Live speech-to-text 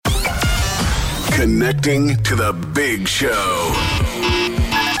Connecting to the big show.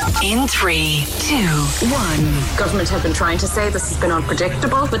 In 3, 2, 1. Government have been trying to say this has been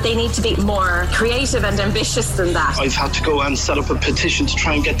unpredictable, but they need to be more creative and ambitious than that. I've had to go and set up a petition to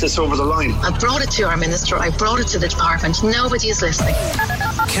try and get this over the line. I brought it to our minister, I brought it to the department. Nobody is listening.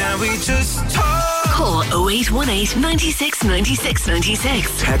 Can we just talk? Call 0818 96 96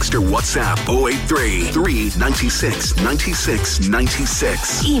 96. Text or WhatsApp 083 396 96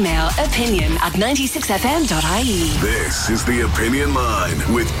 96. Email opinion@96fm.ie. This is the Opinion Line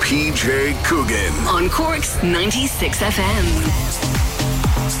with PJ Coogan On Cork's 96 FM.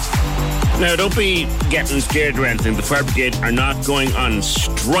 Now, don't be getting scared or anything. The Fire Brigade are not going on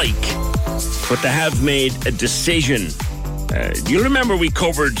strike, but they have made a decision. You remember we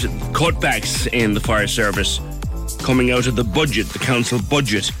covered cutbacks in the fire service coming out of the budget, the council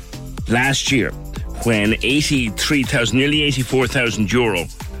budget, last year, when nearly 84,000 euro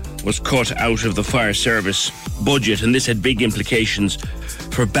was cut out of the fire service budget, and this had big implications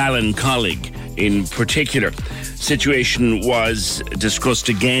for Ballincollig in particular. Situation was discussed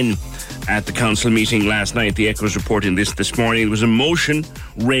again at the council meeting last night. The Echo's reporting this morning. There was a motion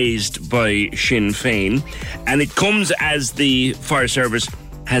raised by Sinn Féin, and it comes as the fire service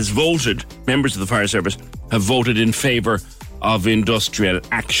has voted, members of the fire service have voted in favour of industrial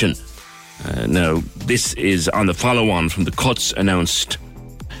action. Now, this is on the follow-on from the cuts announced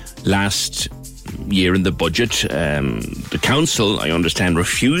last year in the budget. The council, I understand,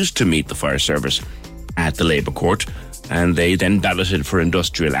 refused to meet the fire service at the Labour Court, and they then balloted for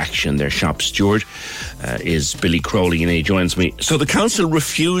industrial action. Their shop steward is Billy Crowley, and he joins me. So the council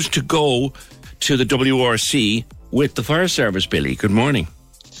refused to go to the WRC with the fire service. Billy, good morning.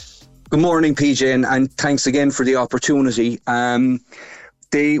 Good morning, PJ, and thanks again for the opportunity.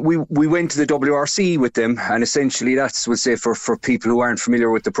 We went to the WRC with them, and essentially that's, we'll say, for people who aren't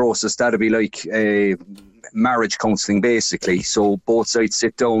familiar with the process, that'd be like marriage counselling, basically. So both sides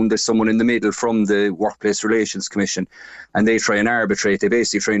sit down, there's someone in the middle from the Workplace Relations Commission, and they try and arbitrate. They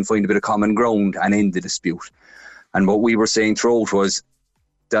basically try and find a bit of common ground and end the dispute. And what we were saying throughout was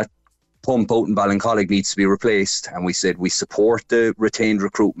that pump out in Ballincollig needs to be replaced, and we said we support the retained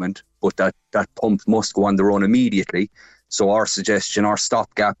recruitment, but that pump must go on the run immediately. So our suggestion, our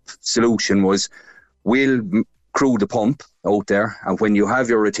stopgap solution was, we'll crew the pump out there, and when you have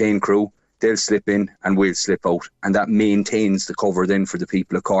your retained crew, they'll slip in and we'll slip out, and that maintains the cover then for the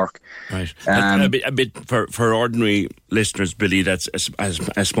people of Cork. Right. A bit for ordinary listeners, Billy, that's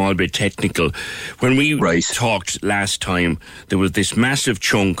a small bit technical. When we talked last time, there was this massive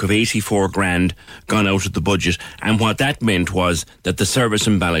chunk of 84 grand gone out of the budget, and what that meant was that the service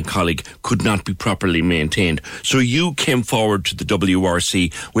in Ballincollig could not be properly maintained. So you came forward to the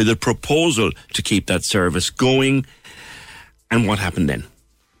WRC with a proposal to keep that service going, and what happened then?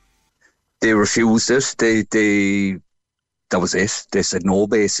 They refused it. That was it. They said no,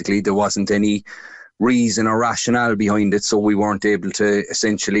 basically. There wasn't any reason or rationale behind it, so we weren't able to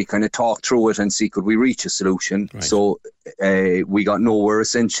essentially kind of talk through it and see could we reach a solution. Right. So we got nowhere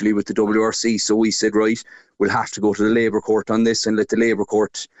essentially with the WRC, so we said, right, we'll have to go to the Labour Court on this and let the Labour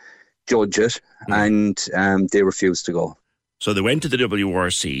Court judge it, and they refused to go. So they went to the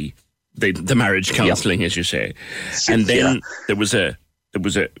WRC, the marriage counselling, as you say, and then there was a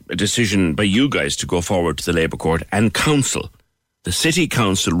decision by you guys to go forward to the Labour Court, and the City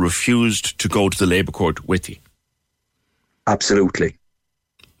Council refused to go to the Labour Court with you. Absolutely.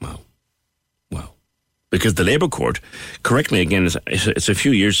 Wow. Because the Labour Court, correct me again, it's a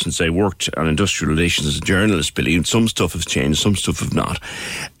few years since I worked on industrial relations as a journalist, Billy, and some stuff has changed, some stuff have not.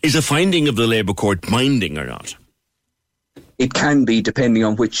 Is a finding of the Labour Court binding or not? It can be, depending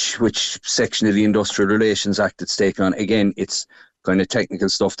on which section of the Industrial Relations Act it's taken on. Again, it's kind of technical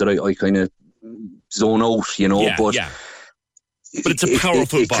stuff that I kind of zone out, but it's a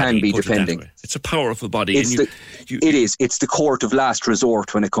powerful body. It can be, depending. It's a powerful body. It is. It's the court of last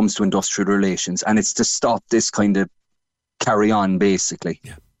resort when it comes to industrial relations, and it's to stop this kind of carry on, basically.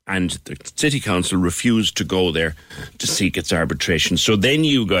 Yeah. And the City Council refused to go there to seek its arbitration. So then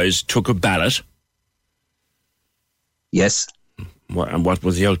you guys took a ballot. Yes. And what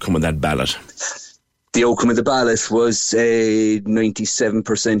was the outcome of that ballot? The outcome of the ballot was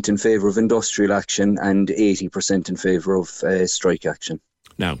 97% in favour of industrial action and 80% in favour of strike action.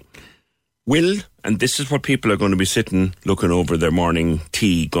 Now, and this is what people are going to be sitting looking over their morning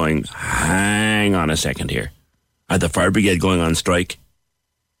tea going, hang on a second here. Are the Fire Brigade going on strike?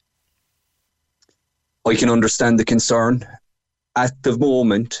 I can understand the concern. At the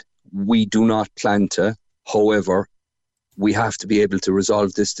moment, we do not plan to. However, we have to be able to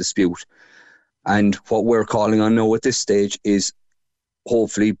resolve this dispute. And what we're calling on now at this stage is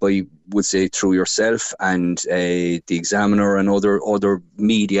hopefully would say through yourself and the Examiner and other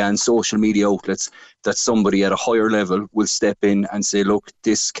media and social media outlets, that somebody at a higher level will step in and say, look,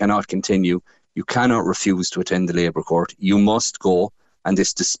 this cannot continue. You cannot refuse to attend the Labour Court. You must go, and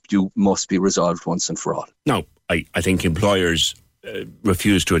this dispute must be resolved once and for all. No, I think employers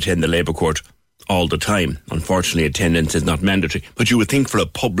refuse to attend the Labour Court all the time. Unfortunately, attendance is not mandatory. But you would think for a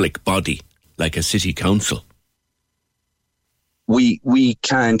public body like a city council, we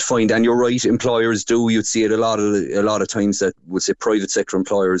can't find, and you're right, employers do. You'd see it a lot of times that would say private sector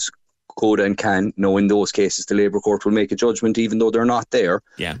employers could and can. No, in those cases, the Labour Court will make a judgment, even though they're not there.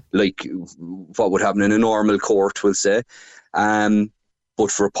 Yeah, like what would happen in a normal court, we'll say. But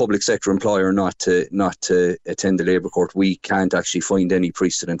for a public sector employer not to attend the Labour Court, we can't actually find any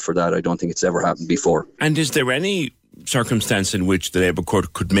precedent for that. I don't think it's ever happened before. And is there any circumstance in which the Labour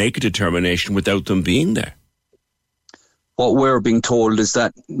Court could make a determination without them being there? What we're being told is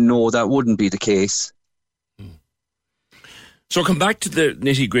that no, that wouldn't be the case. So come back to the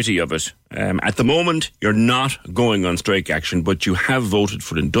nitty-gritty of it. At the moment, you're not going on strike action, but you have voted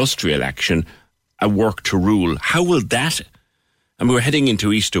for industrial action, a work to rule. How will that, and we're heading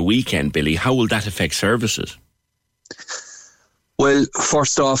into Easter weekend, Billy, how will that affect services? Well,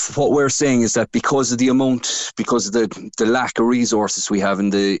 first off, what we're saying is that because of the lack of resources we have in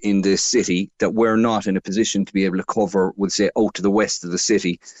the city, that we're not in a position to be able to cover, we'll say, out to the west of the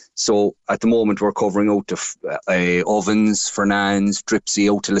city. So at the moment, we're covering out to Ovens, Fernands,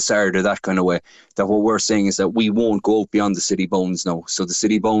 Dripsey, out to Lisarda, that kind of way. That what we're saying is that we won't go out beyond the city bounds now. So the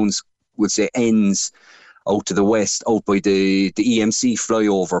city bounds, we'll say, ends out to the west, out by the EMC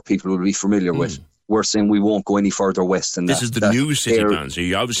flyover, people will be familiar with. We're saying we won't go any further west than that. This is the new city bounds. Are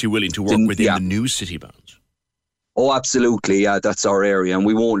you obviously willing to work within the new city bounds? Oh, absolutely. Yeah, that's our area, and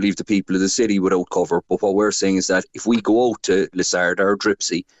we won't leave the people of the city without cover. But what we're saying is that if we go out to Lisarda or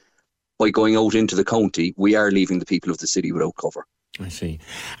Dripsey, by going out into the county, we are leaving the people of the city without cover. I see.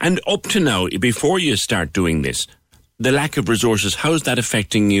 And up to now, before you start doing this, the lack of resources, how is that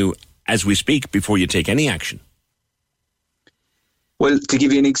affecting you as we speak before you take any action? Well, to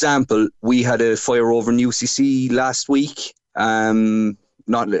give you an example, we had a fire over in UCC last week.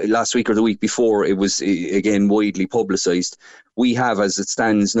 Not last week or the week before. It was, again, widely publicised. We have, as it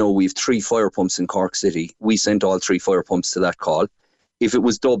stands now, we have 3 fire pumps in Cork City. We sent all 3 fire pumps to that call. If it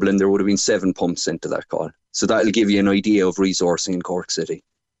was Dublin, there would have been 7 pumps sent to that call. So that'll give you an idea of resourcing in Cork City.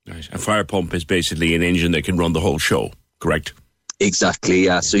 Right. A fire pump is basically an engine that can run the whole show, correct? Exactly,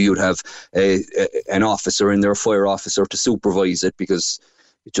 yeah. So you'd have an officer in there, a fire officer, to supervise it, because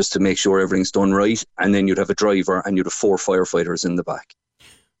just to make sure everything's done right. And then you'd have a driver and you'd have 4 firefighters in the back.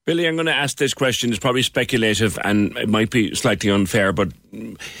 Billy, I'm going to ask this question. It's probably speculative and it might be slightly unfair, but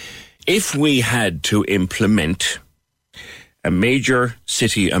if we had to implement a major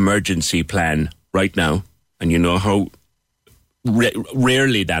city emergency plan right now, and you know how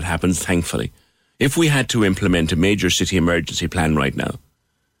rarely that happens, thankfully, if we had to implement a major city emergency plan right now,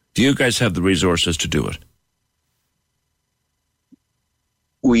 do you guys have the resources to do it?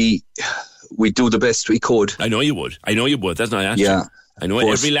 We do the best we could. I know you would. That's not asking. Yeah. I know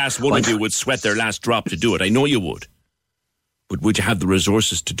every last one of you would sweat their last drop to do it. I know you would. But would you have the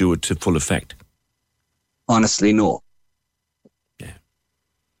resources to do it to full effect? Honestly, no.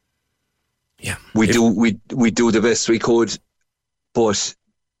 Yeah. We do the best we could, but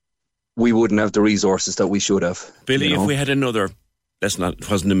we wouldn't have the resources that we should have. Billy, if we had another, it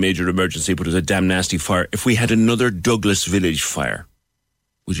wasn't a major emergency, but it was a damn nasty fire. If we had another Douglas Village fire,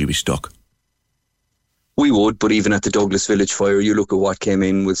 would you be stuck? We would, but even at the Douglas Village fire, you look at what came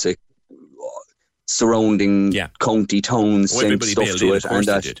in, we'll say, surrounding county towns sent stuff to it, and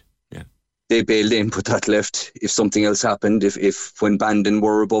that they bailed in, but that left. If something else happened, if when Bandon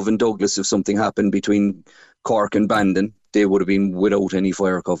were above in Douglas, if something happened between Cork and Bandon, they would have been without any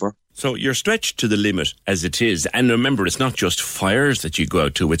fire cover. So you're stretched to the limit as it is. And remember, it's not just fires that you go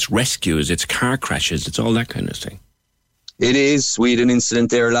out to, it's rescues, it's car crashes, it's all that kind of thing. It is. We had an incident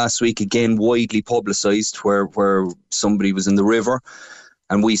there last week, again, widely publicised, where somebody was in the river,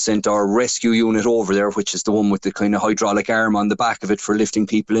 and we sent our rescue unit over there, which is the one with the kind of hydraulic arm on the back of it for lifting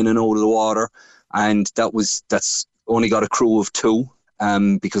people in and out of the water. And that's only got a crew of 2.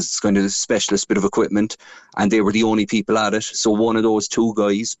 Because it's kind of a specialist bit of equipment, and they were the only people at it. So one of those 2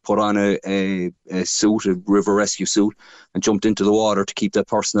 guys put on a suit, a river rescue suit, and jumped into the water to keep that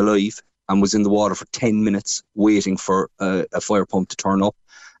person alive, and was in the water for 10 minutes waiting for a fire pump to turn up.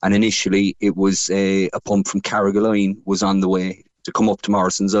 And initially it was a pump from Carrigaline was on the way to come up to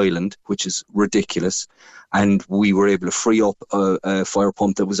Morrison's Island, which is ridiculous. And we were able to free up a fire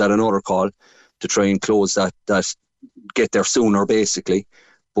pump that was at another call to try and close that get there sooner, basically.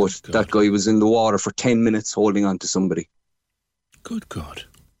 But that guy was in the water for 10 minutes holding on to somebody. Good God.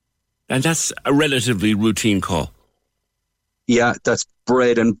 And that's a relatively routine call. Yeah, that's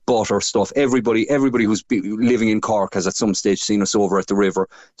bread and butter stuff. Everybody who's living in Cork has at some stage seen us over at the river.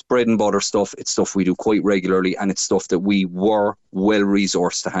 It's bread and butter stuff. It's stuff we do quite regularly, and it's stuff that we were well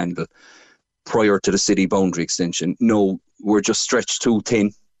resourced to handle prior to the city boundary extension. No, we're just stretched too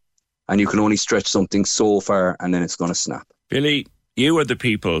thin, and you can only stretch something so far, and then it's going to snap. Billy, you are the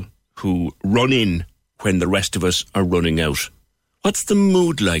people who run in when the rest of us are running out. What's the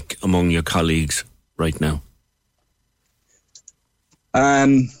mood like among your colleagues right now?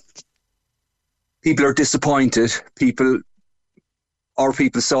 People are disappointed. People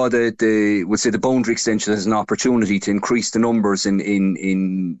saw the boundary extension as an opportunity to increase the numbers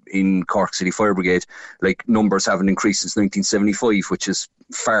in Cork City Fire Brigade. Like, numbers haven't increased since 1975, which is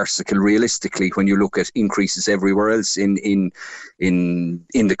farcical realistically when you look at increases everywhere else in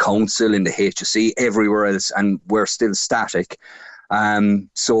the council, in the HSE, everywhere else, and we're still static.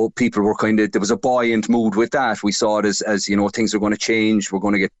 So people were there was a buoyant mood with that. We saw it as you know, things are going to change. We're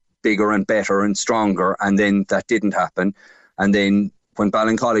going to get bigger and better and stronger. And then that didn't happen. And then when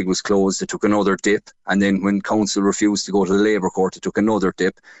Ballincollig was closed, it took another dip. And then when council refused to go to the Labour Court, it took another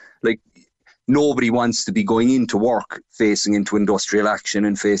dip. Like, nobody wants to be going into work facing into industrial action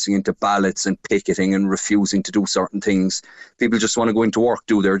and facing into ballots and picketing and refusing to do certain things. People just want to go into work,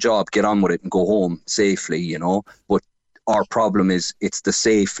 do their job, get on with it and go home safely, you know. But our problem is it's the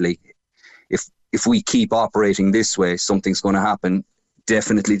safely. If we keep operating this way, something's going to happen,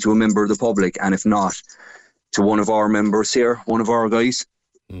 definitely to a member of the public, and if not, to one of our members here, one of our guys.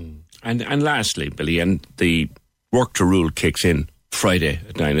 And lastly, Billy, and the work to rule kicks in Friday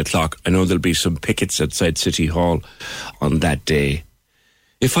at 9 o'clock. I know there'll be some pickets outside City Hall on that day.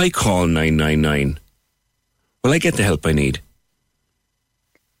 If I call 999, will I get the help I need?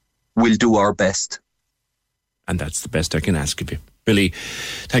 We'll do our best. And that's the best I can ask of you. Billy,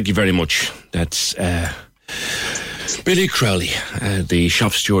 thank you very much. That's Billy Crowley, the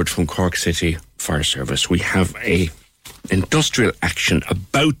shop steward from Cork City Fire Service. We have a industrial action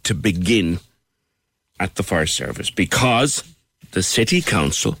about to begin at the fire service because the City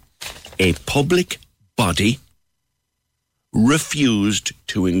Council, a public body, refused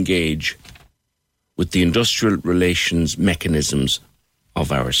to engage with the industrial relations mechanisms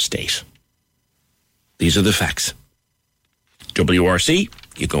of our state. These are the facts. WRC,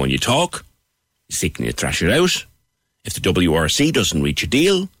 you go and you talk, you seek and you thrash it out. If the WRC doesn't reach a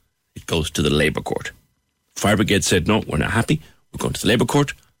deal, it goes to the Labour Court. Fire Brigade said, no, we're not happy, we're going to the Labour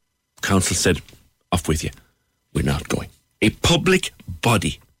Court. Council said, off with you, we're not going. A public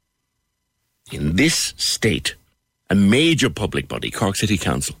body in this state, a major public body, Cork City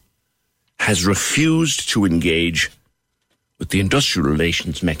Council, has refused to engage with the industrial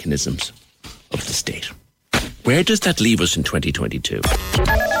relations mechanisms of the state. Where does that leave us in 2022?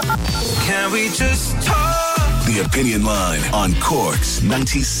 Can we just talk? The Opinion Line on Cork's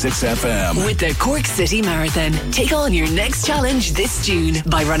 96 FM. With the Cork City Marathon, take on your next challenge this June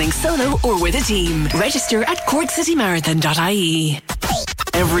by running solo or with a team. Register at corkcitymarathon.ie.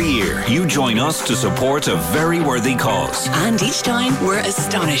 Every year, you join us to support a very worthy cause. And each time, we're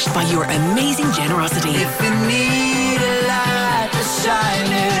astonished by your amazing generosity. If you need a light to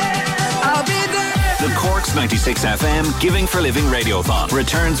shine it, I'll be there. The Cork's 96 FM Giving for Living Radiothon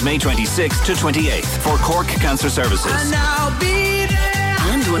returns May 26th to 28th for Cork Cancer Services. And I'll be there.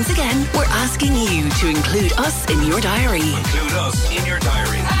 And once again, we're asking you to include us in your diary. Include us in your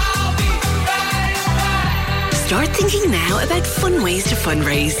diary. I'll be right. Start thinking now about fun ways to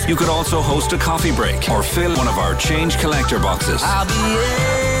fundraise. You could also host a coffee break or fill one of our change collector boxes. I'll be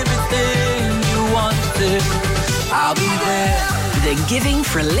everything you wanted. I'll be there. The Giving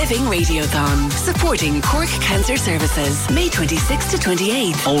for Living Radiothon, supporting Cork Cancer Services, May 26th to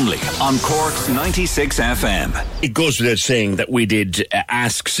 28th. Only on Cork's 96 FM. It goes without saying that we did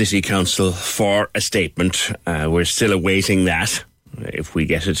ask City Council for a statement. We're still awaiting that. If we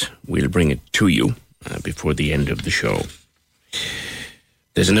get it, we'll bring it to you before the end of the show.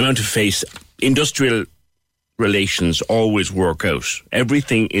 There's an amount of face. Industrial relations always work out.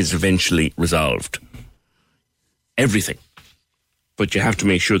 Everything is eventually resolved. Everything. But you have to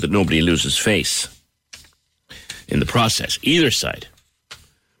make sure that nobody loses face in the process, either side.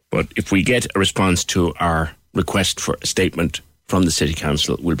 But if we get a response to our request for a statement from the City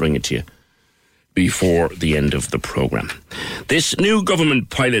Council, we'll bring it to you before the end of the programme. This new government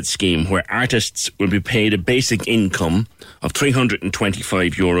pilot scheme where artists will be paid a basic income of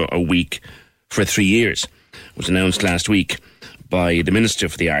 €325 a week for 3 years was announced last week by the Minister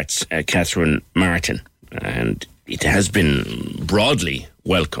for the Arts, Catherine Martin. And it has been broadly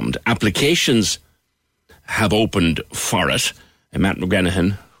welcomed. Applications have opened for it. And Matt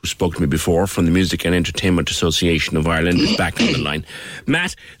McGranahan, who spoke to me before from the Music and Entertainment Association of Ireland, is back on the line.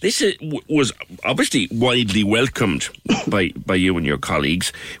 Matt, this was obviously widely welcomed by you and your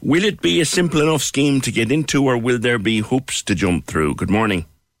colleagues. Will it be a simple enough scheme to get into, or will there be hoops to jump through? Good morning.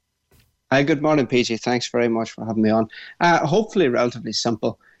 Good morning, PJ. Thanks very much for having me on. Hopefully relatively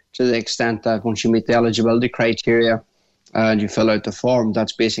simple, to the extent that once you meet the eligibility criteria and you fill out the form,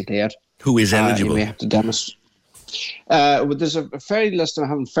 that's basically it. Who is eligible? You may have to demonstrate. There's a fairly list,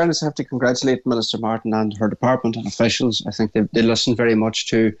 and in fairness, I have to congratulate Minister Martin and her department and officials. I think they listen very much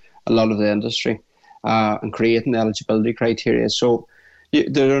to a lot of the industry and creating the eligibility criteria. So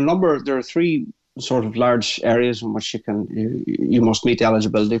there are three sort of large areas in which you must meet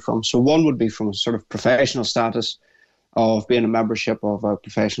eligibility from. So one would be from sort of professional status of being a membership of a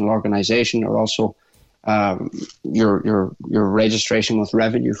professional organisation, or also your registration with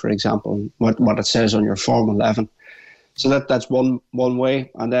Revenue, for example, what it says on your Form 11. So that's one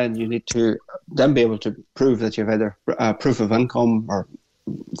way, and then you need to then be able to prove that you've either proof of income or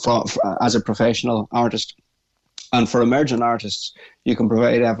as a professional artist. And for emerging artists, you can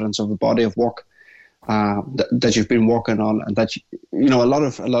provide evidence of a body of work that you've been working on, and that a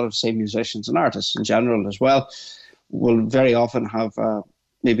lot of say musicians and artists in general as well will very often have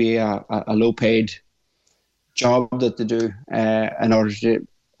maybe a low paid job that they do in order to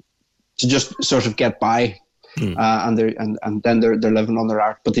just sort of get by, and then they're living on their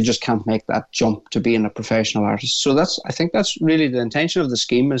art, but they just can't make that jump to being a professional artist. So I think that's really the intention of the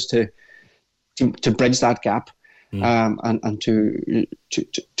scheme, is to bridge that gap, and to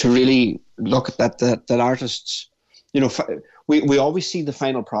really look at that artists, we always see the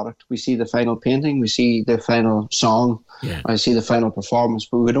final product. We see the final painting, we see the final song, I see the final performance,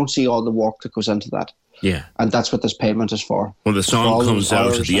 but we don't see all the work that goes into that. Yeah. And that's what this payment is for. When the song comes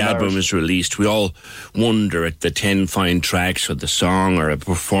out, the album is released, we all wonder at the 10 fine tracks, or the song, or a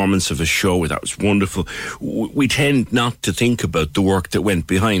performance of a show that was wonderful. We tend not to think about the work that went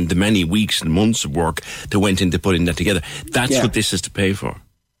behind, the many weeks and months of work that went into putting that together. That's what this is to pay for.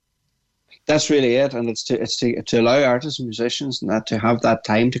 That's really it, and it's to allow artists and musicians and that to have that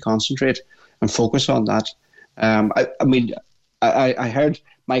time to concentrate and focus on that. I heard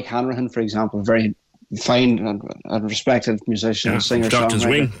Mike Hanrahan, for example, very fine and respected musician, singer, Doctor's songwriter.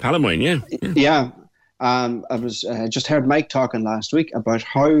 Wing, Palomine, yeah. I just heard Mike talking last week about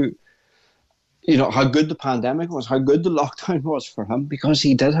how good the pandemic was, how good the lockdown was for him, because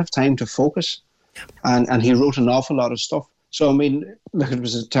he did have time to focus, and he wrote an awful lot of stuff. So look, it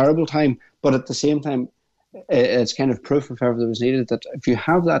was a terrible time, but at the same time, it's kind of proof, if ever there was needed, that if you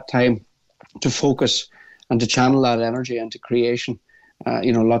have that time to focus and to channel that energy into creation,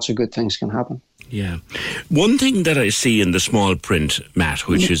 lots of good things can happen. Yeah. One thing that I see in the small print, Matt,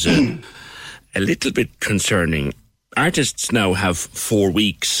 which is a little bit concerning, artists now have 4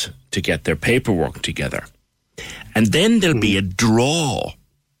 weeks to get their paperwork together, and then there'll be a draw.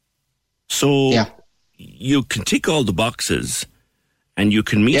 So you can tick all the boxes and you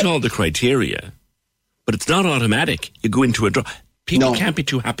can meet all the criteria, but it's not automatic. You go into a draw. People can't be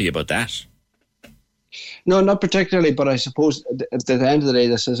too happy about that. No, not particularly, but I suppose at the end of the day,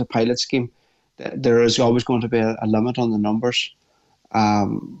 this is a pilot scheme. There is always going to be a limit on the numbers,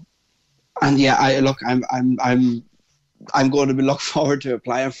 I'm going to be looking forward to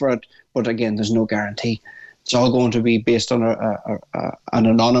applying for it. But again, there's no guarantee. It's all going to be based on an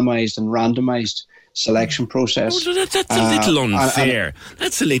anonymised and randomised selection process. Oh, that's a little unfair.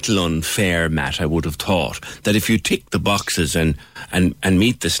 That's a little unfair, Matt. I would have thought that if you tick the boxes and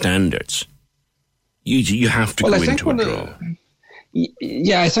meet the standards, you have to go into a draw.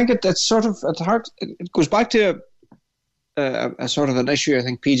 I think it's sort of at heart. It goes back to a sort of an issue, I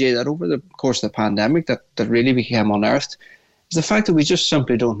think, PJ, that over the course of the pandemic that really became unearthed is the fact that we just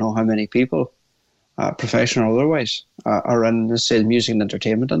simply don't know how many people, professional or otherwise, are in, let's say, the music and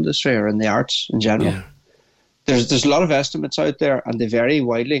entertainment industry or in the arts in general. Yeah. There's a lot of estimates out there, and they vary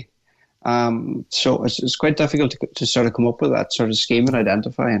widely. So it's quite difficult to sort of come up with that sort of scheme and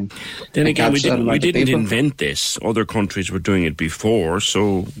identify. And then again, we didn't invent this. Other countries were doing it before,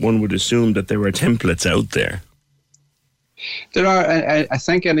 so one would assume that there were templates out there. There are. I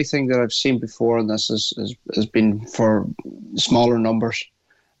think anything that I've seen before in this has been for smaller numbers.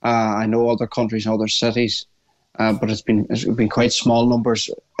 I know other countries, other cities, but it's been quite small numbers.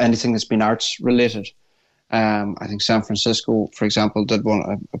 Anything that's been arts related. I think San Francisco, for example, did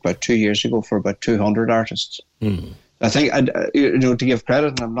one about 2 years ago for about 200 artists. I think, to give credit,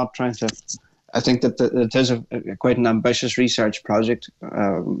 and I'm not trying to I think that it is quite an ambitious research project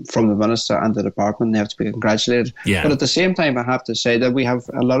from the Minister and the Department. They have to be congratulated. Yeah. But at the same time, I have to say that we have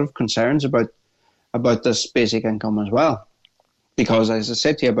a lot of concerns about this basic income as well. Because, as I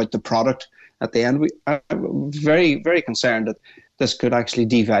said to you about the product at the end, we are very, very concerned that this could actually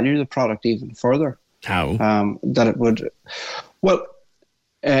devalue the product even further. How? That it would... Well,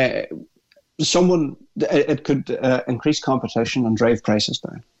 it could increase competition and drive prices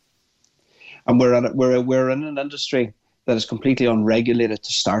down. And we're in an industry that is completely unregulated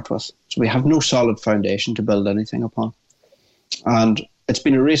to start with. So we have no solid foundation to build anything upon. And it's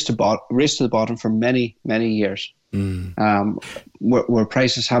been a race to the bottom for many, many years. Where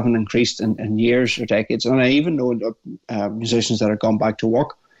prices haven't increased in years or decades. And I even know musicians that have gone back to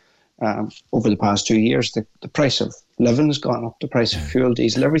work over the past 2 years. The price of living has gone up, the price of fuel,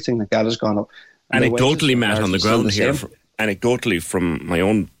 diesel, everything like that has gone up. Anecdotally, Matt, on the ground here, anecdotally from my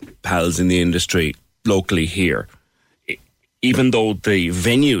own pals in the industry locally here, even though the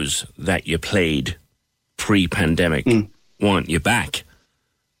venues that you played pre-pandemic want you back,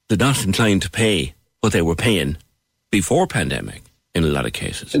 they're not inclined to pay what they were paying before pandemic in a lot of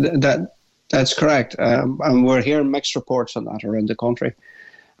cases. That's correct. And we're hearing mixed reports on that around the country.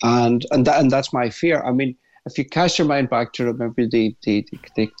 And that's my fear. I mean, if you cast your mind back to remember the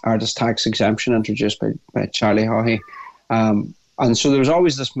artist tax exemption introduced by Charlie Haughey, and so there was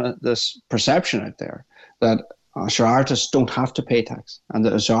always this perception out there that sure, artists don't have to pay tax, and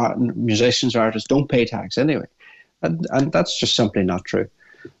that musicians or artists don't pay tax anyway, and that's just simply not true.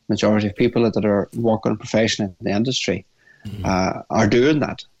 Majority of people that are working professionally in the industry are doing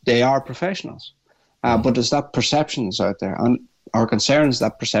that. They are professionals, but there's that perception that's out there, and our concern is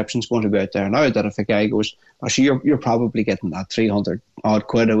that perception is going to be out there now. That if a guy goes, "Actually, you're probably getting that 300 odd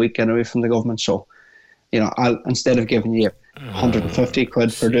quid a week anyway from the government," so I'll, instead of giving you 150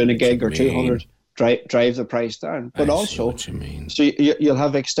 quid for doing a gig or 200, drive the price down. But also, so you'll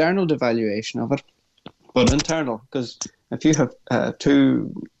have external devaluation of it, but internal, because if you have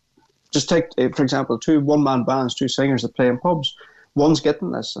just take, for example, two one-man bands, two singers that play in pubs, one's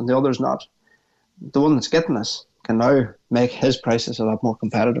getting this and the other's not. The one that's getting this can now make his prices a lot more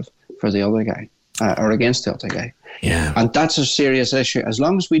competitive for the other guy, or against the other guy. Yeah. And that's a serious issue. As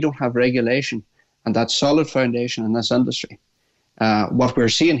long as we don't have regulation and that solid foundation in this industry, what we're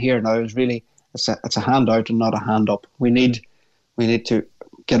seeing here now is really, it's a handout and not a hand up. We need to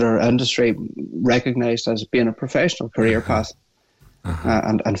get our industry recognised as being a professional career path,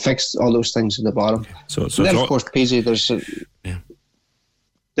 and fix all those things at the bottom. So then, of course, PZ,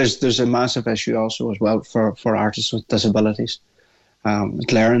 there's a massive issue also as well for artists with disabilities.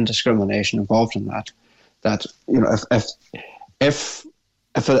 Glaring discrimination involved in that. That if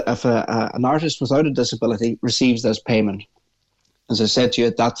an artist without a disability receives this payment, as I said to you,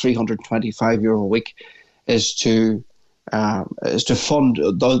 that €325 a week is to fund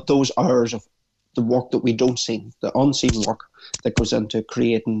those hours of the work that we don't see, the unseen work that goes into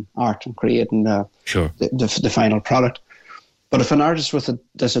creating art and creating the final product. But if an artist with a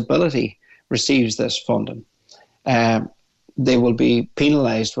disability receives this funding, they will be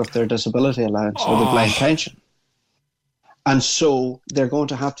penalised with their disability allowance or the blind pension. And so they're going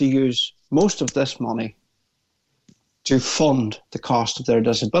to have to use most of this money to fund the cost of their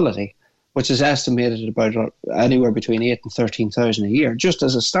disability, which is estimated about anywhere between 8,000 and 13,000 a year, just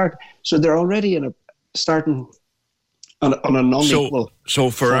as a start. So they're already starting on an unequal. So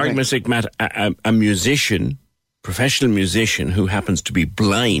for argument's sake, Matt, a musician, professional musician who happens to be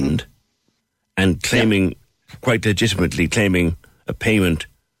blind and claiming, quite legitimately claiming a payment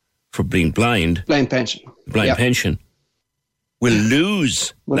for being blind pension, pension, will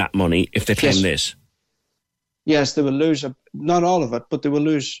lose that money if they claim this. Yes, they will lose, not all of it, but they will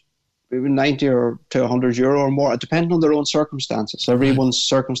lose maybe 90 or to €100 or more, depending on their own circumstances. Everyone's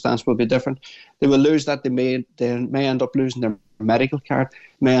circumstance will be different. They will lose that. They may end up losing their medical card,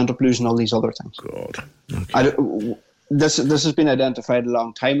 may end up losing all these other things. God. Okay. This has been identified a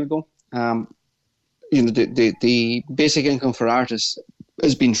long time ago. The basic income for artists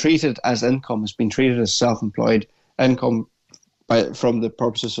has been treated as income, has been treated as self-employed income from the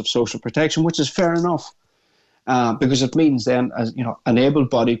purposes of social protection, which is fair enough. Because it means then, as an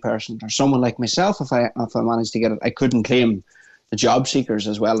able-bodied person or someone like myself, if I managed to get it, I couldn't claim the job seekers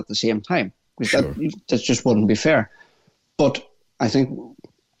as well at the same time. Because that just wouldn't be fair. But I think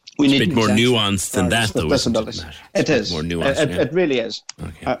we need a bit more nuanced than that, though. It is. More nuanced. It really is.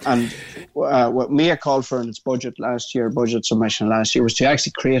 Okay. And what MIA called for in its budget submission last year, was to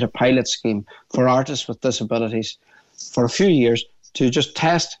actually create a pilot scheme for artists with disabilities for a few years to just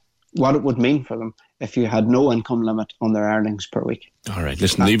test what it would mean for them if you had no income limit on their earnings per week. All right,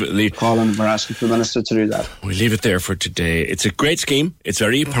 listen, leave Colin, we're asking for the Minister to do that. We leave it there for today. It's a great scheme. It's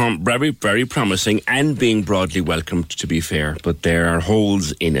very, very promising and being broadly welcomed, to be fair. But there are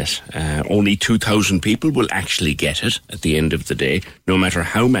holes in it. Only 2,000 people will actually get it at the end of the day, no matter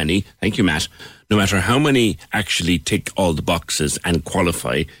how many. Thank you, Matt. No matter how many actually tick all the boxes and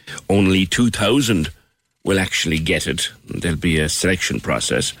qualify, only 2,000 will actually get it. There'll be a selection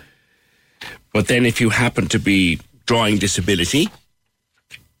process. But then if you happen to be drawing disability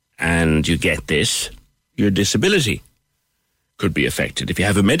and you get this, your disability could be affected. If you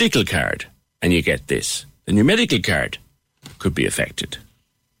have a medical card and you get this, then your medical card could be affected.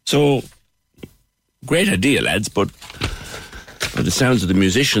 So, great idea, lads, but by the sounds of the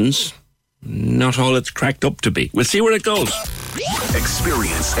musicians, not all it's cracked up to be. We'll see where it goes.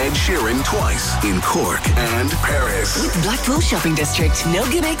 Experience Ed Sheeran twice in Cork and Paris. With Blackpool Shopping District. No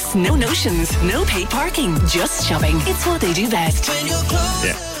gimmicks, no notions, no paid parking, just shopping. It's what they do best.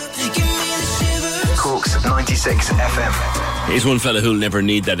 Yeah. Cork's 96 FM. He's one fella who'll never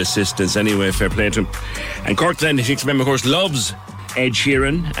need that assistance anyway, fair play to him. And Cork's 96 FM, of course, loves Ed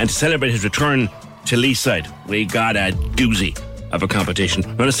Sheeran, and to celebrate his return to Leaside, we got a doozy of a competition.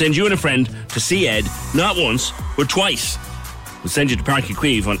 We're going to send you and a friend to see Ed, not once, but twice. We'll send you to Páirc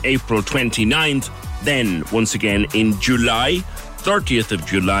Uí Chaoimh on April 29th. Then, once again, in July, 30th of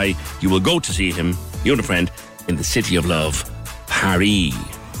July, you will go to see him, you and a friend, in the City of Love, Paris,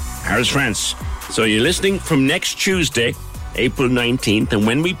 France. So you're listening from next Tuesday, April 19th, and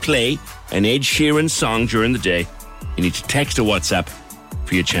when we play an Ed Sheeran song during the day, you need to text or WhatsApp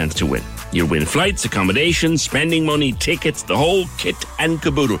for your chance to win. You'll win flights, accommodation, spending money, tickets, the whole kit and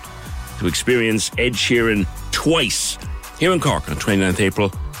caboodle to experience Ed Sheeran twice here in Cork on 29th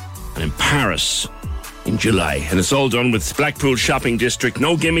April and in Paris in July. And it's all done with Blackpool Shopping District.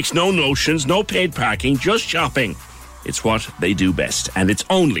 No gimmicks, no notions, no paid parking, just shopping. It's what they do best. And it's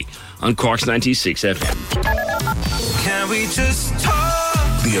only on Cork's 96 FM. Can we just talk?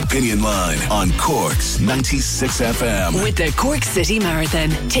 The Opinion Line on Cork's 96 FM. With the Cork City Marathon.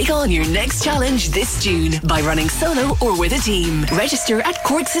 Take on your next challenge this June by running solo or with a team. Register at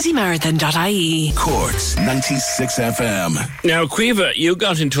corkcitymarathon.ie. Cork's 96 FM. Now, Caoimhe, you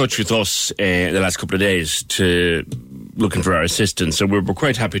got in touch with us the last couple of days to looking for our assistance, so we're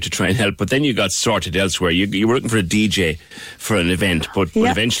quite happy to try and help, but then you got sorted elsewhere. You were looking for a DJ for an event, but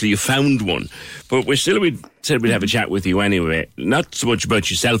eventually you found one. But we said we'd have a chat with you anyway, not so much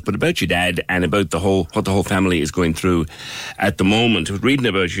about yourself, but about your dad and about what the whole family is going through at the moment. I was reading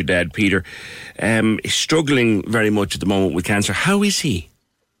about your dad, Peter. He's struggling very much at the moment with cancer. How is he?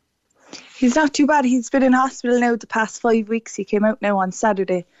 He's not too bad. He's been in hospital now the past 5 weeks. He came out now on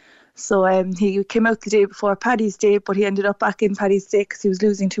Saturday. So he came out the day before Paddy's Day, but he ended up back in Paddy's Day because he was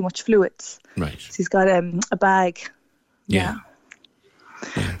losing too much fluids. Right. So he's got a bag. Yeah.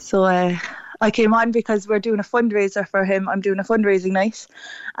 So I came on because we're doing a fundraiser for him. I'm doing a fundraising night,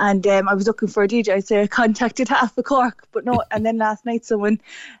 and I was looking for a DJ. So I contacted half of Cork, but no. And then last night someone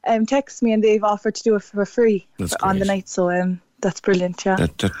texted me and they've offered to do it for free on the night. So that's brilliant. Yeah.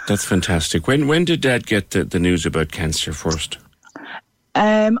 That's fantastic. When did Dad get the news about cancer first?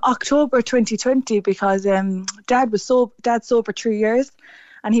 October 2020, because Dad's sober 3 years,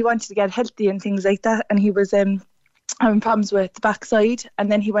 and he wanted to get healthy and things like that, and he was having problems with the backside, and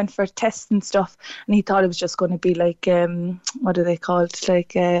then he went for tests and stuff, and he thought it was just going to be like what are they called,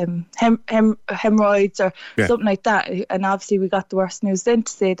 like hemorrhoids or something like that, and obviously we got the worst news then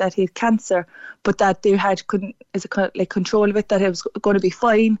to say that he had cancer, but that they couldn't control of it, that it was going to be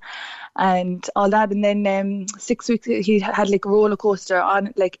fine and all that. And then 6 weeks he had like a roller coaster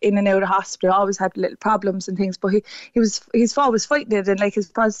on, like in and out of hospital, always had little problems and things, but he's always fighting it, and like his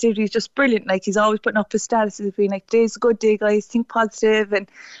positivity is just brilliant. Like he's always putting up his statuses being like, today's a good day guys, think positive and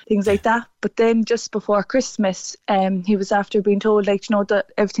things like that. But then just before Christmas, he was after being told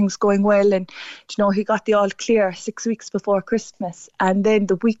that everything's going well, and he got the all clear 6 weeks before Christmas, and then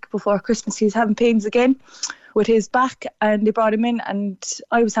the week before Christmas he was having pains again with his back, and they brought him in, and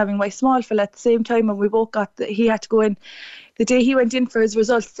I was having my small fella at the same time, and we both he had to go in. The day he went in for his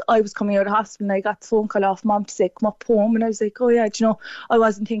results, I was coming out of hospital, and I got the phone call off Mum to say come up home, and I was like, oh yeah, I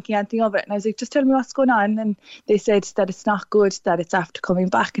wasn't thinking anything of it, and I was like, just tell me what's going on. And they said that it's not good, that it's after coming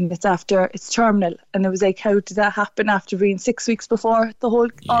back, and it's terminal. And it was like, how did that happen after being 6 weeks before the whole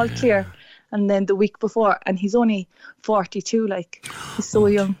all clear, and then the week before, and he's only 42, like he's so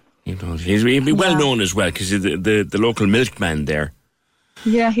young. He'd be well known as well, because the local milkman there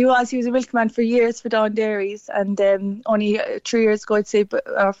Yeah, he was a milkman for years for Dawn Dairies, and only 3 years ago, I'd say,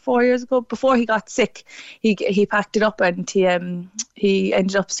 or 4 years ago, before he got sick, he packed it up and he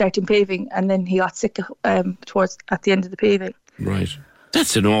ended up starting paving, and then he got sick towards at the end of the paving. Right.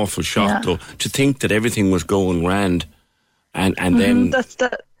 That's an awful shock, though, to think that everything was going grand, and then that's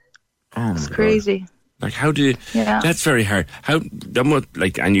crazy. God. Like, how did? That's very hard.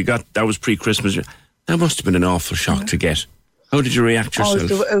 And you got that was pre-Christmas. That must have been an awful shock to get. How did you react yourself?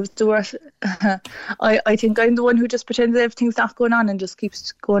 It was the worst. I think I'm the one who just pretends that everything's not going on and just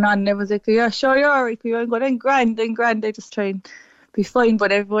keeps going on. And everyone's like, yeah, sure, you're all right. I'm going, grand. I just try and be fine.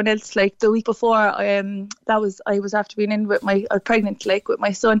 But everyone else, like the week before, I was after being in with I was pregnant, like with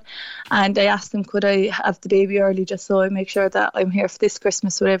my son. And I asked them, could I have the baby early just so I make sure that I'm here for this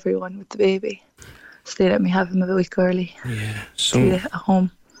Christmas with everyone with the baby. So they let me have him a week early. Yeah. So at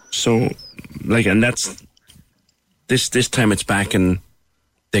home. So, and that's... This time it's back and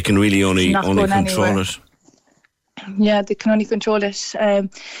they can really only control anywhere. it. Yeah, they can only control it.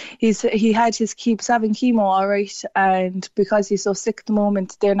 He keeps having chemo, all right, and because he's so sick at the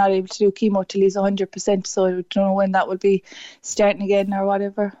moment, they're not able to do chemo till he's 100%. So I don't know when that will be starting again or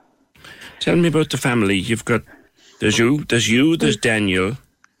whatever. Tell me about the family. You've got there's Daniel,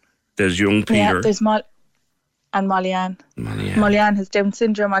 there's young Peter. Yeah, there's and Molly-Ann. Molly-Ann has Down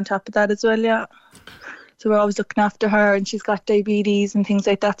syndrome on top of that as well. Yeah. So we're always looking after her, and she's got diabetes and things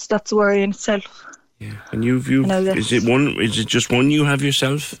like that. So that's a worry in itself. Yeah, and is it just one you have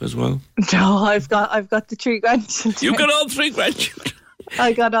yourself as well? No, I've got the 3 grandchildren. You've got all 3 grandchildren.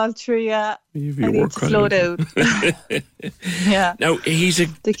 I got all 3. Yeah, I need to slow down. Yeah. Now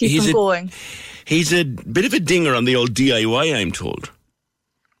they keep him going. He's a bit of a dinger on the old DIY, I'm told.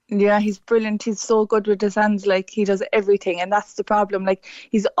 Yeah, he's brilliant. He's so good with his hands. Like, he does everything, and that's the problem. Like,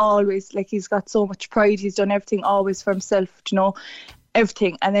 he's always, he's got so much pride. He's done everything always for himself,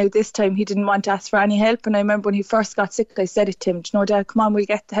 everything. And now this time he didn't want to ask for any help. And I remember when he first got sick, I said it to him, Dad, come on, we'll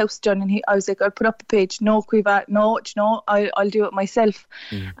get the house done. And I was like, I'll put up a page. No, Quiva, no, I'll do it myself.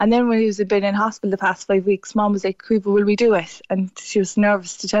 And then when he was been in hospital the past 5 weeks, Mom was like, Quiva, will we do it? And she was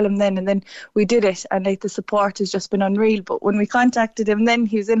nervous to tell him then. And then we did it. And the support has just been unreal. But when we contacted him, then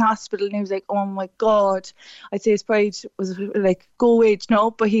he was in hospital and he was like, oh my God. I'd say his pride was like, go away,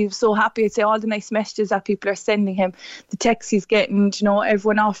 but he was so happy. I'd say all the nice messages that people are sending him, the texts he's getting,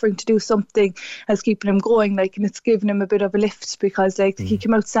 everyone offering to do something is keeping him going, and it's giving him a bit of a lift because he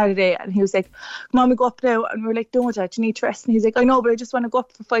came out Saturday and he was like, Mom, we go up now, and we're like, no, Dad, you need to rest. And he's like, I know, but I just want to go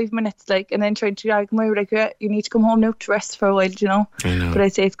up for 5 minutes, and then trying to drag him away. We're like, yeah, you need to come home now to rest for a while, I know. But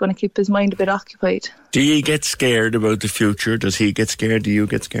I'd say it's going to keep his mind a bit occupied. Do you get scared about the future? Does he get scared? Do you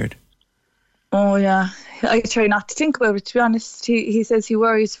get scared? Oh yeah, I try not to think about it, to be honest. He says he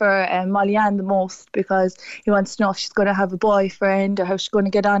worries for Molly-Ann the most because he wants to know if she's going to have a boyfriend or how she's going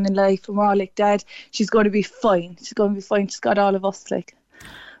to get on in life. And we're all like, Dad, she's going to be fine. She's got all of us, Yeah.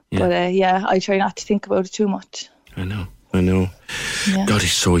 But I try not to think about it too much. I know. Yeah. God,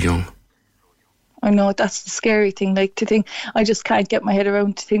 he's so young. I know, that's the scary thing, to think, I just can't get my head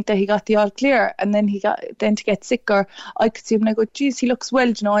around to think that he got the all clear, and then to get sick, or I could see him and I go, geez, he looks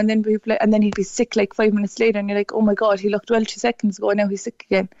well, and then he'd be sick 5 minutes later, and you're like, oh my God, he looked well 2 seconds ago, and now he's sick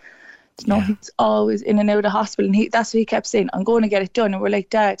again. He's always in and out of hospital, and that's what he kept saying, I'm going to get it done, and we're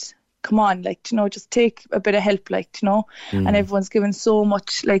like, Dad, come on, just take a bit of help, and everyone's given so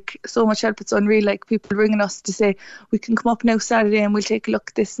much help. It's unreal. People ringing us to say, we can come up now Saturday and we'll take a look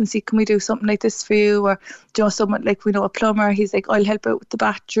at this and see, can we do something like this for you? Or someone we know a plumber, he's like, I'll help out with the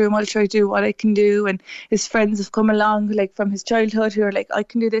bathroom, I'll try to do what I can do. And his friends have come along from his childhood who are like, I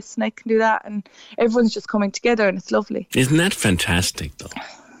can do this and I can do that, and everyone's just coming together, and it's lovely. Isn't that fantastic though?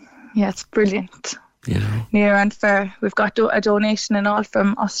 Yeah, it's brilliant. Near and far. We've got a donation and all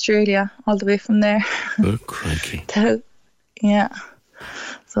from Australia, all the way from there. Oh, crikey. Yeah.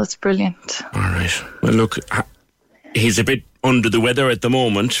 So it's brilliant. All right. Well, look, he's a bit under the weather at the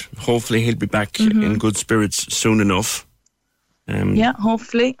moment. Hopefully he'll be back in good spirits soon enough. Yeah,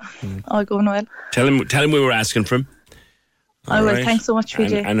 hopefully. All going well. Tell him we were asking for him. I will. Thanks so much,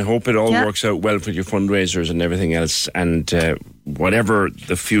 PJ. And I hope it all works out well for your fundraisers and everything else. And whatever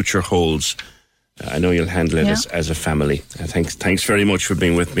the future holds, I know you'll handle it as a family. Thanks very much for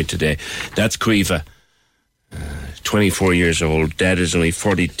being with me today. That's Quiva, 24 years old. Dad is only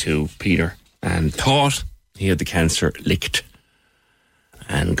 42, Peter, and thought he had the cancer licked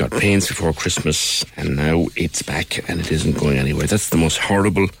and got pains before Christmas, and now it's back and it isn't going anywhere. That's the most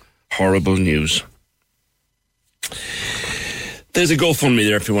horrible, horrible news. There's a GoFundMe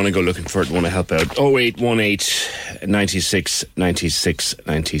there if you want to go looking for it and want to help out. 0818 96 96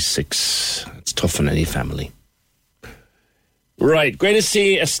 96. It's tough on any family. Right, great to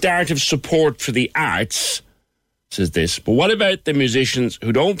see a start of support for the arts, says this. But what about the musicians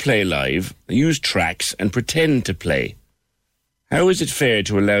who don't play live, use tracks and pretend to play? How is it fair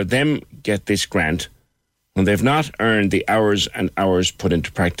to allow them get this grant when they've not earned the hours and hours put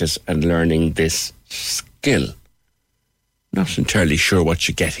into practice and learning this skill? Not entirely sure what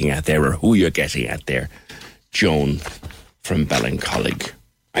you're getting at there or who you're getting at there. Joan from Ballincollig.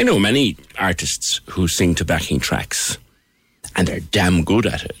 I know many artists who sing to backing tracks, and they're damn good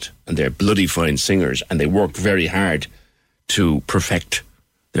at it, and they're bloody fine singers, and they work very hard to perfect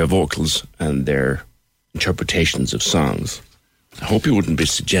their vocals and their interpretations of songs. I hope you wouldn't be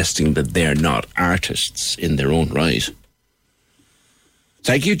suggesting that they're not artists in their own right.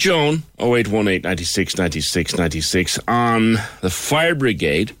 Thank you, Joan. 0818 96 96 96. On the fire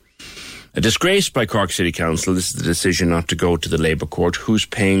brigade, a disgrace by Cork City Council. This is the decision not to go to the Labour Court. Who's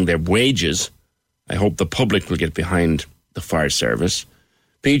paying their wages? I hope the public will get behind the fire service.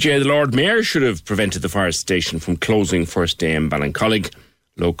 PJ, the Lord Mayor should have prevented the fire station from closing first day in Ballincollig.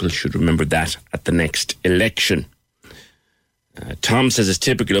 Locals should remember that at the next election. Tom says it's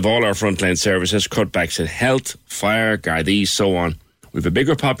typical of all our frontline services, cutbacks in health, fire, Gardaí, so on. We have a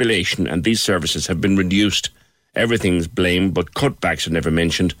bigger population and these services have been reduced. Everything's blamed, but cutbacks are never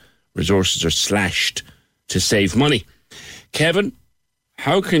mentioned. Resources are slashed to save money. Kevin,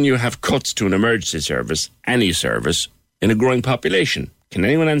 how can you have cuts to an emergency service, any service, in a growing population? Can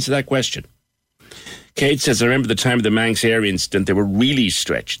anyone answer that question? Kate says, I remember the time of the Manx Air incident, they were really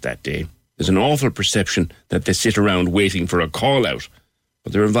stretched that day. There's an awful perception that they sit around waiting for a call out,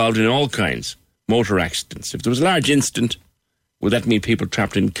 but they're involved in all kinds. Motor accidents. If there was a large incident, would that mean people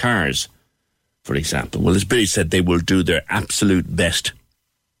trapped in cars, for example? Well, as Billy said, they will do their absolute best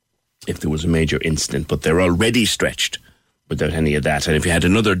if there was a major incident, but they're already stretched without any of that. And if you had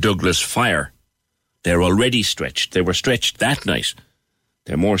another Douglas fire, they're already stretched. They were stretched that night.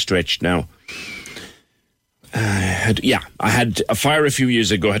 They're more stretched now. I had a fire a few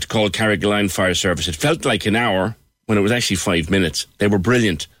years ago. I had to call Carrigaline Fire Service. It felt like an hour when it was actually 5 minutes. They were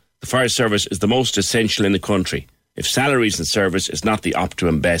brilliant. The fire service is the most essential in the country. If salaries and service is not the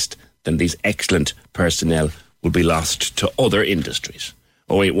optimum best, then these excellent personnel will be lost to other industries.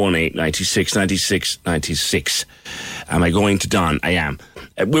 0818 96 96 96. Am I going to Don? I am.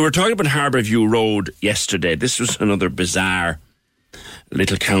 We were talking about Harbourview Road yesterday. This was another bizarre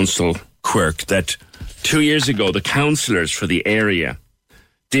little council quirk that 2 years ago the councillors for the area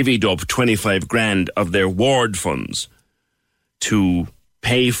divvied up 25 grand of their ward funds to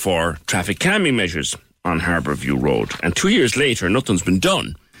pay for traffic calming measures on Harbourview Road. And 2 years later, nothing's been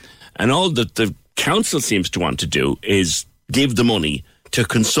done. And all that the council seems to want to do is give the money to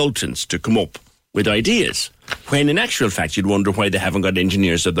consultants to come up with ideas, when in actual fact you'd wonder why they haven't got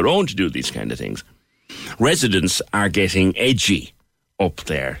engineers of their own to do these kind of things. Residents are getting edgy up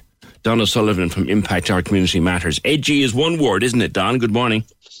there. Don O'Sullivan from Impact Our Community Matters. Edgy is one word, isn't it, Don? Good morning.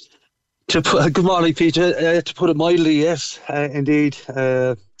 Good morning, Peter. To put it mildly, yes, indeed.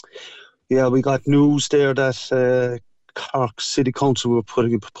 We got news there that Cork City Council were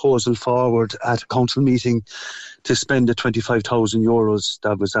putting a proposal forward at a council meeting to spend the €25,000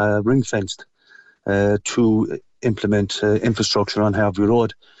 that was ring-fenced to implement infrastructure on Harbourview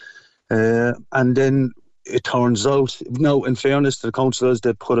Road. And then it turns out, now in fairness to the councillors,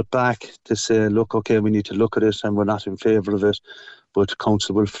 they put it back to say, look, okay, we need to look at it and we're not in favour of it. But the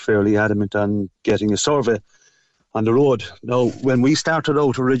council were fairly adamant on getting a survey on the road. Now, when we started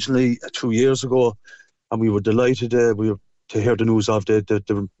out originally 2 years ago, and we were delighted to hear the news of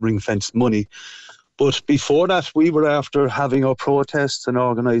the ring-fenced money. But before that, we were after having our protests and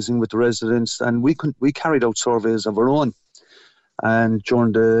organising with the residents, and we carried out surveys of our own. And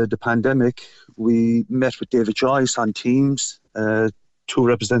during the pandemic, we met with David Joyce on Teams, two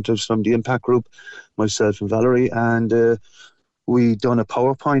representatives from the Impact Group, myself and Valerie, and we done a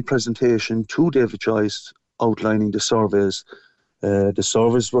PowerPoint presentation to David Joyce outlining the surveys. The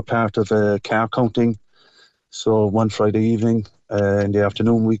surveys were part of car counting. So one Friday evening in the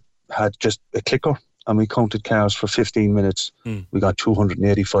afternoon, we had just a clicker and we counted cars for 15 minutes. We got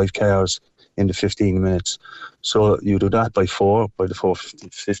 285 cars in the 15 minutes. So you do that by the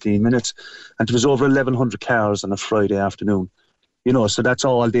 15 minutes. And there was over 1,100 cars on a Friday afternoon. You know, so that's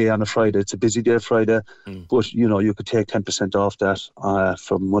all day on a Friday. It's a busy day Friday, but, you know, you could take 10% off that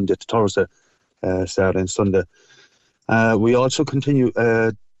from Monday to Thursday, Saturday and Sunday. We also continue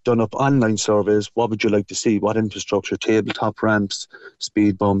done up online surveys. What would you like to see? What infrastructure? Tabletop ramps,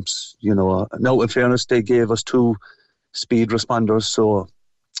 speed bumps, you know. Now, in fairness, they gave us 2 speed responders. So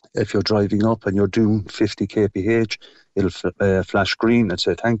if you're driving up and you're doing 50 kph, it'll flash green and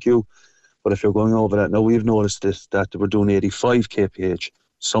say thank you. But if you're going over that, now we've noticed that we're doing 85 kph,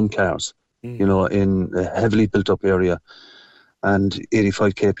 some cars, you know, in a heavily built up area, and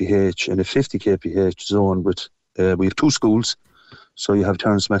 85 kph in a 50 kph zone with, we have 2 schools. So you have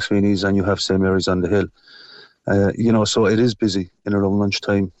Terence McSweeney's and you have St. Mary's on the Hill. You know, so it is busy in around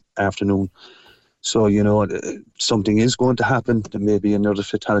lunchtime, afternoon. So, you know, something is going to happen. There may be another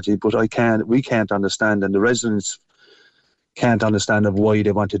fatality, but we can't understand, and the residents can't understand of why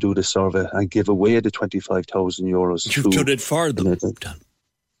they want to do this survey and give away the €25,000. You've done it for them.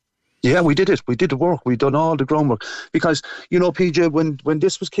 Yeah, we did it. We did the work. We done all the groundwork. Because, you know, PJ, when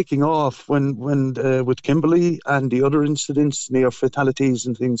this was kicking off, when with Kimberley and the other incidents, near fatalities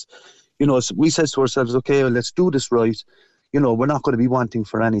and things, you know, we said to ourselves, okay, well, let's do this right. You know, we're not going to be wanting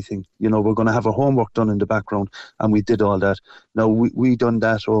for anything. You know, we're going to have our homework done in the background, and we did all that. Now, we done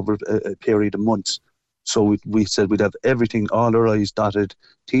that over a period of months. So we said we'd have everything, all our I's dotted,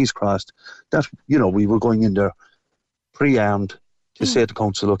 T's crossed. That, you know, we were going in there pre-armed to say to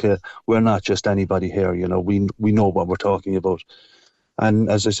council, okay, we're not just anybody here. You know, we know what we're talking about. And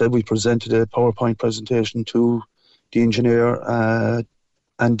as I said, we presented a PowerPoint presentation to the engineer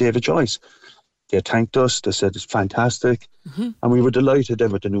and David Joyce. They thanked us. They said it's fantastic. And we were delighted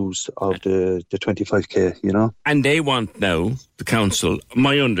then with the news of the 25k, you know. And they want now, the council,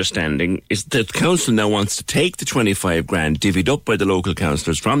 my understanding is that the council now wants to take the 25 grand divvied up by the local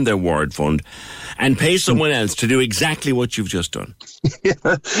councillors from their ward fund and pay someone else to do exactly what you've just done.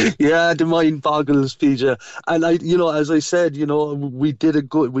 Yeah, the mind boggles, PJ. And you know, as I said, you know, we did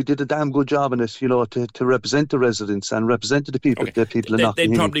a damn good job in it, you know, to represent the residents and represent the people. Okay. The people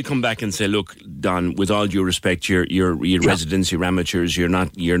they'd probably come back and say, look, Don, with all due respect, you're residents, you're amateurs, you're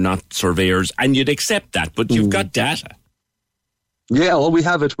not surveyors, and you'd accept that, but you've got data. Yeah, well, we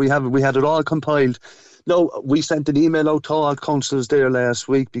have it. We had it all compiled. No, we sent an email out to all councillors there last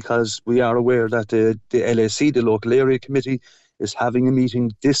week because we are aware that the LAC, the local area committee, is having a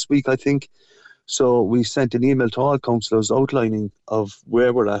meeting this week, I think. So we sent an email to all councillors outlining of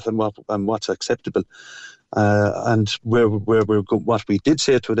where we're at and what's acceptable. And where we're what we did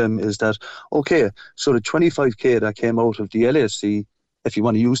say to them is that, okay, so the 25k that came out of the LAC, if you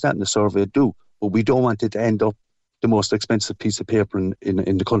want to use that in the survey, do. But we don't want it to end up the most expensive piece of paper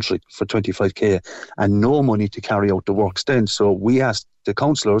in the country for 25k and no money to carry out the works then. So we asked the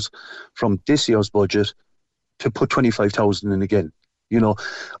councillors from this year's budget to put 25,000 in again. You know,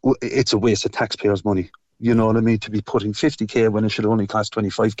 it's a waste of taxpayers' money. You know what I mean? To be putting 50k when it should only cost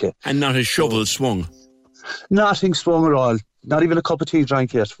 25k. And not a shovel swung. Nothing swung at all. Not even a cup of tea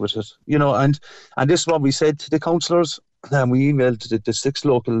drank yet with it. You know, and this is what we said to the councillors, and we emailed the 6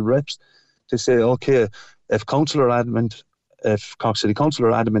 local reps to say, okay, if Cork City Council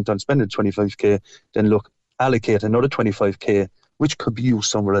are adamant on spending 25k, then look, allocate another 25k, which could be used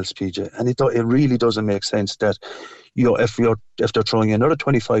somewhere else, PJ. And it really doesn't make sense that, you know, if they're throwing another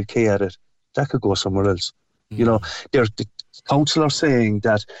 25k at it, that could go somewhere else. You know, the council are saying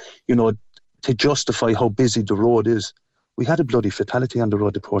that, you know, to justify how busy the road is, we had a bloody fatality on the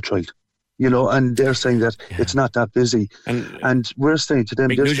road, the poor child. You know, and they're saying that it's not that busy. And we're saying to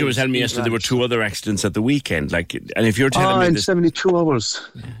them... McNugent was telling me yesterday there were 2 other accidents at the weekend. And if you're telling me... in 72 hours.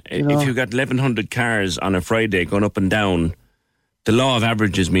 If you've got 1,100 cars on a Friday going up and down, the law of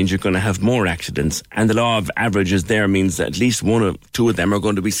averages means you're going to have more accidents. And the law of averages there means that at least 1 or 2 of them are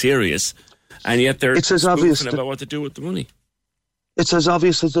going to be serious. And yet they're spoofing about what to do with the money. It's as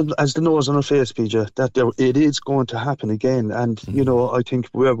obvious as the nose on our face, PJ, that it is going to happen again. And, you know, I think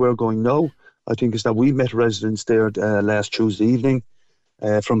where we're going now, I think is that we met residents there last Tuesday evening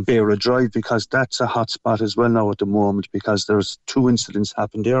from Beara Drive, because that's a hot spot as well now at the moment, because there's 2 incidents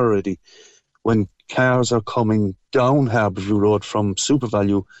happened there already. When cars are coming down Harbourview Road from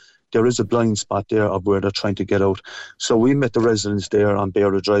SuperValue, there is a blind spot there of where they're trying to get out. So we met the residents there on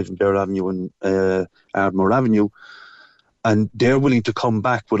Beara Drive and Beara Avenue and Ardmore Avenue, and they're willing to come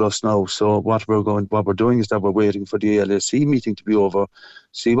back with us now. So what we're doing is that we're waiting for the LAC meeting to be over,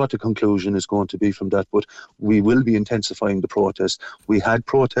 see what the conclusion is going to be from that. But we will be intensifying the protest. We had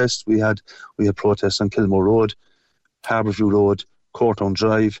protests. We had protests on Kilmore Road, Harbourview Road, Courtown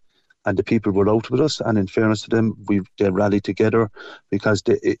Drive, and the people were out with us. And in fairness to them, they rallied together, because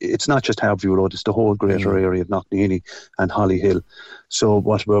it's not just Harbourview Road, it's the whole greater area of Knocknaheeny and Hollyhill. So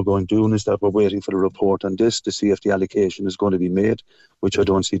what we're going to do is that we're waiting for the report on this to see if the allocation is going to be made, which I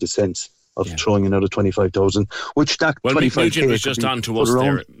don't see the sense of throwing another 25,000, which that 25,000 McNugent was just on to us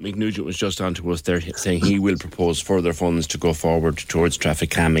there. McNugent was just on to us there saying he will propose further funds to go forward towards traffic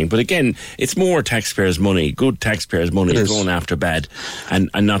calming. But again, it's more taxpayers' money, good taxpayers' money thrown after bad, and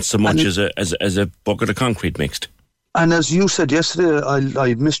not so much as a bucket of concrete mixed. And as you said yesterday,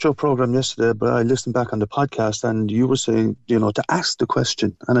 I missed your program yesterday, but I listened back on the podcast, and you were saying, to ask the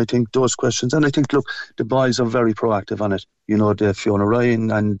question. And I think those questions, and I think, look, the boys are very proactive on it. The Fiona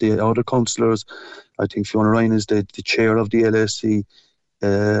Ryan and the other councillors. I think Fiona Ryan is the chair of the LSE,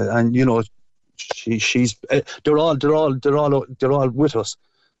 and she's they're all with us,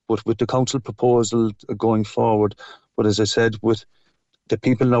 but with the council proposal going forward. But as I said, with the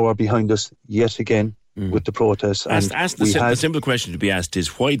people now are behind us yet again. With the protests. The simple question to be asked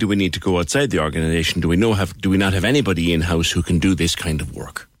is, why do we need to go outside the organisation? Do we not have anybody in-house who can do this kind of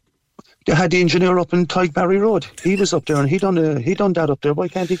work? They had the engineer up in Tygbarry Road. He was up there and he done that up there. Why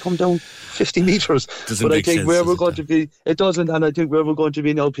can't he come down 50 metres? But I think where we're going to be, it doesn't, and I think where we're going to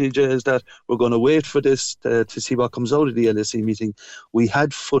be now, PJ, is that we're going to wait for this to see what comes out of the LSE meeting. We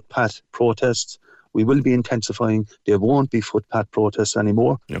had footpath protests. We will be intensifying. There won't be footpath protests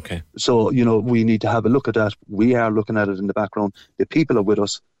anymore. Okay. So, we need to have a look at that. We are looking at it in the background. The people are with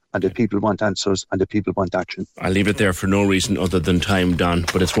us, and the people want answers, and the people want action. I'll leave it there for no reason other than time, Don,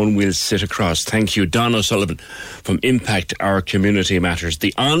 but it's one we'll sit across. Thank you, Don O'Sullivan from Impact Our Community Matters.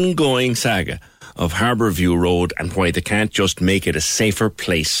 The ongoing saga of Harbourview Road and why they can't just make it a safer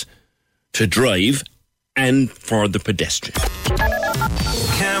place to drive and for the pedestrian.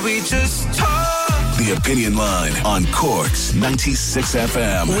 Can we just talk? The Opinion Line on Cork's 96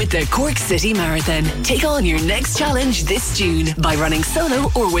 FM. With the Cork City Marathon. Take on your next challenge this June by running solo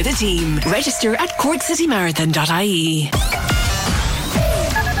or with a team. Register at corkcitymarathon.ie.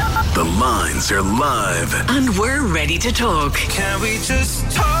 The lines are live. And we're ready to talk. Can we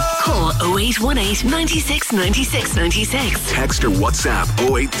just talk? Call 0818 96 96 96. Text or WhatsApp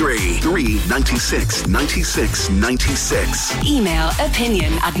 083 396 96 96. Email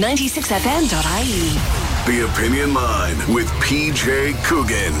opinion@96fm.ie. The Opinion Line with PJ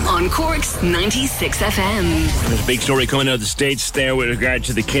Coogan. On Cork's 96 FM. There's a big story coming out of the States there with regard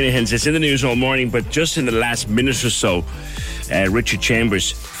to the Kinahans. It's in the news all morning, but just in the last minute or so, Richard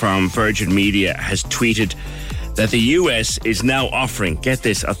Chambers from Virgin Media has tweeted that the US is now offering, get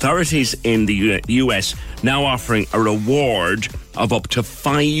this, authorities in the US now offering a reward of up to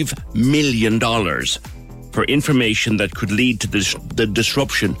 $5 million for information that could lead to the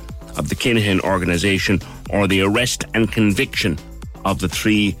disruption of the Kinahan organisation or the arrest and conviction of the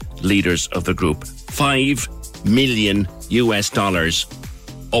three leaders of the group. $5 million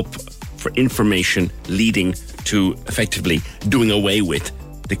up for information leading to effectively doing away with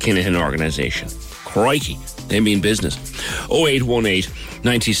the Kinahan organisation. Crikey, they mean business. 0818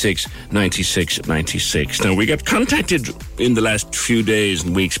 96 96 96. Now, we got contacted in the last few days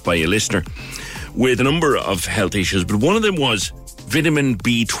and weeks by a listener with a number of health issues, but one of them was vitamin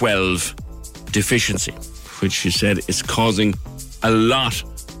B12 deficiency, which she said is causing a lot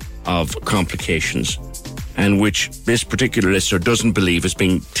of complications and which this particular listener doesn't believe is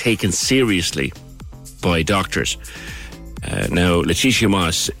being taken seriously by doctors. Now, Letitia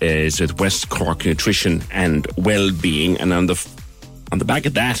Moss is at West Cork Nutrition and Wellbeing, and on the back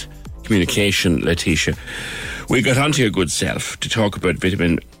of that communication, Letitia, we got onto your good self to talk about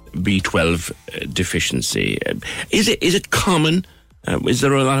vitamin B12 deficiency. Is it common? Is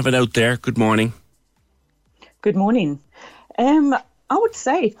there a lot of it out there? Good morning. Good morning. I would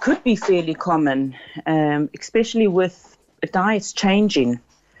say it could be fairly common, especially with diets changing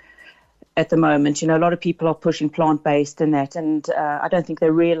at the moment. A lot of people are pushing plant-based and that, and I don't think they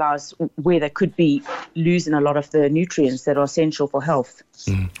realise where they could be losing a lot of the nutrients that are essential for health.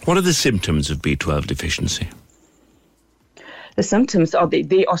 What are the symptoms of B12 deficiency? The symptoms are,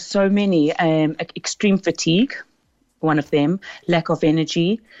 there are so many. Extreme fatigue, one of them, lack of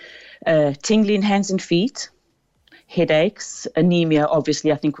energy, tingling hands and feet, headaches, anemia,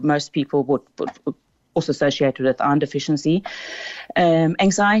 obviously I think most people would also associate with iron deficiency,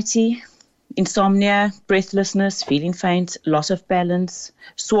 anxiety, insomnia, breathlessness, feeling faint, loss of balance,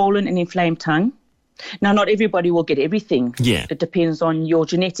 swollen and inflamed tongue. Now, not everybody will get everything. Yeah. It depends on your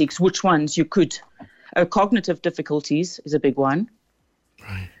genetics, which ones you could. Cognitive difficulties is a big one.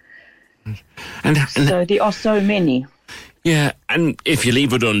 Right. So there are so many. Yeah, and if you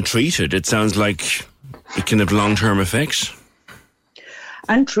leave it untreated, it sounds like it can have long-term effects.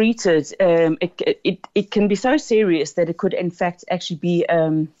 Untreated, it can be so serious that it could in fact actually be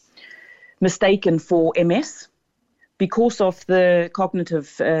mistaken for MS because of the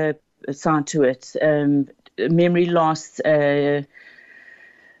cognitive side to it. Memory loss,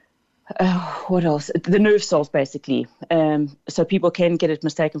 what else? The nerve cells, basically. So people can get it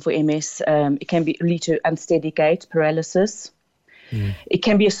mistaken for MS. It can lead to unsteady gait, paralysis. It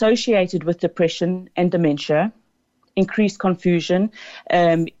can be associated with depression and dementia, increased confusion.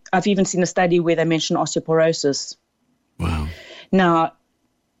 I've even seen a study where they mention osteoporosis Wow. Now,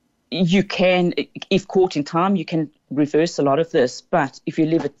 you can, if caught in time, you can reverse a lot of this, but if you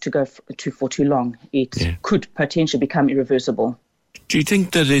leave it to go for too long, it could potentially become irreversible. Do you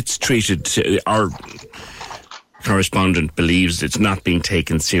think that it's treated, our correspondent believes it's not being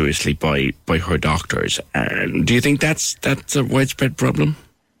taken seriously by her doctors? Do you think that's a widespread problem?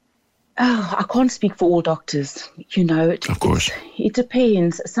 Oh, I can't speak for all doctors, you know. Of course. It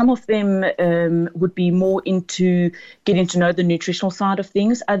depends. Some of them would be more into getting to know the nutritional side of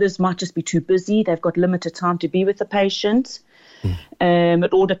things. Others might just be too busy. They've got limited time to be with the patient.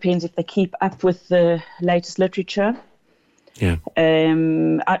 It all depends if they keep up with the latest literature. Yeah.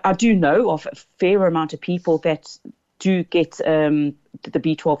 I do know of a fair amount of people that do get the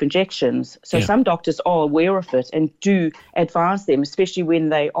B12 injections. So some doctors are aware of it and do advise them, especially when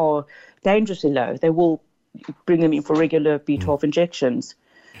they are dangerously low. They will bring them in for regular B12 injections.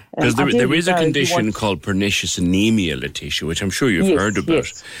 Because there is a condition called pernicious anemia, Letitia, which I'm sure you've heard about.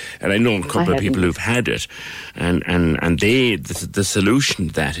 Yes. And I know a couple of people who've had it. And the solution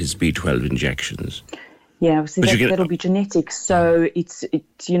to that is B12 injections. Yeah, so that'll be genetic. So it's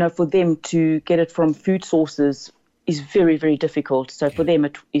for them to get it from food sources is very, very difficult. So for them,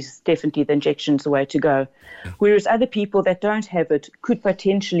 it is definitely the injection's the way to go. Whereas other people that don't have it could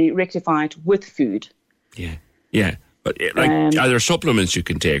potentially rectify it with food. Yeah. But are there supplements you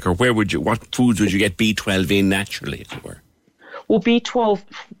can take, or what foods would you get B12 in naturally, as it were? Well,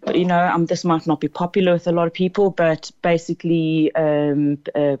 B12, this might not be popular with a lot of people, but basically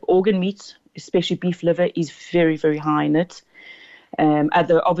organ meat, especially beef liver, is very, very high in it.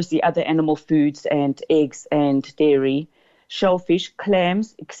 Other animal foods and eggs and dairy, shellfish,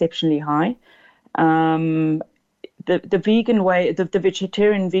 clams, exceptionally high. The vegan way, the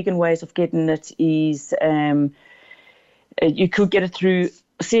vegetarian vegan ways of getting it is you could get it through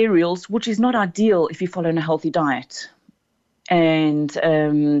cereals, which is not ideal if you're following a healthy diet. And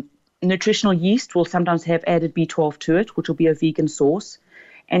nutritional yeast will sometimes have added B12 to it, which will be a vegan source.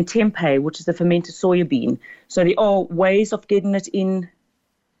 And tempeh, which is the fermented soya bean. So there are ways of getting it in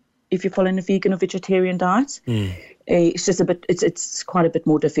if you're following a vegan or vegetarian diet. It's just it's quite a bit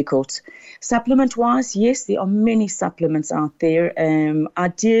more difficult. Supplement-wise, yes, there are many supplements out there.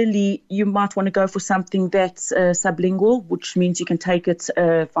 Ideally, you might want to go for something that's sublingual, which means you can take it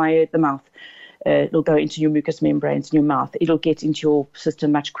via the mouth. It'll go into your mucous membranes in your mouth. It'll get into your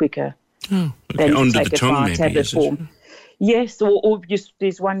system much quicker than you take it via tablet form. Yes, or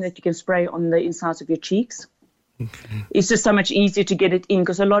there's one that you can spray on the insides of your cheeks. Okay. It's just so much easier to get it in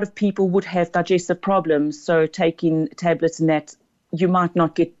because a lot of people would have digestive problems. So taking tablets and that, you might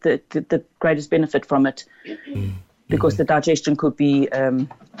not get the greatest benefit from it because the digestion could be...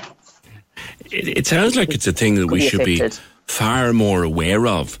 It sounds like it's a thing that we should be far more aware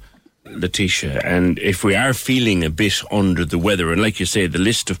of, Letitia, and if we are feeling a bit under the weather, and like you say, the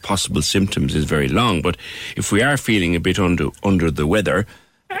list of possible symptoms is very long, but if we are feeling a bit under the weather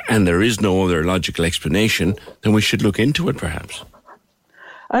and there is no other logical explanation, then we should look into it perhaps.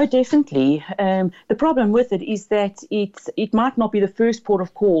 Oh, definitely. The problem with it is that it might not be the first port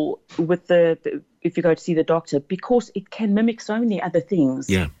of call with if you go to see the doctor, because it can mimic so many other things.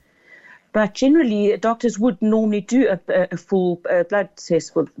 Yeah. But generally, doctors would normally do a full blood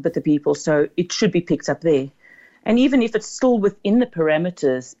test with the people, so it should be picked up there. And even if it's still within the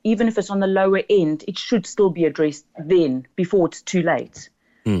parameters, even if it's on the lower end, it should still be addressed then, before it's too late.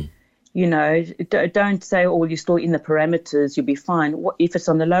 Don't say, you're still in the parameters, you'll be fine. If it's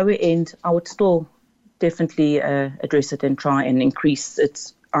on the lower end, I would still definitely address it and try and increase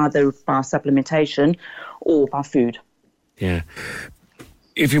it either by supplementation or by food. Yeah.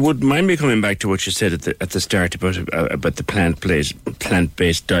 If you wouldn't mind me coming back to what you said at the start about the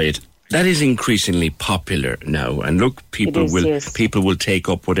plant-based diet, that is increasingly popular now. And look, people will take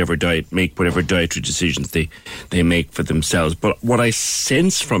up make whatever dietary decisions they make for themselves. But what I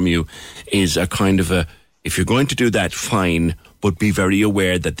sense from you is a kind of if you're going to do that, fine, but be very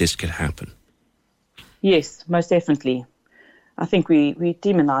aware that this can happen. Yes, most definitely. I think we're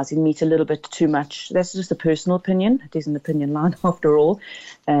demonising meat a little bit too much. That's just a personal opinion. It is an opinion line after all.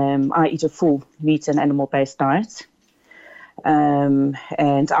 I eat a full meat and animal-based diet. And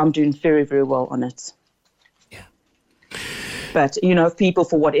I'm doing very, very well on it. Yeah. But, if people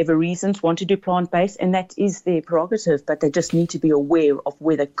for whatever reasons want to do plant-based, and that is their prerogative, but they just need to be aware of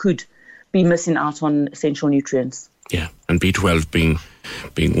where they could be missing out on essential nutrients. Yeah, and B12 being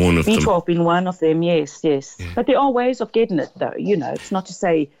one of them. B12 being one of them, yes. Yeah. But there are ways of getting it, though. It's not to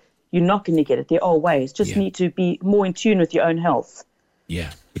say you're not going to get it. There are ways. Just need to be more in tune with your own health.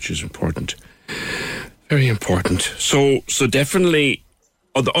 Yeah, which is important. Very important. So definitely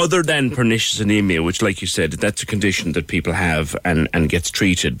Other than pernicious anemia, which, like you said, that's a condition that people have and gets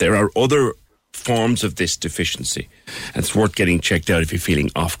treated, there are other forms of this deficiency. And it's worth getting checked out if you're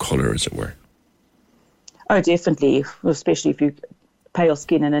feeling off colour, as it were. Oh, definitely, especially if you pale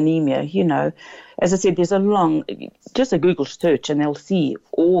skin and anemia, you know. As I said, there's just a Google search and they'll see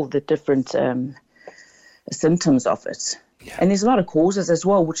all the different symptoms of it. Yeah. And there's a lot of causes as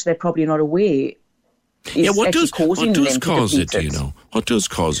well, which they're probably not aware. What does cause it, do you know? What does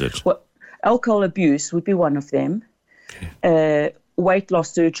cause it? Well, alcohol abuse would be one of them. Okay. Weight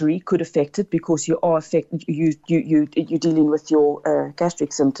loss surgery could affect it because you're dealing with your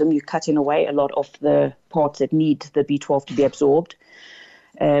gastric symptom. You're cutting away a lot of the parts that need the B12 to be absorbed.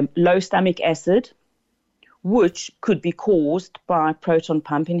 Low stomach acid, which could be caused by proton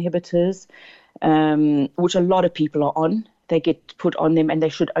pump inhibitors, which a lot of people are on. They get put on them and they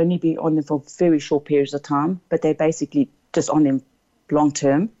should only be on them for very short periods of time, but they're basically just on them long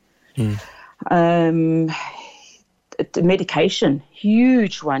term. The medication,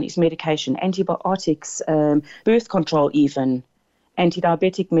 huge one is medication, antibiotics, birth control even,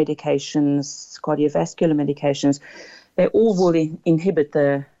 anti-diabetic medications, cardiovascular medications. They all will inhibit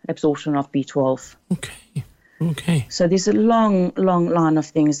the absorption of B12. Okay. So there's a long line of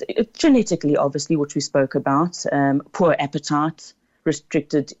things. Genetically, obviously, which we spoke about, poor appetite,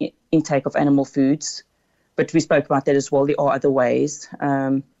 restricted intake of animal foods. But we spoke about that as well. There are other ways.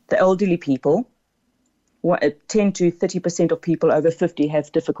 The elderly people, 10 to 30% of people over 50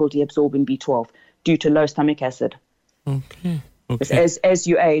 have difficulty absorbing B12 due to low stomach acid. Okay. As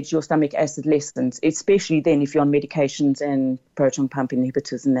you age, your stomach acid lessens, especially then if you're on medications and proton pump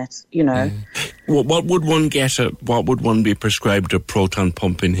inhibitors and that, you know. What would one get? What would one be prescribed a proton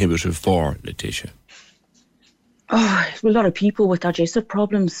pump inhibitor for, Letitia? Oh, a lot of people with digestive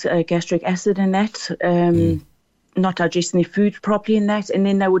problems, gastric acid and that, not digesting their food properly and that, and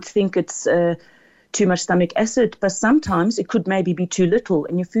then they would think it's too much stomach acid, but sometimes it could maybe be too little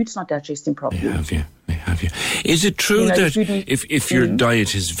and your food's not digesting properly. They have you. Is it true that if your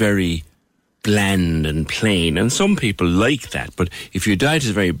diet is very bland and plain, and some people like that, but if your diet is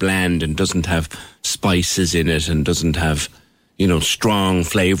very bland and doesn't have spices in it and doesn't have, strong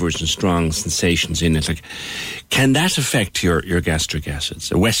flavours and strong sensations in it, can that affect your gastric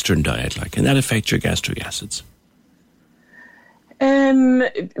acids? A Western diet, can that affect your gastric acids?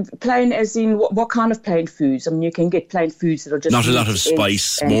 Plain as in what kind of plain foods? I mean, you can get plain foods that are just... Not a lot of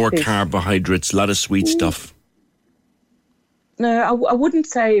spice, more carbohydrates, a lot of sweet stuff. No, I wouldn't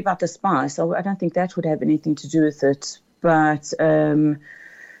say about the spice. I don't think that would have anything to do with it. But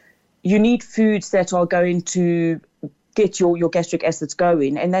you need foods that are going to get your gastric acids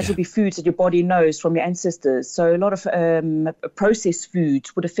going, and that would be foods that your body knows from your ancestors. So a lot of processed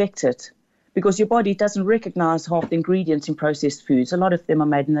foods would affect it, because your body doesn't recognize half the ingredients in processed foods. A lot of them are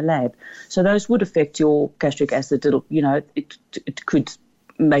made in the lab. So those would affect your gastric acid. It could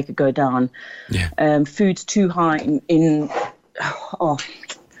make it go down. Yeah. Foods too high in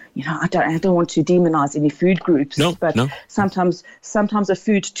I don't want to demonize any food groups, but sometimes a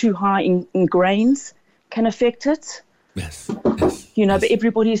food too high in grains can affect it. Yes. But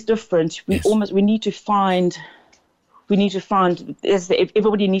everybody is different. We need to find,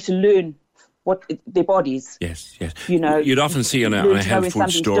 everybody needs to learn what their bodies. Yes. You'd often see on a health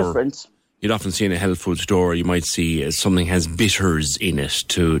food store. Different. You'd often see in a health food store, you might see something has bitters in it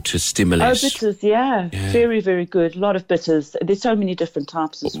to stimulate. Oh, bitters, yeah. Very, very good. A lot of bitters. There's so many different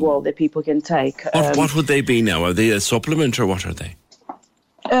types as well that people can take. What would they be now? Are they a supplement or what are they?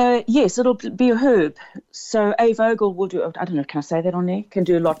 Yes, it'll be a herb. So A. Vogel will do, I don't know, can I say that on there? Can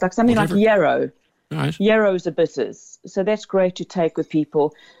do a lot. Like something like yarrow. Right. Yarrows are bitters. So that's great to take with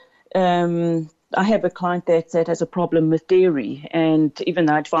people. I have a client that has a problem with dairy, and even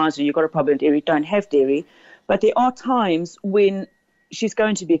though I advise her, you've got a problem with dairy, don't have dairy. But there are times when she's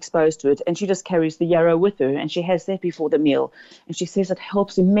going to be exposed to it, and she just carries the yarrow with her, and she has that before the meal. And she says it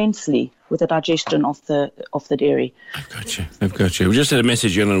helps immensely with the digestion of the dairy. I've got you. We just had a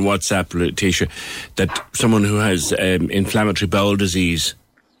message in on WhatsApp, Letitia, that someone who has inflammatory bowel disease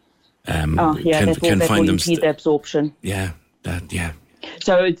can find them... the absorption. Yeah.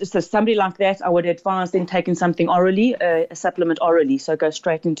 So somebody like that, I would advise them taking something orally, a supplement orally, so go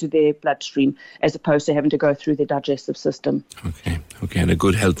straight into their bloodstream as opposed to having to go through their digestive system. Okay. And a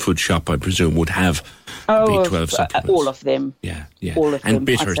good health food shop, I presume, would have B12 supplements. All of them. Yeah. All of them. And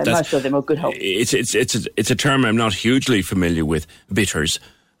bitters. Most of them are good health. It's a term I'm not hugely familiar with, bitters,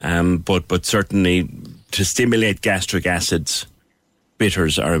 but certainly to stimulate gastric acids,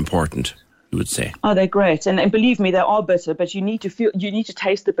 bitters are important. you would say? Oh, they're great. And believe me, they are bitter, but you need to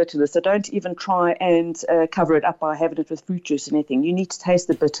taste the bitterness. So don't even try and cover it up by having it with fruit juice or anything. You need to taste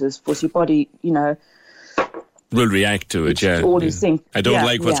the bitters because your body, will react to it, yeah. All these things. I don't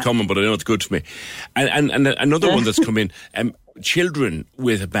like what's coming, but I know it's good for me. And another one that's come in, children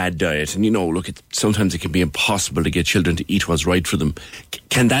with a bad diet, and look, sometimes it can be impossible to get children to eat what's right for them.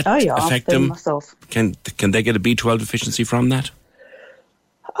 Can that affect them? Myself. Can they get a B12 deficiency from that?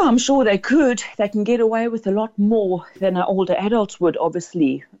 Oh, I'm sure they could. They can get away with a lot more than older adults would,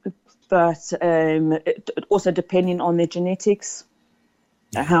 obviously. But also depending on their genetics.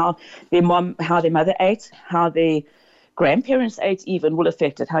 How their mother ate, how their grandparents ate even will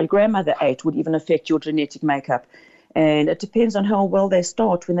affect it. How your grandmother ate would even affect your genetic makeup. And it depends on how well they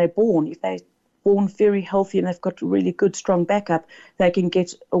start when they're born. If they're born very healthy and they've got really good, strong backup, they can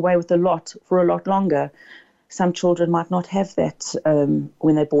get away with a lot for a lot longer. Some children might not have that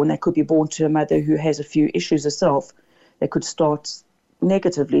when they're born. They could be born to a mother who has a few issues herself. They could start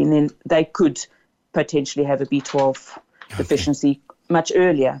negatively, and then they could potentially have a B12 deficiency much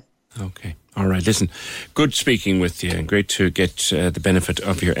earlier. Okay. All right. Listen, good speaking with you, and great to get the benefit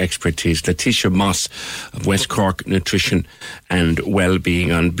of your expertise. Letitia Moss of West Cork Nutrition and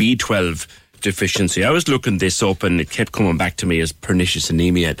Wellbeing on B12 deficiency. I was looking this up and it kept coming back to me as pernicious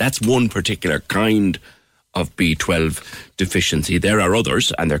anemia. That's one particular kind of B12 deficiency. There are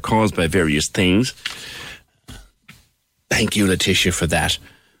others, and they're caused by various things. Thank you, Letitia, for that.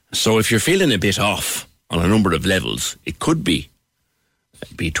 So if you're feeling a bit off on a number of levels, it could be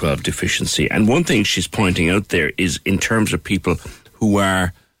B12 deficiency. And one thing she's pointing out there is in terms of people who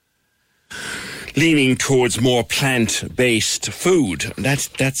are leaning towards more plant-based food.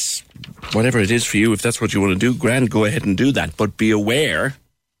 That's whatever it is for you. If that's what you want to do, grand, go ahead and do that. But be aware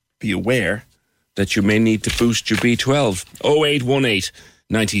that you may need to boost your B12. 0818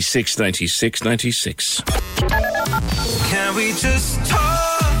 96 96 96. Can we just talk?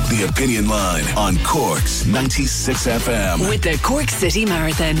 The Opinion Line on Cork's 96 FM. With the Cork City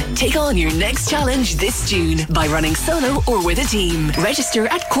Marathon. Take on your next challenge this June by running solo or with a team. Register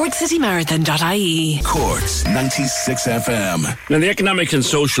at corkcitymarathon.ie. Cork's 96 FM. Now, the Economic and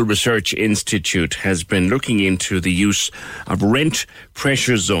Social Research Institute has been looking into the use of rent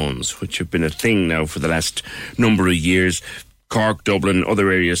pressure zones, which have been a thing now for the last number of years. Cork, Dublin,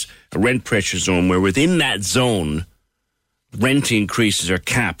 other areas, a rent pressure zone where within that zone, rent increases are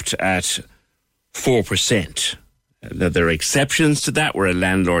capped at 4%. There are exceptions to that where a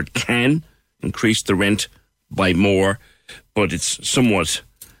landlord can increase the rent by more, but it's somewhat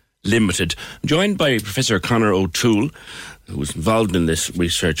limited. I'm joined by Professor Conor O'Toole, who was involved in this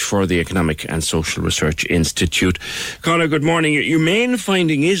research for the Economic and Social Research Institute. Conor, good morning. Your main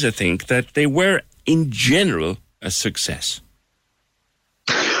finding is, I think, that they were, in general, a success.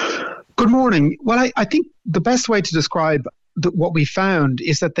 Good morning. Well, I think the best way to describe what we found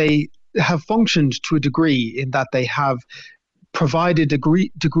is that they have functioned to a degree in that they have provided a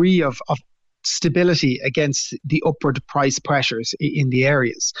degree of stability against the upward price pressures in the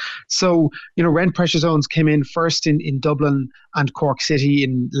areas. So, rent pressure zones came in first in Dublin and Cork City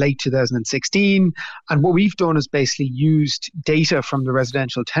in late 2016. And what we've done is basically used data from the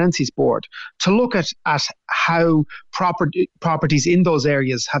Residential Tenancies Board to look at how properties in those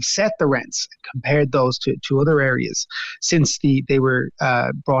areas have set the rents, compared those to other areas since they were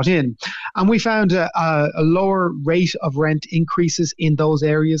brought in. And we found a lower rate of rent increases in those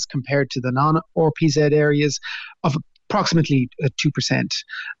areas compared to the non-RPZ areas of approximately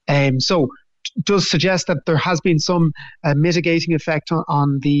 2%. So does suggest that there has been some mitigating effect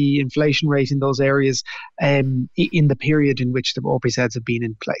on the inflation rate in those areas in the period in which the RPZs have been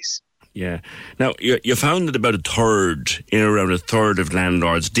in place. Yeah. Now, you found that about around a third of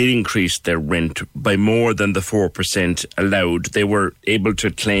landlords did increase their rent by more than the 4% allowed. They were able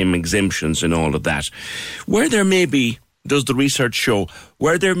to claim exemptions and all of that. Where there may be, does the research show,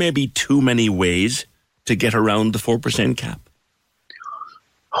 where there may be too many ways to get around the 4% cap?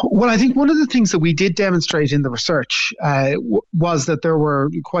 Well, I think one of the things that we did demonstrate in the research was that there were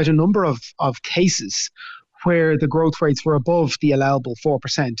quite a number of cases where the growth rates were above the allowable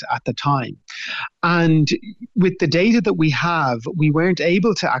 4% at the time. And with the data that we have, we weren't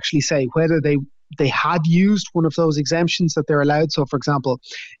able to actually say whether they had used one of those exemptions that they're allowed. So, for example,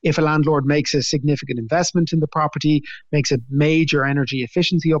 if a landlord makes a significant investment in the property, makes a major energy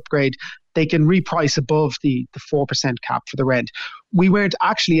efficiency upgrade, they can reprice above the 4% cap for the rent. We weren't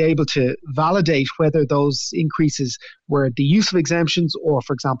actually able to validate whether those increases were the use of exemptions or,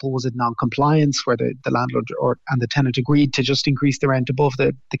 for example, was it non-compliance where the landlord and the tenant agreed to just increase the rent above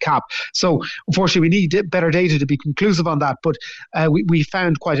the cap. So unfortunately, we need better data to be conclusive on that. But we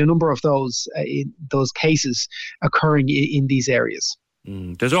found quite a number of those cases occurring in these areas.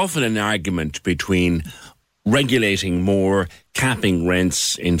 There's often an argument between regulating more, capping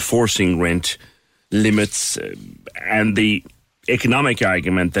rents, enforcing rent limits, and the economic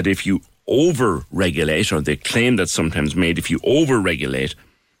argument that if you over-regulate, or the claim that's sometimes made, if you over-regulate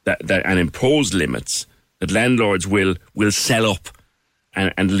that and impose limits, that landlords will sell up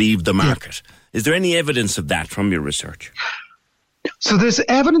and leave the market. Yeah. Is there any evidence of that from your research? So there's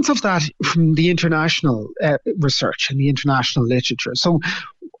evidence of that from the international research and the international literature. So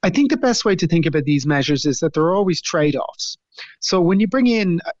I think the best way to think about these measures is that there are always trade-offs. So when you bring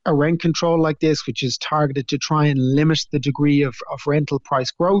in a rent control like this, which is targeted to try and limit the degree of rental price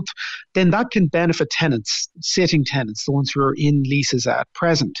growth, then that can benefit tenants, sitting tenants, the ones who are in leases at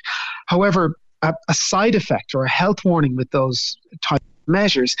present. However, a side effect or a health warning with those type of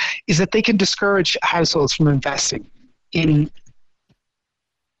measures is that they can discourage households from investing in.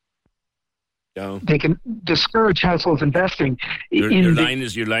 No. They can discourage households investing. Your line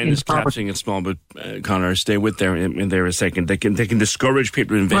is collapsing a small bit, Conor. Stay with there in there a second. They can discourage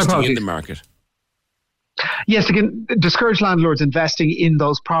people investing in the market. Yes, they can discourage landlords investing in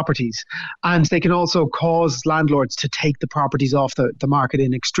those properties, and they can also cause landlords to take the properties off the market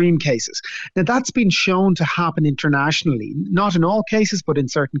in extreme cases. Now, that's been shown to happen internationally, not in all cases, but in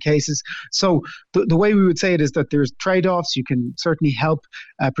certain cases. So the way we would say it is that there's trade-offs. You can certainly help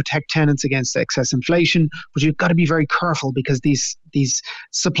protect tenants against excess inflation, but you've got to be very careful because these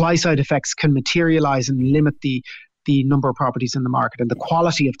supply-side effects can materialize and limit the number of properties in the market and the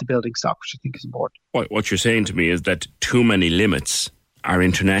quality of the building stock, which I think is important. What you're saying to me is that too many limits are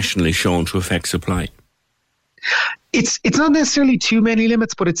internationally shown to affect supply. It's not necessarily too many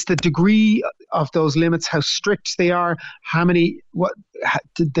limits, but it's the degree of those limits, how strict they are,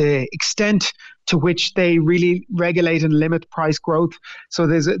 the extent to which they really regulate and limit price growth. So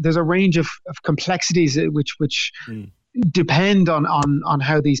there's a range of complexities which depend on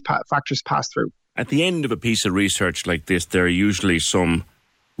how these factors pass through. At the end of a piece of research like this, there are usually some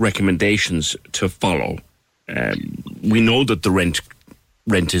recommendations to follow. We know that the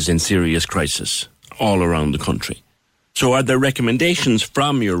rent is in serious crisis all around the country. So are there recommendations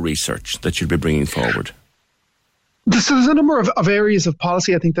from your research that you'll be bringing forward? So there's a number of areas of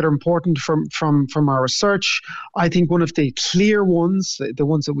policy I think that are important from our research. I think one of the clear ones, the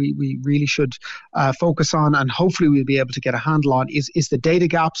ones that we really should focus on and hopefully we'll be able to get a handle on is the data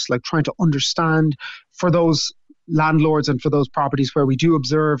gaps, like trying to understand for those landlords and for those properties where we do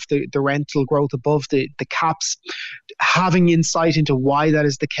observe the rental growth above the caps, having insight into why that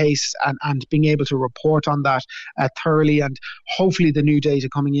is the case and being able to report on that thoroughly, and hopefully the new data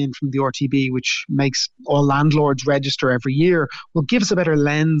coming in from the RTB, which makes all landlords register every year, will give us a better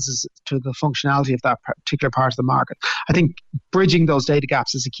lens to the functionality of that particular part of the market. I think bridging those data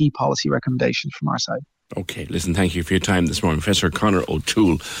gaps is a key policy recommendation from our side. Okay, listen, thank you for your time this morning. Professor Conor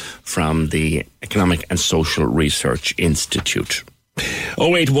O'Toole from the Economic and Social Research Institute.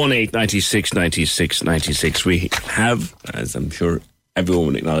 0818 96 96 96. We have, as I'm sure everyone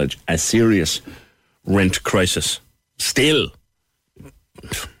will acknowledge, a serious rent crisis. Still,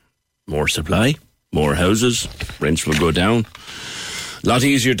 more supply, more houses, rents will go down. A lot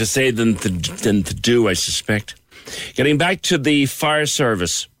easier to say than to do, I suspect. Getting back to the fire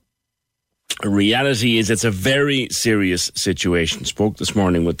service. Reality is it's a very serious situation. Spoke this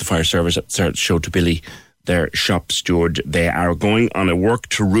morning with the fire service at Show to Billy, their shop steward. They are going on a work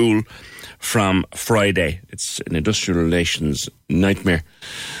to rule from Friday. It's an industrial relations nightmare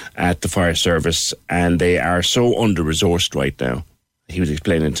at the fire service, and they are so under-resourced right now. He was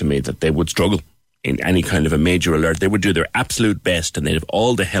explaining to me that they would struggle in any kind of a major alert. They would do their absolute best and they'd have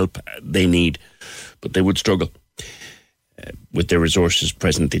all the help they need, but they would struggle with their resources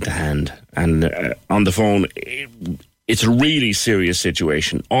presently to hand. And on the phone, it's a really serious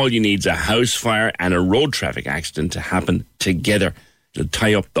situation. All you need is a house fire and a road traffic accident to happen together. It'll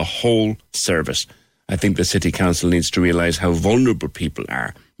tie up the whole service. I think the City Council needs to realise how vulnerable people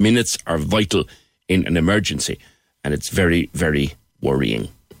are. Minutes are vital in an emergency, and it's very, very worrying.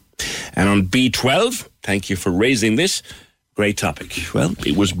 And on B12, thank you for raising this great topic. Well,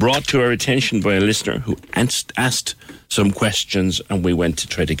 it was brought to our attention by a listener who asked some questions, and we went to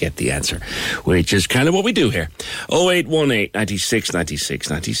try to get the answer, which is kind of what we do here. 0818 96 96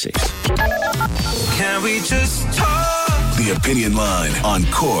 96. Can we just talk? The Opinion Line on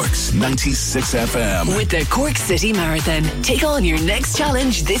Cork's 96 FM. With the Cork City Marathon, take on your next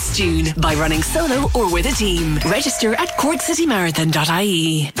challenge this June by running solo or with a team. Register at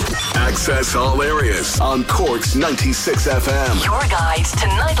corkcitymarathon.ie. Access all areas on Cork's 96 FM. Your guide to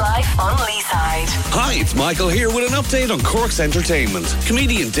nightlife on Leeside. Hi, it's Michael here with an update on Cork's entertainment.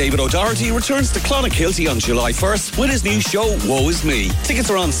 Comedian David O'Doherty returns to Clonakilty on July 1st with his new show, Woe Is Me.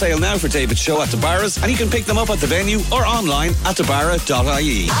 Tickets are on sale now for David's show at the Barras, and you can pick them up at the venue or online at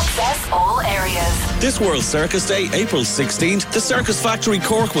thebarra.ie. Access all areas. This World Circus Day, April 16th, the Circus Factory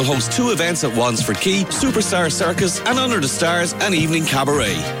Cork will host 2 events at Wansford Quay, Superstar Circus and Under the Stars, an evening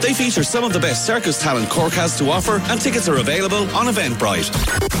cabaret. They feature some of the best circus talent Cork has to offer, and tickets are available on Eventbrite.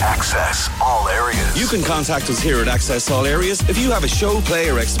 Access all areas. You can contact us here at Access All Areas if you have a show, play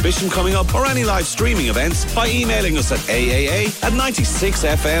or exhibition coming up or any live streaming events by emailing us at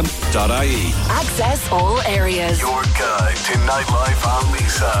aaa@96fm.ie. Access all areas. Your guide to nightlife on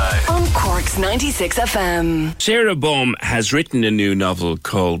Leeside. On Cork's 96 FM. Sarah Bohm has written a new novel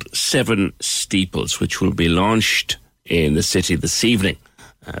called Seven Steeples, which will be launched in the city this evening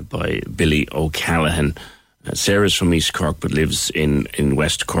by Billy O'Callaghan. Sarah's from East Cork but lives in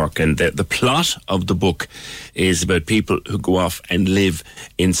West Cork, and the plot of the book is about people who go off and live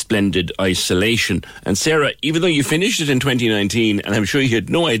in splendid isolation. And Sarah, even though you finished it in 2019, and I'm sure you had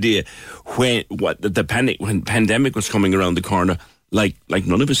no idea when pandemic was coming around the corner, like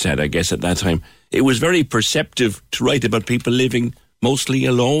none of us had, I guess, at that time, it was very perceptive to write about people living mostly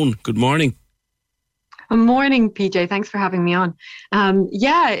alone. Good morning. Good morning, PJ. Thanks for having me on. I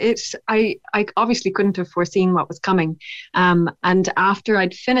obviously couldn't have foreseen what was coming. And after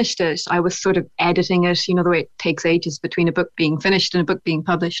I'd finished it, I was sort of editing it, the way it takes ages between a book being finished and a book being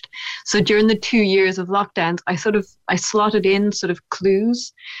published. So during the 2 years of lockdowns, I slotted in sort of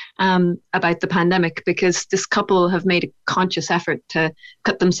clues about the pandemic, because this couple have made a conscious effort to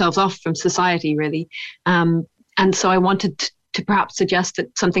cut themselves off from society, really. And so I wanted to perhaps suggest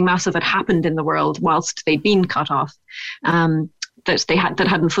that something massive had happened in the world whilst they'd been cut off, that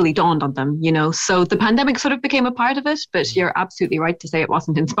hadn't fully dawned on them, So the pandemic sort of became a part of it, but you're absolutely right to say it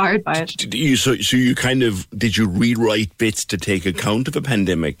wasn't inspired by it. Did you rewrite bits to take account of a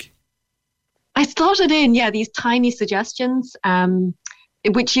pandemic? I slotted in, these tiny suggestions,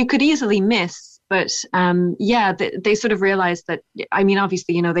 which you could easily miss. But they sort of realized that,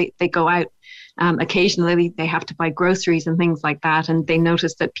 obviously, they go out occasionally, they have to buy groceries and things like that. And they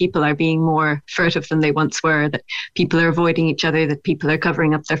notice that people are being more furtive than they once were, that people are avoiding each other, that people are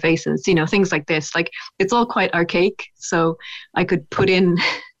covering up their faces, things like this. Like, it's all quite archaic. So I could put in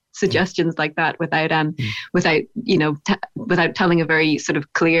suggestions like that without telling a very sort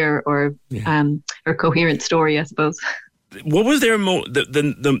of clear or coherent story, I suppose. What was their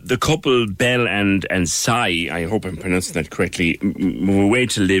the couple, Belle and Sai, I hope I'm pronouncing that correctly, were away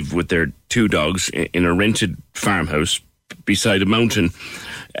to live with their 2 dogs in a rented farmhouse beside a mountain.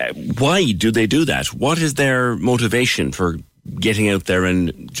 Why do they do that? What is their motivation for getting out there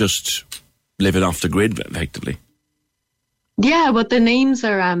and just living off the grid, effectively? Yeah, well, the names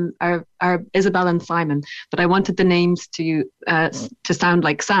are Isabel and Simon, but I wanted the names to sound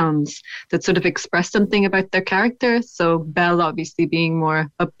like sounds that sort of express something about their character. So Belle obviously being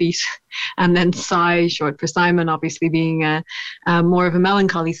more upbeat, and then Sai, short for Simon, obviously being more of a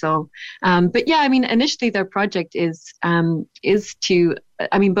melancholy soul. But yeah, initially their project is to.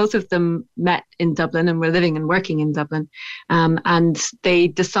 Both of them met in Dublin and were living and working in Dublin, and they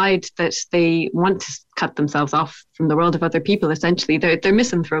decide that they want to cut themselves off from the world of other people. Essentially, they're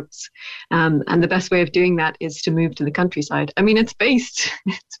misanthropes, and the best way of doing that is to move to the countryside. It's based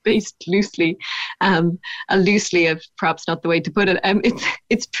loosely, of perhaps not the way to put it.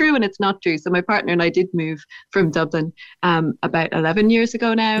 It's true and it's not true. So my partner and I did move from Dublin about 11 years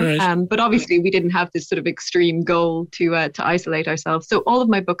ago now, right. But obviously we didn't have this sort of extreme goal to isolate ourselves. So all of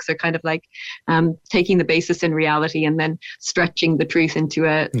my books are kind of like taking the basis in reality and then stretching the truth into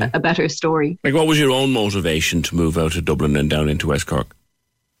a better story. Like, what was your own motivation to move out of Dublin and down into West Cork?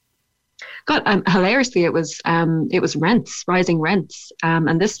 God, hilariously, it was rising rents,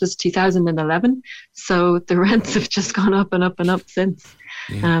 and this was 2011. So the rents have just gone up and up and up since.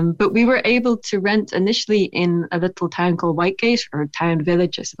 Yeah. But we were able to rent initially in a little town called Whitegate, or town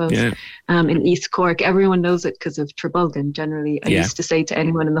village, I suppose, in East Cork. Everyone knows it because of Trabolgan, generally. I used to say to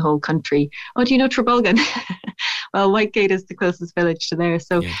anyone in the whole country, "Oh, do you know Trabolgan?" Well, Whitegate is the closest village to there.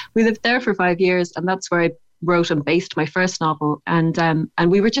 So we lived there for 5 years, and that's where I wrote and based my first novel, and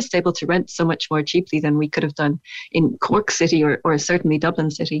we were just able to rent so much more cheaply than we could have done in Cork City or certainly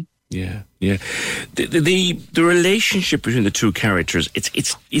Dublin City. Yeah. The relationship between the two characters,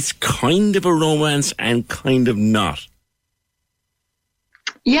 it's kind of a romance and kind of not.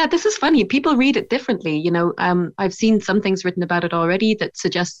 Yeah, this is funny. People read it differently. You know, I've seen some things written about it already that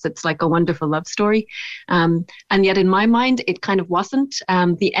suggests it's like a wonderful love story. And yet in my mind, it kind of wasn't.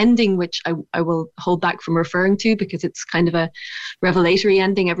 The ending, which I will hold back from referring to because it's kind of a revelatory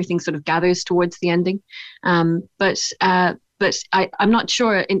ending. Everything sort of gathers towards the ending. But I'm not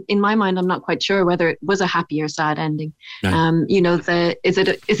sure. In my mind, I'm not quite sure whether it was a happy or sad ending. No. You know, is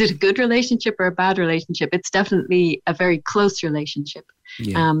it a good relationship or a bad relationship? It's definitely a very close relationship.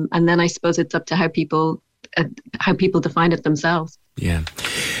 Yeah. And then I suppose it's up to how people define it themselves. Yeah.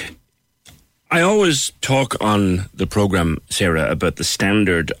 I always talk on the programme, Sarah, about the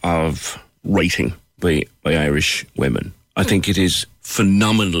standard of writing by Irish women. I think it is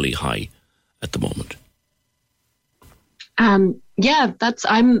phenomenally high at the moment. Yeah,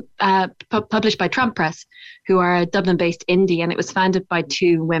 I'm published by Tramp Press, who are a Dublin-based indie, and it was founded by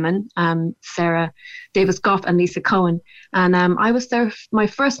two women, Sarah Davis-Goff and Lisa Cohen. And my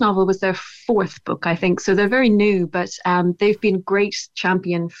first novel was their fourth book, I think. So they're very new, but they've been a great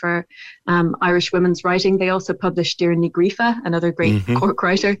champion for Irish women's writing. They also published Dear Ní Ghríofa, another great Cork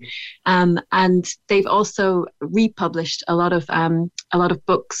writer. And they've also republished a lot of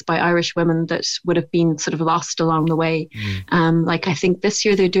books by Irish women that would have been sort of lost along the way. Like I think this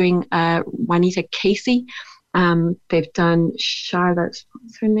year they're doing Juanita Casey. They've done Charlotte,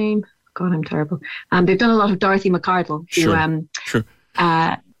 what's her name? God, I'm terrible. They've done a lot of Dorothy McArdle. Sure.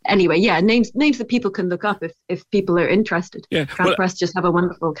 Anyway, yeah, names that people can look up if people are interested. Yeah, Tramp Press just have a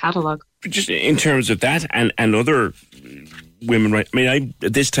wonderful catalogue. Just in terms of that and other women, right? I mean,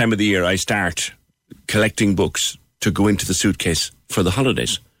 at this time of the year, I start collecting books to go into the suitcase for the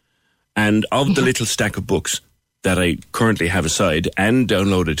holidays. And of the little stack of books that I currently have aside and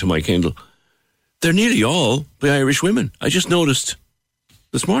downloaded to my Kindle, they're nearly all by Irish women. I just noticed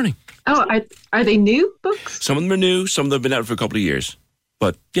this morning. Oh, are they new books? Some of them are new, some of them have been out for a couple of years.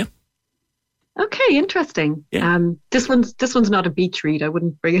 But, yeah. Okay, interesting. Yeah. This one's not a beach read. I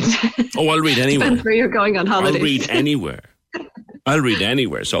wouldn't bring it. Oh, I'll read anywhere. Depends where you're going on holidays. I'll read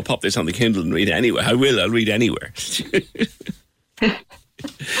anywhere. So I'll pop this on the Kindle and read anywhere. I'll read anywhere.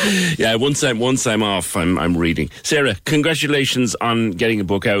 Yeah, once I'm off, I'm reading. Sarah, congratulations on getting a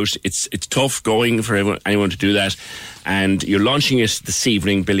book out. It's tough going for anyone to do that, and you're launching it this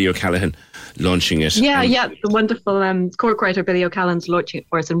evening. Billy O'Callaghan launching it. Yeah, the wonderful Cork writer Billy O'Callaghan's launching it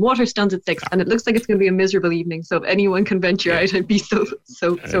for us in Waterstones at 6, and it looks like it's going to be a miserable evening. So if anyone can venture out, I'd be so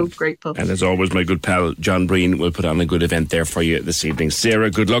grateful. And as always, my good pal John Breen will put on a good event there for you this evening.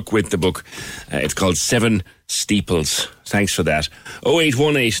 Sarah, good luck with the book. It's called Seven Steeples. Thanks for that.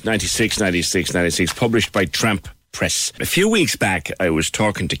 0818 96 96 96, published by Tramp Press. A few weeks back, I was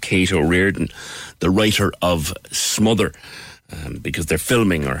talking to Kate O'Riordan, the writer of Smother, because they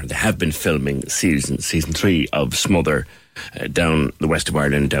have been filming season 3 of Smother down the west of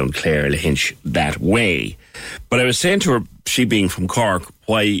Ireland, down Clare, Lahinch, that way. But I was saying to her, she being from Cork,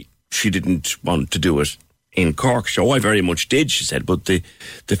 why she didn't want to do it in Cork. So I very much did, she said, but the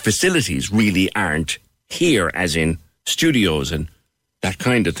facilities really aren't here, as in studios and that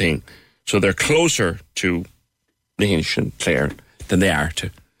kind of thing. So they're closer to Lahinch and Clare than they are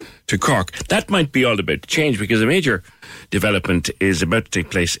to Cork. That might be all about to change, because a major development is about to take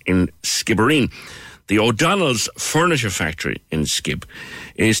place in Skibbereen. The O'Donnell's Furniture Factory in Skib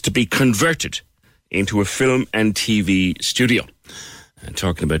is to be converted into a film and TV studio.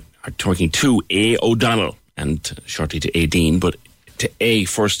 Talking to A. O'Donnell and shortly to A. Dean, but to A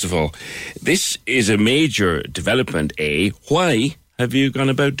first of all. This is a major development, A. Why have you gone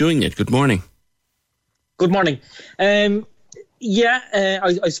about doing it? Good morning. Good morning. I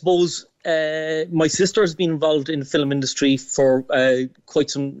suppose my sister has been involved in the film industry for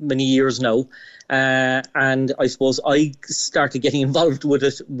quite many years now. And I suppose I started getting involved with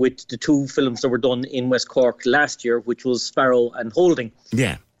it with the two films that were done in West Cork last year, which was Sparrow and Holding.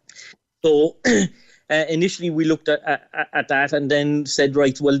 Yeah. So initially we looked at that and then said,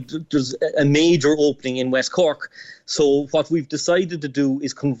 right, well, there's a major opening in West Cork. So what we've decided to do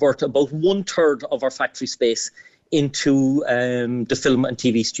is convert about 1/3 of our factory space into the film and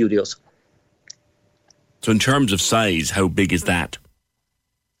TV studios. So in terms of size, how big is that?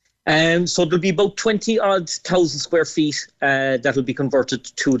 So there'll be about 20,000 square feet that'll be converted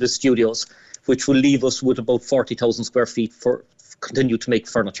to the studios, which will leave us with about 40,000 square feet for continue to make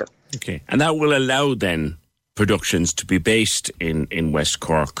furniture. Okay, and that will allow then productions to be based in West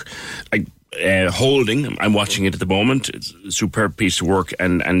Cork. Holding, I'm watching it at the moment. It's a superb piece of work,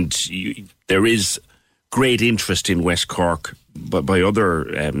 and there is great interest in West Cork by other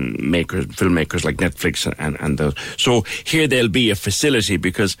filmmakers like Netflix and those. So here there'll be a facility,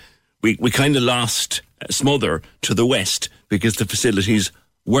 because we kind of lost Smother to the west because the facilities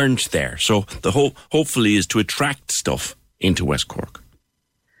weren't there. So the hope, hopefully, is to attract stuff into West Cork.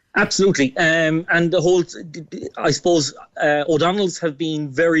 Absolutely. And the whole, I suppose, O'Donnell's have been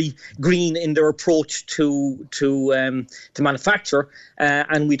very green in their approach to manufacture,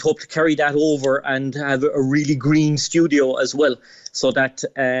 and we'd hope to carry that over and have a really green studio as well, so that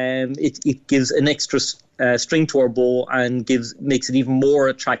it gives an extra string to our bow and makes it even more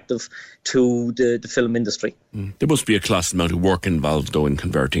attractive to the film industry. There must be a colossal amount of work involved, though, in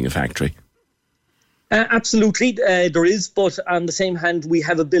converting a factory. Absolutely, there is, but on the same hand, we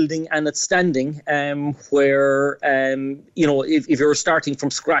have a building and it's standing, where, if you're starting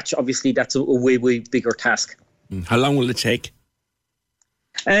from scratch, obviously that's a way bigger task. How long will it take?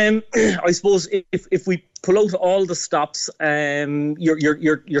 I suppose if we pull out all the stops,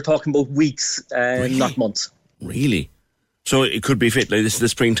 you're talking about weeks, Really? not months. Really? So it could be fit, like this is the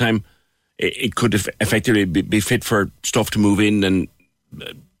springtime, it could effectively be fit for stuff to move in and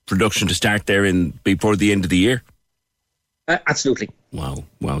production to start there before the end of the year? Absolutely. Wow.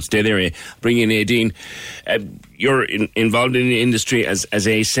 Stay there. Bring in Aideen. You're involved in the industry, as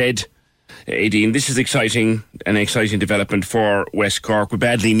A said. Aideen, this is an exciting development for West Cork. We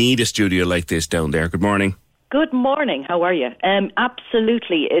badly need a studio like this down there. Good morning. Good morning. How are you?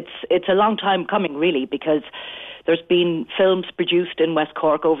 Absolutely. It's a long time coming, really, because there's been films produced in West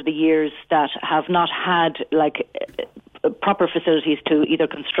Cork over the years that have not had proper facilities to either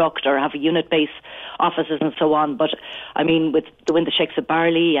construct or have unit-based offices and so on. But, I mean, with The Wind That Shakes the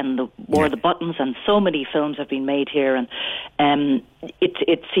Barley and The War of the Buttons, and so many films have been made here, and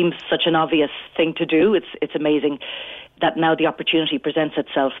it seems such an obvious thing to do. It's amazing that now the opportunity presents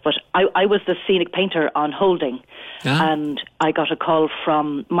itself. But I was the scenic painter on Holding, and I got a call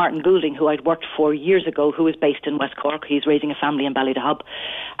from Martin Goulding, who I'd worked for years ago, who is based in West Cork. He's raising a family in Ballydehob,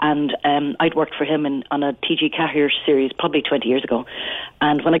 and I'd worked for him on a T.G. Cahir series probably 20 years ago.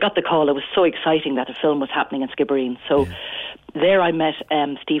 And when I got the call, it was so exciting that a film was happening in Skibbereen. So there I met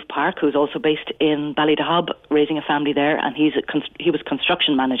Steve Park, who's also based in Ballydehob, raising a family there, and he was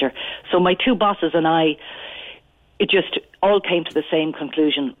construction manager. So my two bosses and I, it just all came to the same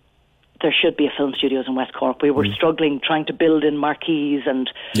conclusion. There should be a film studios in West Cork. We were struggling trying to build in marquees, and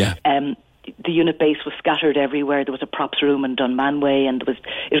the unit base was scattered everywhere. There was a props room in Dunmanway, and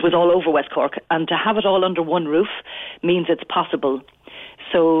it was all over West Cork. And to have it all under one roof means it's possible.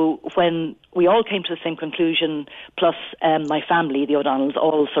 So when we all came to the same conclusion, plus my family, the O'Donnells,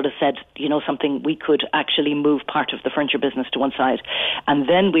 all sort of said, something, we could actually move part of the furniture business to one side. And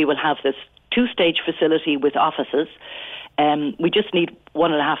then we will have this 2-stage facility with offices. We just need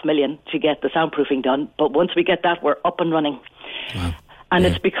 $1.5 million to get the soundproofing done. But once we get that, we're up and running. Wow. And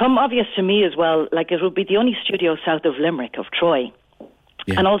it's become obvious to me as well, it will be the only studio south of Limerick, of Troy.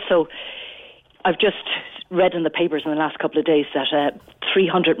 Yeah. And also, I've just read in the papers in the last couple of days that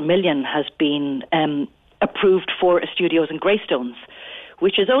 300 million has been approved for studios in Greystones,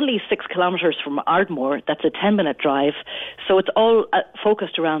 which is only 6 kilometres from Ardmore. That's a 10-minute drive. So it's all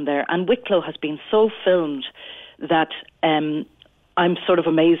focused around there. And Wicklow has been so filmed that I'm sort of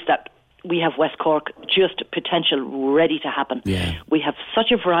amazed that we have West Cork, just potential ready to happen. Yeah. We have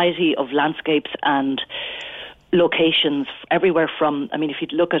such a variety of landscapes and locations everywhere from, if you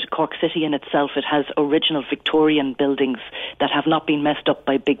look at Cork City in itself, it has original Victorian buildings that have not been messed up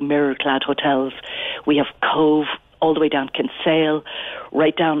by big mirror-clad hotels. We have Cove all the way down Kinsale,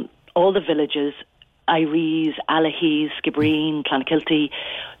 right down all the villages, Iries, Allihies, Skibbereen, Clonakilty,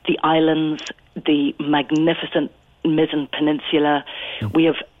 the islands, the magnificent Mizzen Peninsula. We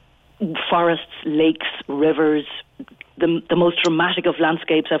have forests, lakes, rivers, the most dramatic of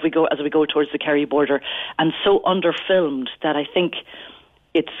landscapes as we go towards the Kerry border, and so underfilmed that I think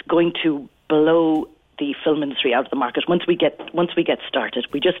it's going to blow the film industry out of the market once we get started.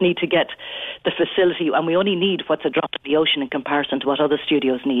 We just need to get the facility, and we only need what's a drop in the ocean in comparison to what other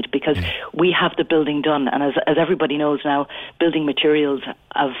studios need, because we have the building done, and as everybody knows now, building materials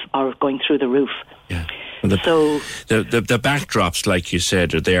are going through the roof. Yeah. So the backdrops, like you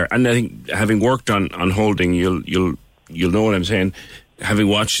said, are there, and I think having worked on Holding, you'll know what I'm saying. Having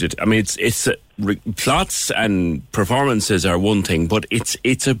watched it, it's plots and performances are one thing, but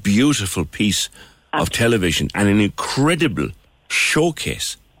it's a beautiful piece of television and an incredible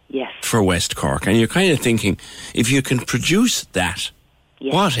showcase for West Cork. And you're kind of thinking, if you can produce that,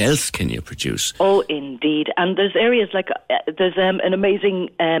 what else can you produce? Oh, indeed. And there's areas like, there's an amazing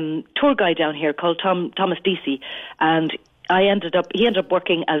tour guide down here called Thomas Deasy, and he ended up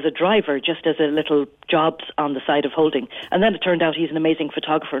working as a driver, just as a little jobs on the side of Holding. And then it turned out he's an amazing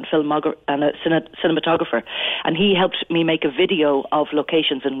photographer and and a cinematographer. And he helped me make a video of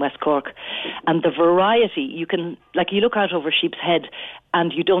locations in West Cork. And the variety, you look out over Sheep's Head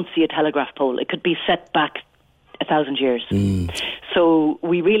and you don't see a telegraph pole. It could be set back 1,000 years. So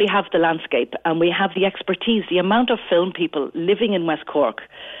we really have the landscape and we have the expertise, the amount of film people living in West Cork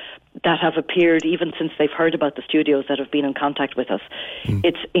that have appeared even since they've heard about the studios that have been in contact with us.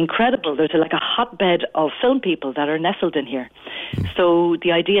 It's incredible. There's like a hotbed of film people that are nestled in here. So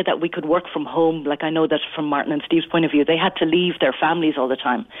the idea that we could work from home, like I know that from Martin and Steve's point of view, they had to leave their families all the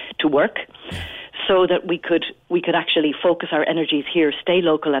time to work, so that we could actually focus our energies here, stay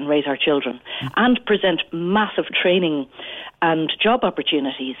local and raise our children, and present massive training and job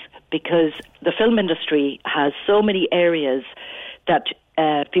opportunities, because the film industry has so many areas that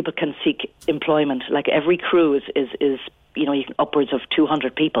people can seek employment. Like every crew is upwards of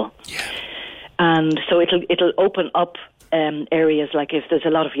 200 people. And so it'll open up areas, like if there's a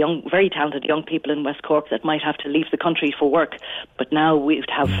lot of young, very talented young people in West Cork that might have to leave the country for work, but now we'd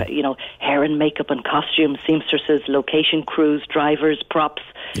have hair and makeup and costumes, seamstresses, location crews, drivers, props,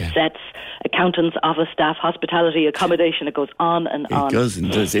 sets, accountants, office staff, hospitality, accommodation. It goes on and on.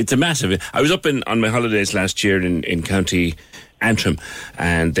 It does. It's a massive. I was up on my holidays last year in County Antrim,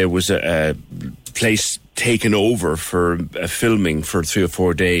 and there was a place taken over for filming for 3 or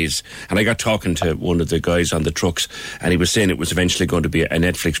 4 days, and I got talking to one of the guys on the trucks, and he was saying it was eventually going to be a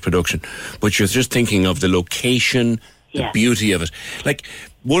Netflix production. But you're just thinking of the location, the beauty of it. Like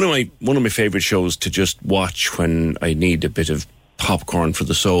one of my favourite shows to just watch when I need a bit of popcorn for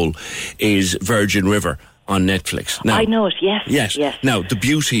the soul is Virgin River on Netflix. Now, I know it. Yes. Now the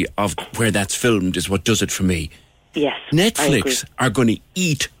beauty of where that's filmed is what does it for me. Yes, Netflix are going to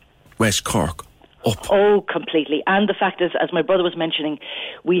eat West Cork up. Oh, completely. And the fact is, as my brother was mentioning,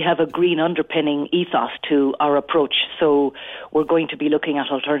 we have a green underpinning ethos to our approach. So we're going to be looking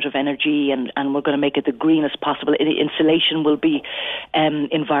at alternative energy and we're going to make it the greenest possible. Installation will be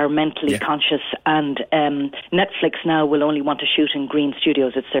environmentally conscious. And Netflix now will only want to shoot in green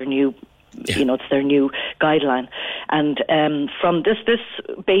studios. It's their new... it's their new guideline. And from this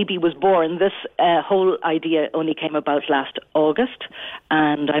baby was born, this whole idea only came about last August,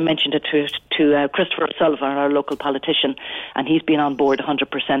 and I mentioned it to Christopher Sullivan, our local politician, and he's been on board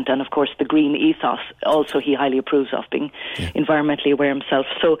 100%. And of course the green ethos also he highly approves of, being environmentally aware himself.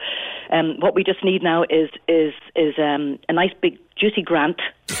 So what we just need now is a nice big juicy grant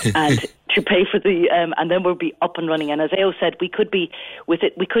and to pay for the and then we'll be up and running. And as Ao said, we could do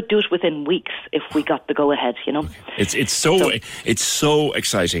it within weeks if we got the go ahead. It's so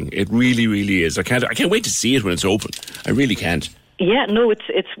exciting. It really, really is. I can't wait to see it when it's open. I really can't. Yeah, no,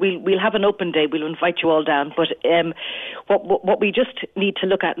 we'll have an open day. We'll invite you all down. But what we just need to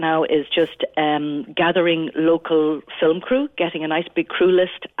look at now is just gathering local film crew, getting a nice big crew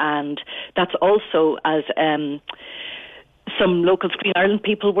list, and that's also as some local Screen Ireland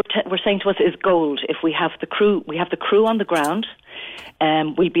people were saying to us is gold. If we have the crew on the ground,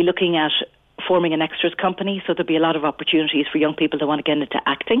 we'll be looking at forming an extras company, so there'll be a lot of opportunities for young people that want to get into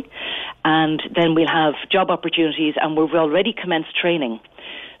acting, and then we'll have job opportunities, and we've already commenced training.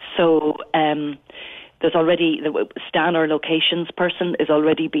 So there's already Stan, our locations person, is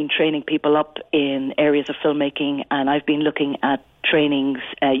already been training people up in areas of filmmaking, and I've been looking at trainings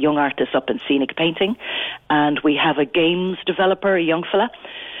young artists up in scenic painting, and we have a games developer, a young fella,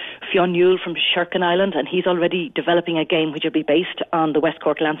 Fionn Newell from Sherkin Island, and he's already developing a game which will be based on the West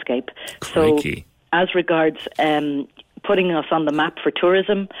Cork landscape. Crikey. So as regards putting us on the map for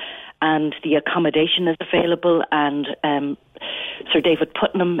tourism, and the accommodation is available, and Sir David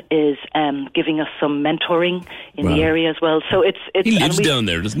Putnam is giving us some mentoring in the area as well. So it's he lives down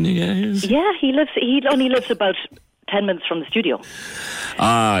there, doesn't he? Yeah, he only lives about 10 minutes from the studio.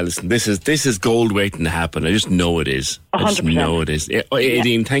 Listen, this is gold waiting to happen. I just know it is. 100%. I just know it is.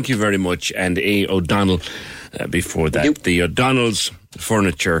 Aideen, thank you very much. And A. O'Donnell, before that. The O'Donnell's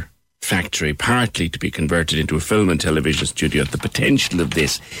Furniture Factory, partly to be converted into a film and television studio. The potential of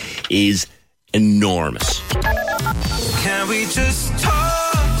this is enormous. Can we just talk?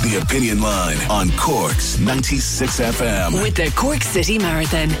 The Opinion Line on Cork's 96 FM. With the Cork City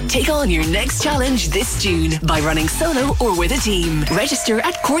Marathon. Take on your next challenge this June by running solo or with a team. Register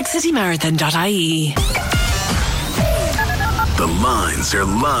at corkcitymarathon.ie. The lines are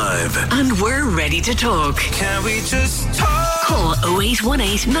live. And we're ready to talk. Can we just talk? Call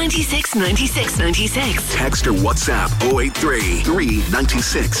 0818 96 96 96. Text or WhatsApp 083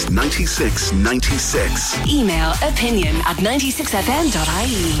 396 96 96. Email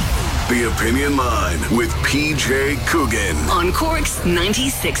opinion@96fm.ie. The Opinion Line with PJ Coogan. On Cork's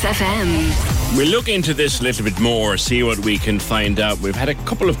 96 FM. We'll look into this a little bit more, see what we can find out. We've had a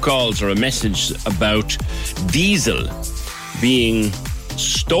couple of calls or a message about diesel being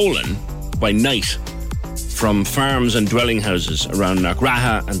stolen by night from farms and dwelling houses around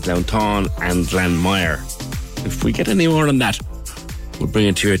Knockraha and Downtown and Glanmire. If we get any more on that, we'll bring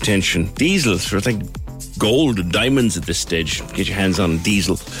it to your attention. Diesel, sort of like gold and diamonds at this stage. Get your hands on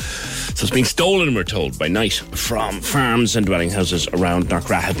diesel. So it's being stolen, we're told, by night from farms and dwelling houses around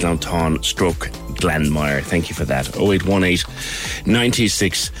Knockraha, Downtown, Glanmire. Thank you for that. 0818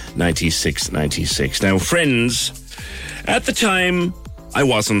 96 96 96. Now, friends, at the time, I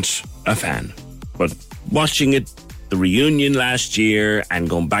wasn't a fan. But watching it, the reunion last year, and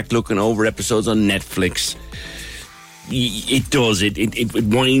going back looking over episodes on Netflix, it does. It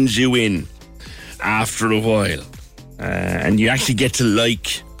winds you in after a while. And you actually get to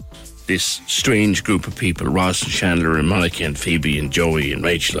like this strange group of people, Ross and Chandler and Monica and Phoebe and Joey and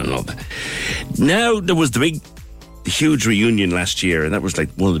Rachel and all that. Now, there was the huge reunion last year, and that was like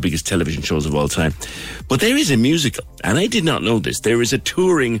one of the biggest television shows of all time. But there is a musical, and I did not know this. There is a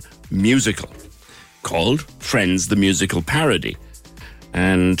touring musical called Friends the Musical Parody,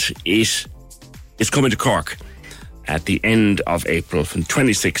 and it is coming to Cork at the end of April, from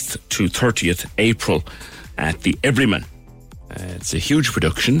 26th to 30th April at the Everyman. It's a huge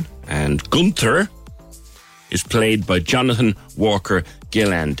production, and Gunther is played by Jonathan Walker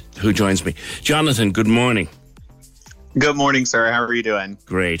Gilland, who joins me. Jonathan, good morning. Good morning, sir. How are you doing?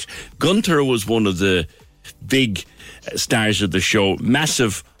 Great. Gunther was one of the big stars of the show,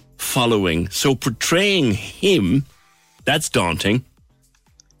 massive following. So portraying him, that's daunting.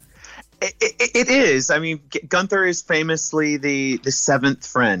 It is. I mean, Gunther is famously the seventh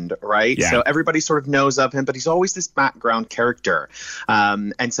friend, right? Yeah. So everybody sort of knows of him, but he's always this background character.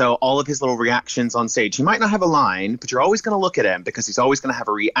 And so all of his little reactions on stage, he might not have a line, but you're always going to look at him because he's always going to have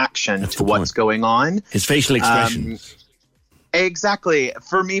a reaction to what's going on. His facial expressions. Exactly.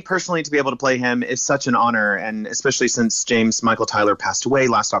 For me personally, to be able to play him is such an honor, and especially since James Michael Tyler passed away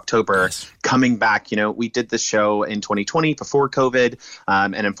last October, coming back, we did this show in 2020 before COVID,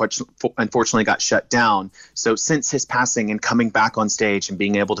 and unfortunately got shut down. So since his passing and coming back on stage and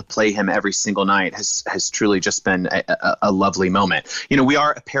being able to play him every single night has truly just been a lovely moment. We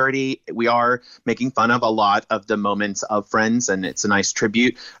are a parody. We are making fun of a lot of the moments of Friends, and it's a nice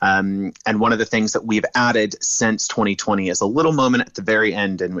tribute. And one of the things that we've added since 2020 is a little moment at the very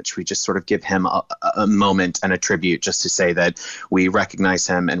end in which we just sort of give him a moment and a tribute, just to say that we recognize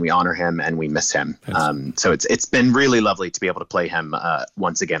him and we honor him and we miss him. So it's been really lovely to be able to play him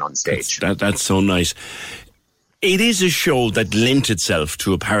once again on stage. That's so nice. It is a show that lent itself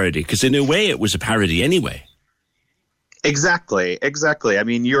to a parody, because in a way it was a parody anyway. Exactly. I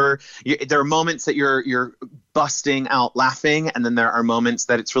mean, there are moments that you're busting out laughing, and then there are moments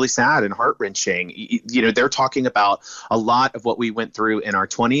that it's really sad and heart-wrenching. They're talking about a lot of what we went through in our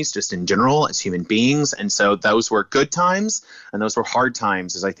 20s, just in general as human beings, and so those were good times and those were hard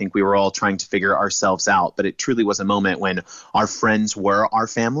times, as I think we were all trying to figure ourselves out. But it truly was a moment when our friends were our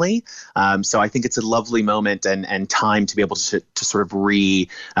family. So I think it's a lovely moment and time to be able to sort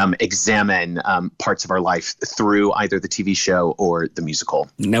of examine parts of our life through either the TV show or the musical.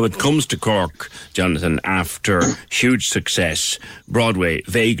 Now it comes to Cork, Jonathan, after huge success, Broadway,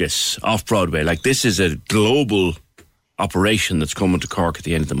 Vegas, off-Broadway. Like, this is a global operation that's coming to Cork at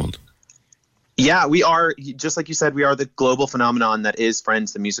the end of the month. Yeah, we are, just like you said, we are the global phenomenon that is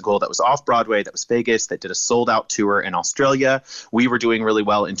Friends, the musical, that was off-Broadway, that was Vegas, that did a sold-out tour in Australia. We were doing really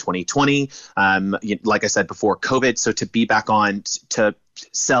well in 2020, like I said, before COVID. So to be back on,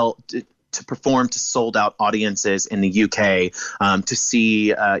 to perform to sold out audiences in the UK, to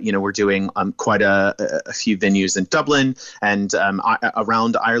see, we're doing quite a few venues in Dublin and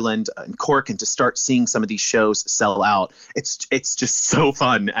around Ireland and Cork, and to start seeing some of these shows sell out. It's just so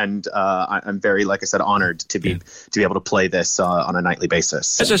fun, and I'm very, like I said, honored to be able to play this on a nightly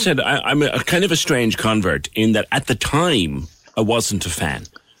basis. As I said, I'm a kind of a strange convert in that at the time I wasn't a fan.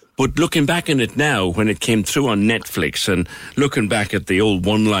 But looking back on it now, when it came through on Netflix, and looking back at the old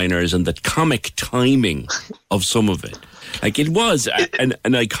one-liners and the comic timing of some of it, like, it was an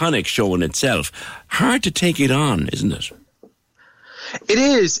iconic show in itself. Hard to take it on, isn't it? It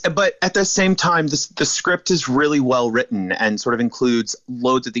is, but at the same time, the script is really well written and sort of includes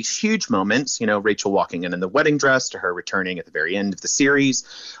loads of these huge moments. You know, Rachel walking in the wedding dress to her returning at the very end of the series.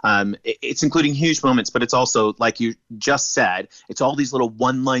 It's including huge moments, but it's also, like you just said, it's all these little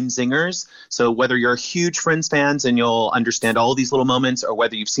one-line zingers. So whether you're huge Friends fans and you'll understand all these little moments, or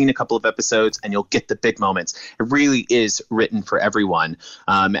whether you've seen a couple of episodes and you'll get the big moments, it really is written for everyone.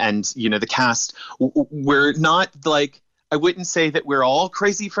 And, you know, the cast, we're not like... I wouldn't say that we're all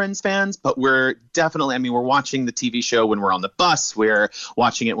crazy Friends fans, but we're definitely, I mean, we're watching the TV show when we're on the bus. We're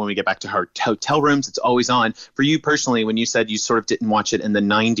watching it when we get back to our hotel rooms. It's always on. For you personally, when you said you sort of didn't watch it in the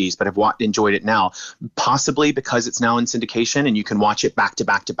 90s, but have enjoyed it now, possibly because it's now in syndication and you can watch it back to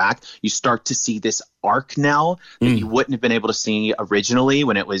back to back, you start to see this arc now that you wouldn't have been able to see originally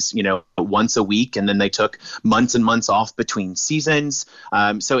when it was, you know, once a week, and then they took months and months off between seasons.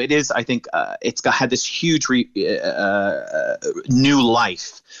 So it is, I think, it's had this huge new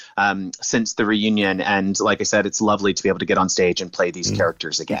life since the reunion, and like I said, it's lovely to be able to get on stage and play these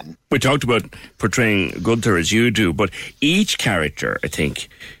characters again. We talked about portraying Gunther as you do, but each character, I think,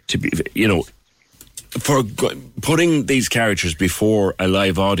 to be, you know, for putting these characters before a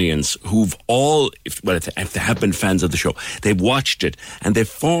live audience who've all, if they have been fans of the show, they've watched it and they've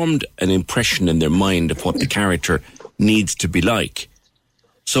formed an impression in their mind of what the character needs to be like.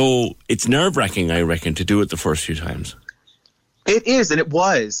 So it's nerve-wracking, I reckon, to do it the first few times. It is, and it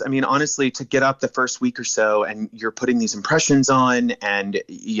was. I mean, honestly, to get up the first week or so and you're putting these impressions on, and,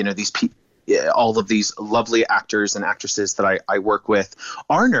 you know, these people, all of these lovely actors and actresses that I work with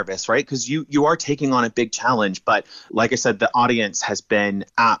are nervous, right? Because you are taking on a big challenge. But like I said, the audience has been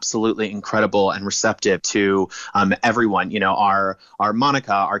absolutely incredible and receptive to everyone. You know, our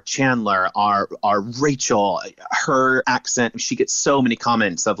Monica, our Chandler, our Rachel, her accent. She gets so many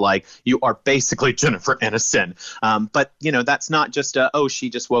comments of like, you are basically Jennifer Aniston. But, you know, that's not just she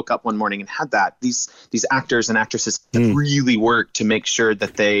just woke up one morning and had that. These actors and actresses have really worked to make sure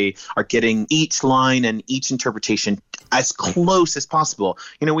that they are getting each line and each interpretation as close as possible.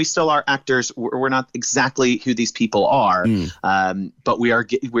 You know, we still are actors. We're not exactly who these people are, but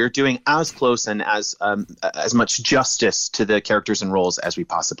we're doing as close and as much justice to the characters and roles as we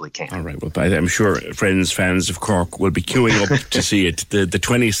possibly can. All right. Well, I'm sure Friends fans of Cork will be queuing up to see it the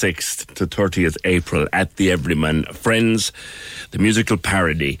 26th to 30th April at the Everyman. Friends, the musical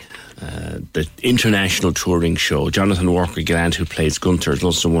parody. The international touring show. Jonathan Walker-Gallant, who plays Gunther, is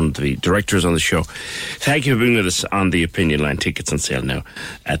also one of the directors on the show. Thank you for being with us on the Opinion Line. Tickets on sale now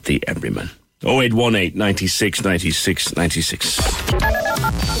at the Everyman. 0818 96 96 96.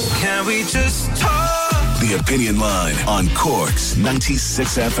 Can we just talk? The Opinion Line on Cork's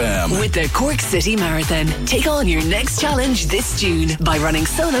 96 FM. With the Cork City Marathon. Take on your next challenge this June by running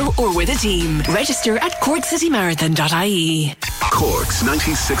solo or with a team. Register at corkcitymarathon.ie. Cork's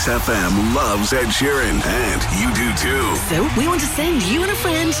 96 FM loves Ed Sheeran, and you do too. So we want to send you and a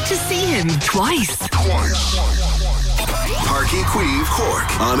friend to see him twice. Parky Queeve,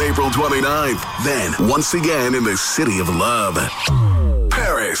 Cork on April 29th. Then, once again in the City of Love,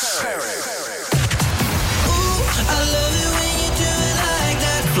 Paris.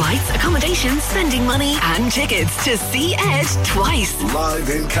 Flights, accommodations, spending money and tickets to see Ed twice. Live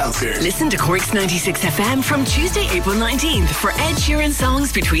in concert. Listen to Cork's 96 FM from Tuesday, April 19th for Ed Sheeran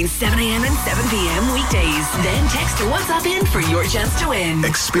songs between 7am and 7pm weekdays. Then text or WhatsApp in for your chance to win.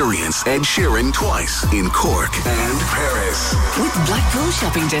 Experience Ed Sheeran twice in Cork and Paris. With Blackpool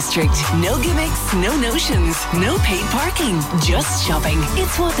Shopping District. No gimmicks, no notions, no paid parking. Just shopping.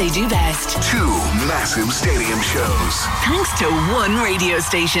 It's what they do best. 2 massive stadium shows. Thanks to one radio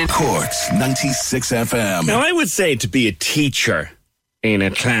station. Cork's 96 FM. Now, I would say to be a teacher in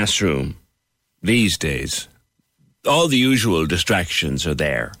a classroom these days, all the usual distractions are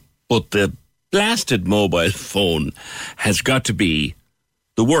there. But the blasted mobile phone has got to be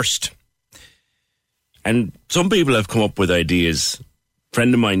the worst. And some people have come up with ideas. A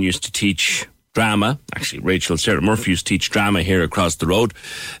friend of mine used to teach drama. Actually, Rachel Sarah Murphy used to teach drama here across the road,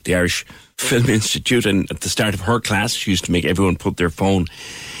 the Irish Film Institute, and at the start of her class she used to make everyone put their phone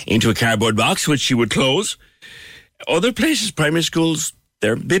into a cardboard box which she would close. Other places, primary schools,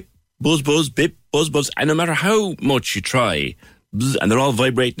 they're bip, buzz, buzz, bip, buzz, buzz, and no matter how much you try, bzz, and they're all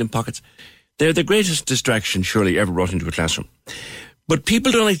vibrating in pockets, they're the greatest distraction surely ever brought into a classroom. But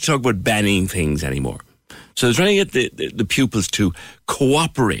people don't like to talk about banning things anymore, so they're trying to get the pupils to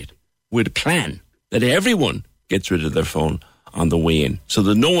cooperate with a plan that everyone gets rid of their phone on the way in, so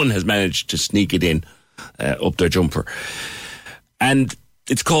that no one has managed to sneak it in up their jumper. And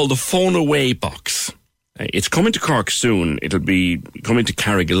it's called the Phone Away box. It's coming to Cork soon. It'll be coming to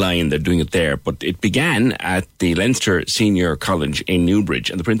Carrigaline. They're doing it there. But it began at the Leinster Senior College in Newbridge,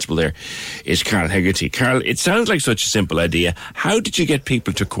 and the principal there is Carl Hegarty. Carl, it sounds like such a simple idea. How did you get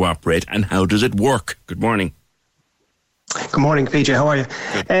people to cooperate, and how does it work? Good morning. Good morning, PJ. How are you?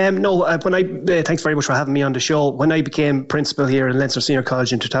 Thanks very much for having me on the show. When I became principal here in Leinster Senior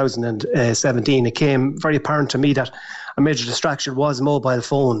College in 2017, it came very apparent to me that a major distraction was mobile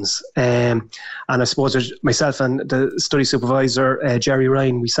phones. And I suppose myself and the study supervisor, Jerry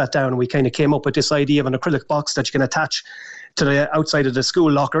Ryan, we sat down and we kind of came up with this idea of an acrylic box that you can attach to the outside of the school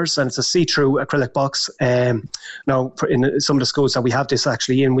lockers, and it's a see-through acrylic box. Now, in some of the schools that we have this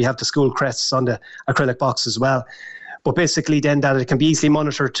actually in, we have the school crests on the acrylic box as well. But basically then that it can be easily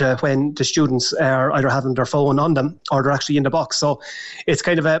monitored when the students are either having their phone on them or they're actually in the box. So it's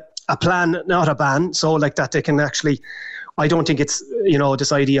kind of a plan, not a ban. So like that they can actually, I don't think it's,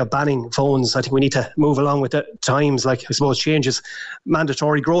 this idea of banning phones. I think we need to move along with the times. Like, I suppose changes,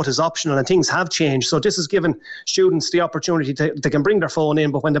 mandatory growth is optional and things have changed. So this is giving students the opportunity they can bring their phone in,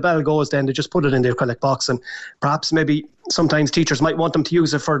 but when the bell goes, then they just put it in the acrylic box. And perhaps maybe sometimes teachers might want them to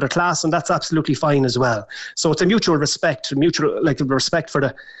use it for their class, and that's absolutely fine as well. So it's a mutual respect for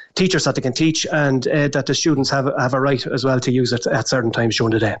the teachers that they can teach, and that the students have a right as well to use it at certain times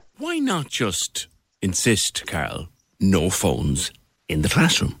during the day. Why not just insist, Carl, no phones in the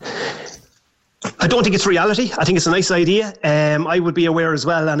classroom? I don't think it's reality. I think it's a nice idea. I would be aware as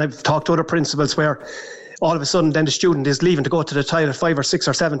well, and I've talked to other principals where all of a sudden then the student is leaving to go to the toilet 5 or 6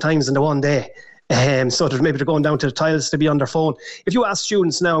 or 7 times in the one day. So that maybe they're going down to the toilets to be on their phone. If you ask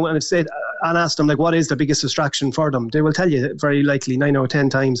students now and ask them, like, what is the biggest distraction for them, they will tell you very likely 9 out of 10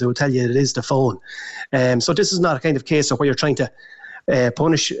 times they will tell you it is the phone. So this is not a kind of case of where you're trying to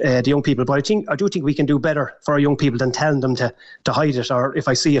punish the young people, but I do think we can do better for our young people than telling them to hide it, or if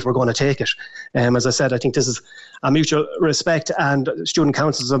I see it, we're going to take it. As I said, I think this is a mutual respect, and student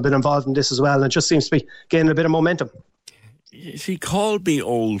councils have been involved in this as well, and it just seems to be gaining a bit of momentum. You see, call me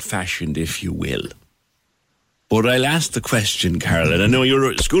old-fashioned if you will, but I'll ask the question, Carol, and I know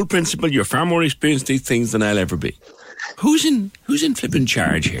you're a school principal, you're far more experienced in these things than I'll ever be. Who's in flipping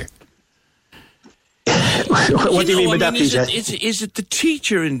charge here? What do you mean by that, PJ? Is it the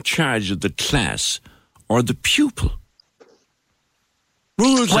teacher in charge of the class or the pupil?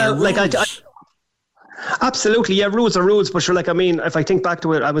 Rules are rules. Absolutely, yeah, rules are rules, but sure, if I think back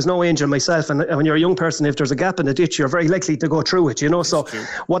to it, I was no angel myself, and when you're a young person, if there's a gap in the ditch, you're very likely to go through it, So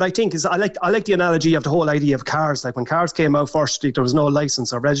what I think is, I like the analogy of the whole idea of cars. Like when cars came out first, there was no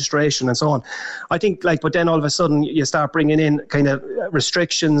license or registration and so on. I think but then all of a sudden you start bringing in kind of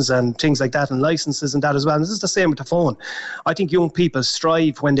restrictions and things like that, and licenses and that as well. And this is the same with the phone. I think young people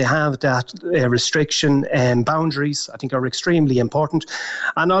strive when they have that restriction and boundaries. I think are extremely important,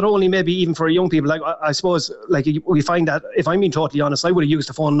 and not only maybe even for young people. I suppose, we find that, if I'm being totally honest, I would have used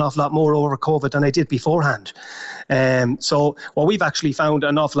the phone an awful lot more over COVID than I did beforehand. So what we've actually found,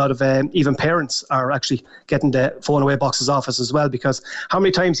 an awful lot of even parents are actually getting the phone away boxes off us as well, because how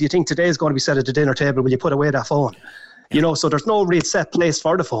many times do you think today is going to be said at the dinner table, will you put away that phone? So there's no real set place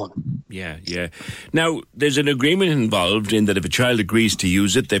for the phone. Yeah. Now, there's an agreement involved in that if a child agrees to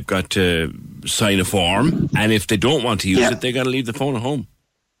use it, they've got to sign a form, and if they don't want to use it, they've got to leave the phone at home.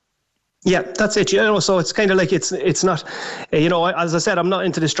 Yeah, that's it. So it's kind of like it's not, as I said, I'm not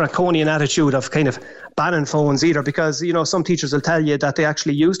into this draconian attitude of kind of banning phones either, because some teachers will tell you that they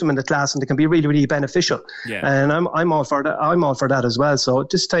actually use them in the class and they can be really, really beneficial. Yeah. And I'm all for that. I'm all for that as well. So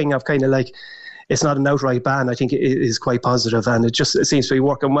this thing of kind of it's not an outright ban. I think it is quite positive, and it seems to be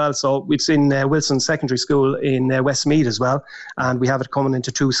working well. So we've seen Wilson Secondary School in Westmeath as well, and we have it coming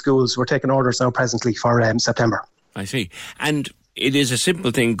into 2 schools. We're taking orders now presently for September. I see. And it is a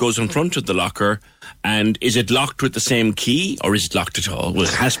simple thing, goes in front of the locker, and is it locked with the same key, or is it locked at all? Well,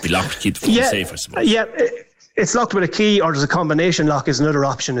 it has to be locked to keep the phone safe, I suppose. Yeah, it's locked with a key, or there's a combination lock is another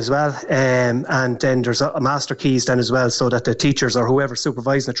option as well. And then there's a master keys then as well, so that the teachers or whoever's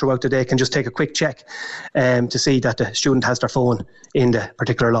supervising it throughout the day can just take a quick check to see that the student has their phone in the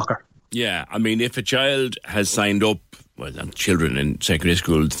particular locker. Yeah, I mean, if a child has signed up, children in secondary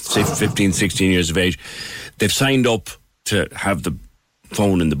school, say 15, 16 years of age, they've signed up to have the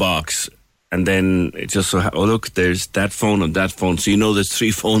phone in the box, and then it just look, there's that phone and that phone, so there's 3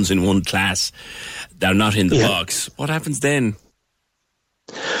 phones in one class, they're not in the box. What happens then?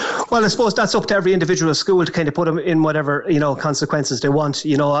 Well, I suppose that's up to every individual school to kind of put them in whatever, consequences they want.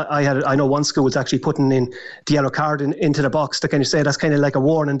 I know one school is actually putting in the yellow card into the box to kind of say that's kind of like a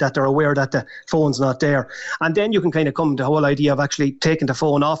warning that they're aware that the phone's not there. And then you can kind of come to the whole idea of actually taking the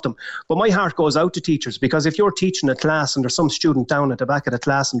phone off them. But my heart goes out to teachers, because if you're teaching a class and there's some student down at the back of the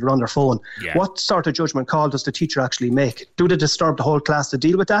class and they're on their phone, what sort of judgment call does the teacher actually make? Do they disturb the whole class to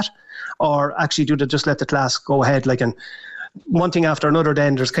deal with that? Or actually do they just let the class go ahead and one thing after another,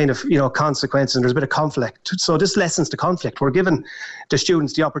 then there's kind of, consequences and there's a bit of conflict. So this lessens the conflict. We're giving the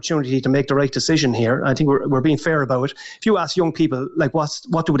students the opportunity to make the right decision here. I think we're being fair about it. If you ask young people,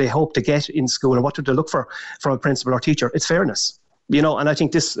 what do they hope to get in school, or what do they look for from a principal or teacher? It's fairness. And I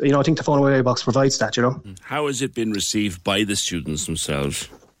think this, I think the phone away box provides that, How has it been received by the students themselves?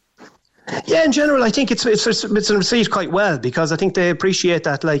 Yeah, in general, I think it's received quite well, because I think they appreciate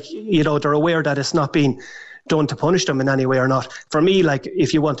that, they're aware that it's not being done to punish them in any way or not. For me,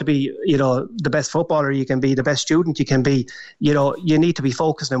 if you want to be, the best footballer, you can be the best student, you can be, you need to be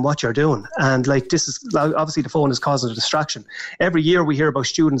focused on what you're doing. And this is, obviously the phone is causing a distraction. Every year we hear about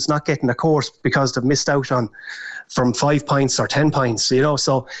students not getting a course because they've missed out from 5 points or 10 points,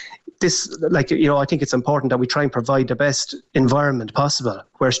 so this, I think it's important that we try and provide the best environment possible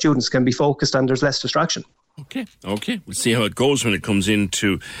where students can be focused and there's less distraction. Okay. We'll see how it goes when it comes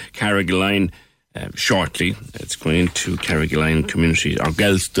into Carrigaline shortly. It's going into Carrigaline Community, or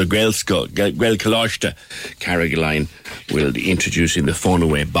Gaelcholáiste Carrigaline will be introducing the phone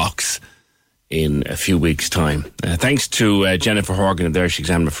away box in a few weeks' time. Thanks to Jennifer Horgan and the Irish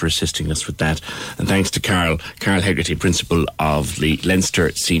Examiner for assisting us with that. And thanks to Carl Hegarty, principal of the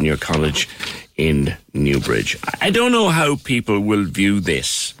Leinster Senior College in Newbridge. I don't know how people will view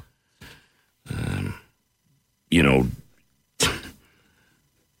this.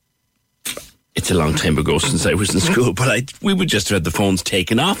 It's a long time ago since I was in school, but we would just have had the phones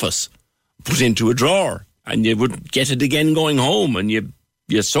taken off us, put into a drawer, and you would get it again going home, and you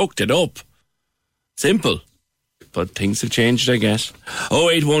soaked it up. Simple. But things have changed, I guess.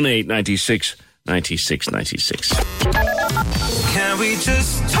 0818 96 96 96. Can we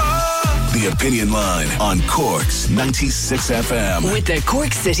just talk? The Opinion Line on Cork's 96 FM. With the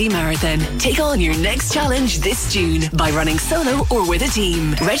Cork City Marathon. Take on your next challenge this June by running solo or with a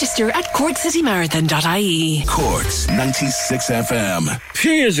team. Register at corkcitymarathon.ie. Cork's 96 FM. A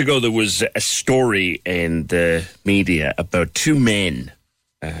few years ago, there was a story in the media about two men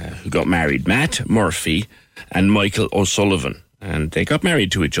who got married, Matt Murphy and Michael O'Sullivan. And they got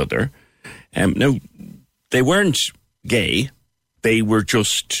married to each other. Now, they weren't gay. They were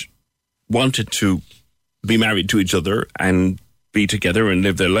just wanted to be married to each other and be together and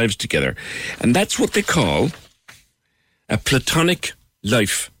live their lives together. And that's what they call a platonic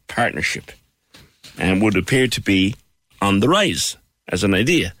life partnership, and would appear to be on the rise as an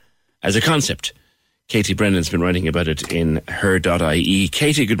idea, as a concept. Katie Brendan's been writing about it in her.ie.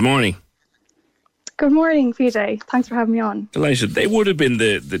 Katie, good morning. Good morning, PJ. Thanks for having me on. Delighted. They would have been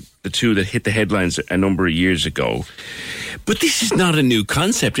the two that hit the headlines a number of years ago. But this is not a new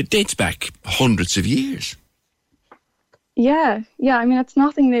concept. It dates back hundreds of years. Yeah. I mean, it's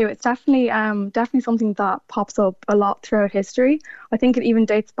nothing new. It's definitely something that pops up a lot throughout history. I think it even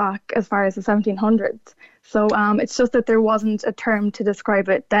dates back as far as the 1700s. So it's just that there wasn't a term to describe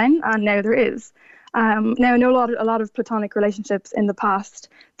it then, and now there is. Now, I know a lot of platonic relationships in the past,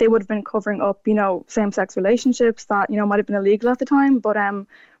 they would have been covering up, same-sex relationships that, might have been illegal at the time. But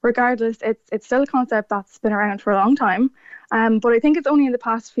regardless, it's still a concept that's been around for a long time. But I think it's only in the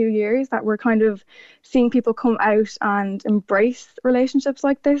past few years that we're kind of seeing people come out and embrace relationships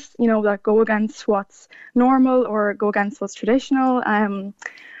like this, that go against what's normal or go against what's traditional.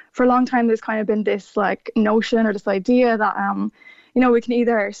 For a long time, there's kind of been this notion or this idea that we can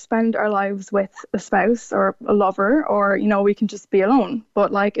either spend our lives with a spouse or a lover, or we can just be alone.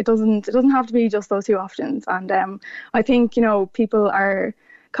 But it doesn't have to be just those two options. And I think people are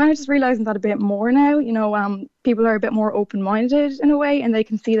kind of just realizing that a bit more now. People are a bit more open-minded in a way, and they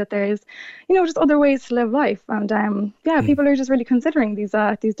can see that there's just other ways to live life. And people are just really considering these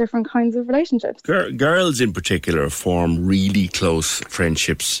different kinds of relationships. Girls in particular form really close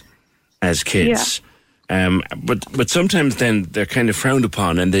friendships as kids. Yeah. But sometimes then they're kind of frowned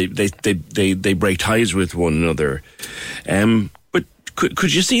upon, and they break ties with one another. But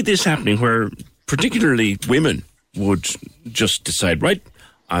could you see this happening, where particularly women would just decide, right,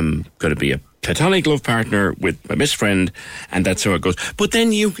 I'm going to be a platonic love partner with my best friend, and that's how it goes. But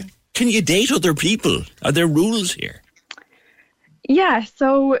then can you date other people? Are there rules here? Yeah,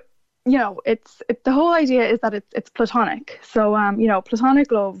 so it's the whole idea is that it's platonic. So,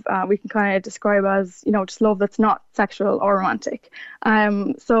 platonic love we can kind of describe as, just love that's not sexual or romantic.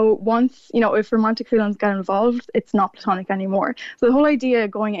 So once, if romantic feelings get involved, it's not platonic anymore. So the whole idea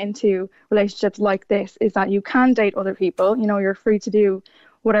going into relationships like this is that you can date other people. You're free to do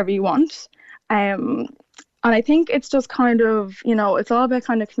whatever you want. And I think it's just kind of, it's all about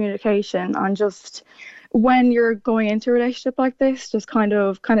kind of communication and just when you're going into a relationship like this, just kind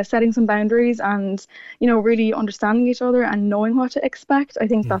of setting some boundaries and, really understanding each other and knowing what to expect. I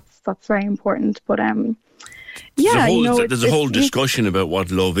think that's very important. But there's a whole discussion about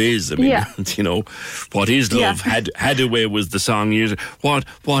what love is. I mean, what is love? Yeah. Hadaway was the song used.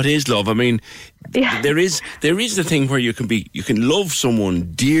 What is love? I mean, there is the thing where you can love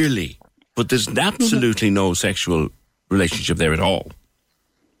someone dearly, but there's absolutely no sexual relationship there at all.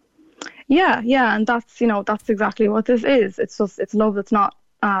 Yeah, and that's exactly what this is. It's love that's not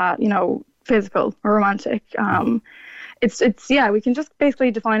physical or romantic. We can just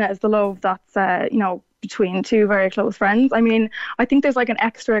basically define it as the love that's between two very close friends. I mean, I think there's like an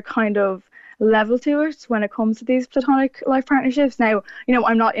extra kind of level to it when it comes to these platonic life partnerships. Now,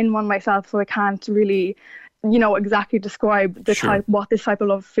 I'm not in one myself, so I can't really exactly describe the what this type of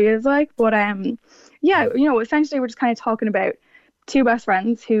love feels like. But essentially we're just kind of talking about two best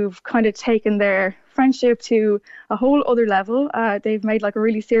friends who've kind of taken their friendship to a whole other level. They've made like a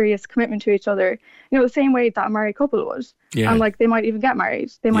really serious commitment to each other, the same way that a married couple would. Yeah. And like they might even get married.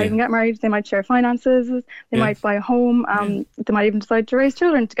 They might share finances. They might buy a home. They might even decide to raise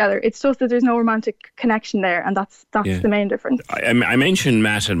children together. It's just that there's no romantic connection there, and that's the main difference. I mentioned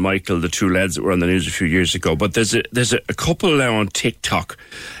Matt and Michael, the two lads that were on the news a few years ago, but there's a couple now on TikTok.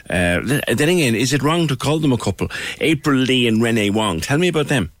 Then again, is it wrong to call them a couple? April Lee and Renee Wong. Tell me about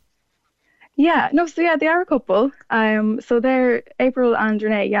them. They are a couple. So they're April and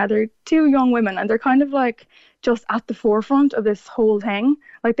Renee. Yeah, they're two young women, and they're kind of like just at the forefront of this whole thing.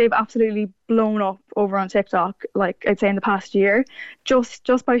 Like they've absolutely blown up over on TikTok, like I'd say in the past year,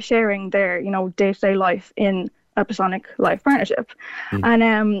 just by sharing their, day-to-day life in a platonic life partnership.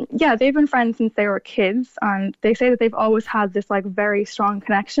 And they've been friends since they were kids, and they say that they've always had this like very strong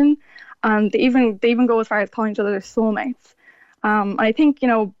connection, and they even go as far as calling each other their soulmates. And I think,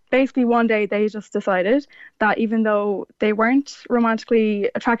 basically one day they just decided that even though they weren't romantically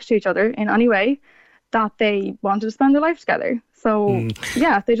attracted to each other in any way, that they wanted to spend their life together. So,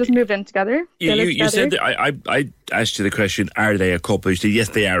 they just moved in together. You said that I asked you the question, are they a couple? You said, yes,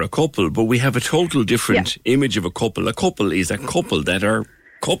 they are a couple, but we have a total different image of a couple. A couple is a couple that are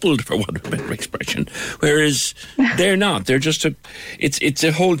coupled, for want of a better expression, whereas they're not. They're just it's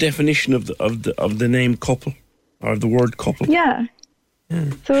a whole definition of the name couple, or the word couple. Yeah.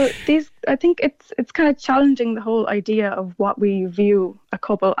 So I think it's kind of challenging the whole idea of what we view a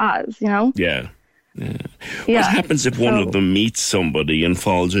couple as, Yeah. What happens if one of them meets somebody and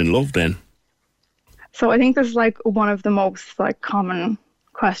falls in love then? So I think this is like one of the most like common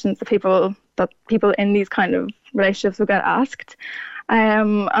questions that people in these kind of relationships will get asked.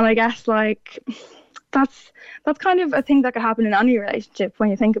 And I guess like that's kind of a thing that could happen in any relationship when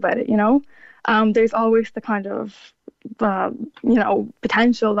you think about it, There's always the kind of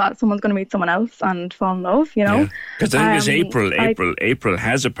potential that someone's going to meet someone else and fall in love, Because I think there's April. April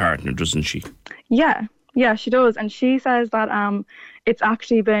has a partner, doesn't she? Yeah, she does, and she says that it's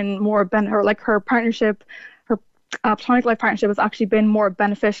actually been more her partnership, her platonic life partnership has actually been more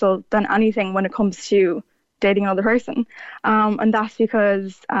beneficial than anything when it comes to dating another person, and that's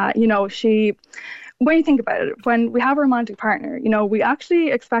because when you think about it, when we have a romantic partner, we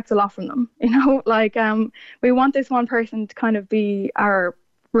actually expect a lot from them. We want this one person to kind of be our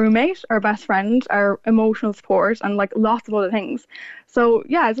roommate, our best friend, our emotional support, and like lots of other things. So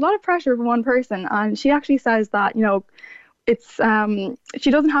it's a lot of pressure for one person. And she actually says that, it's she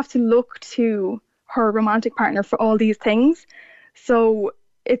doesn't have to look to her romantic partner for all these things. So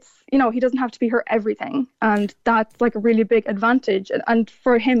it's, he doesn't have to be her everything. And that's like a really big advantage. And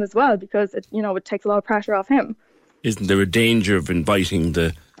for him as well, because it takes a lot of pressure off him. Isn't there a danger of inviting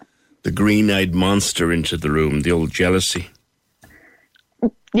the green-eyed monster into the room, the old jealousy?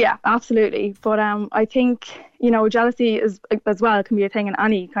 Yeah, absolutely. But I think, jealousy is as well can be a thing in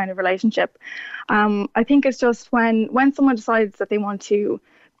any kind of relationship. I think it's just when someone decides that they want to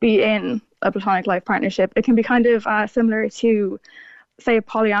be in a platonic life partnership, it can be kind of similar to, say, a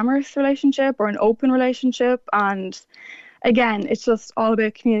polyamorous relationship or an open relationship. And again, it's just all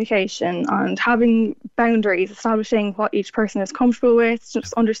about communication and having boundaries, establishing what each person is comfortable with,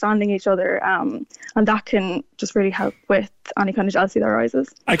 just understanding each other. And that can just really help with any kind of jealousy that arises.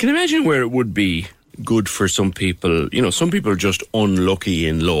 I can imagine where it would be good for some people. You know, some people are just unlucky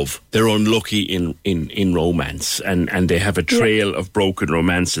in love. They're unlucky in romance, and they have a trail of broken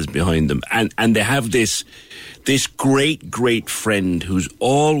romances behind them. And they have this great friend who's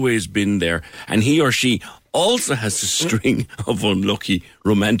always been there, and he or she also has a string of unlucky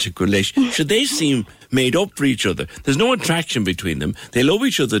romantic relations. Should they seem made up for each other? There's no attraction between them. They love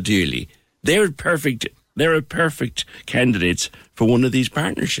each other dearly. They're perfect candidates for one of these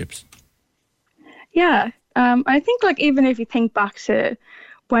partnerships. Yeah. I think, like, even if you think back to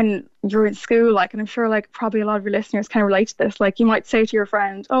when you're in school, like, and I'm sure, like, probably a lot of your listeners can relate to this, like, you might say to your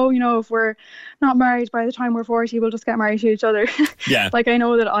friend, oh, you know, if we're not married by the time we're 40, we'll just get married to each other. Yeah. Like, I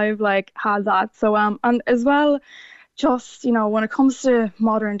know that I've, like, had that. So, and as well, just, you know, when it comes to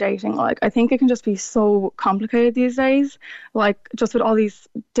modern dating, like, I think it can just be so complicated these days, like, just with all these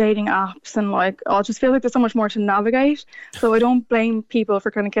dating apps, and, like, I just feel like there's so much more to navigate. So I don't blame people for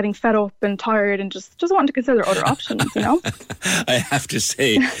kind of getting fed up and tired and just wanting to consider other options, you know? I have to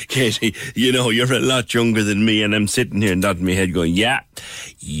say, Katie, you know, you're a lot younger than me, and I'm sitting here nodding my head going, yep,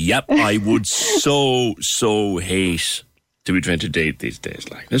 I would so hate to be trying to date these days.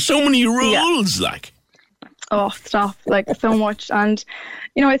 Like, there's so many rules, like. Oh, stop, like, so much. And,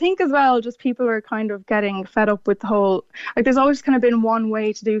 you know, I think as well, just people are kind of getting fed up with the whole, like, there's always kind of been one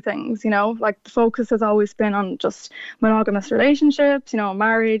way to do things, you know, like, the focus has always been on just monogamous relationships, you know,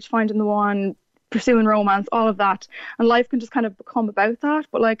 marriage, finding the one, pursuing romance, all of that. And life can just kind of become about that,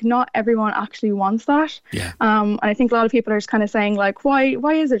 but, like, not everyone actually wants that. Yeah. And I think a lot of people are just kind of saying, like, why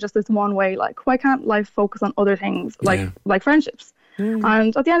is it just this one way? Like, why can't life focus on other things, like friendships?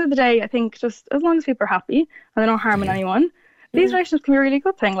 And at the end of the day, I think just as long as people are happy and they're not harming anyone, these relationships can be a really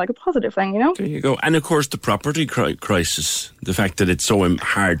good thing, like a positive thing, you know? There you go. And of course, the property crisis, the fact that it's so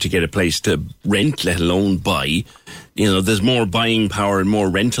hard to get a place to rent, let alone buy, you know, there's more buying power and more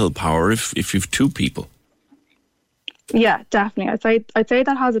rental power if you've two people. Yeah, definitely. I'd say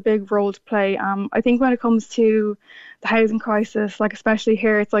that has a big role to play. I think when it comes to the housing crisis, like, especially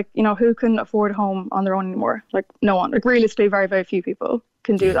here, it's like, you know, who can afford a home on their own anymore? Like, no one. Like, realistically, very, very few people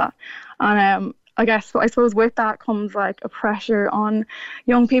can do that. And I suppose with that comes, like, a pressure on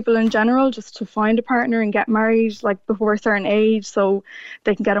young people in general just to find a partner and get married, like, before a certain age so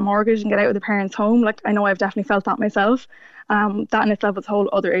they can get a mortgage and get out of their parents' home. Like, I know I've definitely felt that myself. That in itself is a whole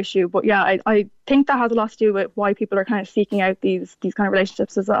other issue. But yeah, I think that has a lot to do with why people are kind of seeking out these kind of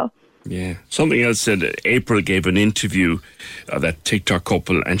relationships as well. Yeah. Something else said, April gave an interview, that TikTok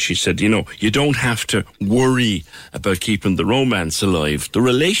couple, and she said, you know, you don't have to worry about keeping the romance alive. The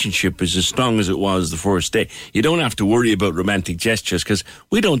relationship is as strong as it was the first day. You don't have to worry about romantic gestures because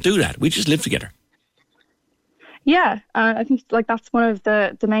we don't do that. We just live together. Yeah, I think, like, that's one of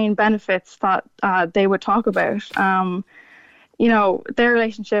the main benefits that they would talk about. You know, their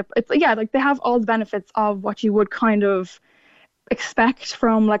relationship, like, they have all the benefits of what you would kind of expect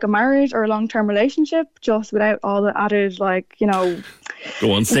from, like, a marriage or a long-term relationship, just without all the added, like, you know...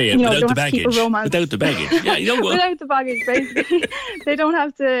 Go on, say it. Without the baggage. Without the baggage. Yeah, you don't go. Without the baggage, basically. They don't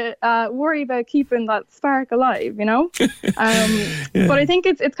have to worry about keeping that spark alive, you know? But I think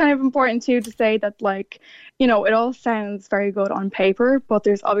it's kind of important, too, to say that, like, you know, it all sounds very good on paper, but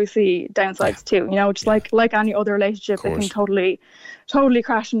there's obviously downsides too, you know, just like any other relationship, it can totally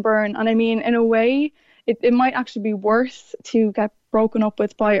crash and burn. And I mean, in a way, it might actually be worse to get broken up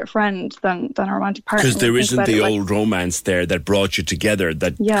with by a friend than a romantic partner. Because there isn't the old romance there that brought you together,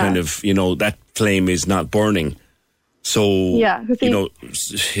 that kind of, you know, that flame is not burning. So, you know,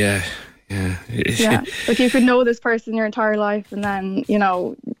 Yeah, like, you could know this person your entire life, and then, you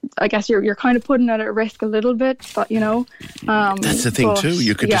know, I guess you're kind of putting it at risk a little bit, but, you know. That's the thing too.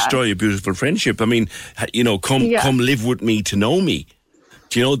 You could destroy a beautiful friendship. I mean, you know, come live with me to know me.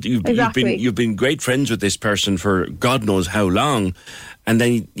 Do you know, you've been great friends with this person for God knows how long, and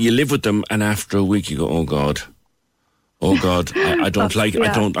then you live with them, and after a week you go, oh God, I don't like,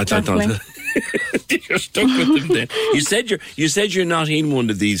 I don't. You're stuck with them then. You said you're not in one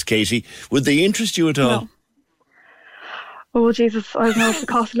of these, Katie. Would they interest you at all? No. Oh, Jesus, I don't know if the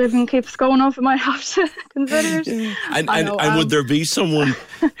cost of living keeps going up, I might have to consider it. And would there be someone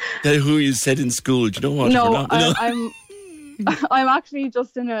who you said in school, do you know what? No, I'm actually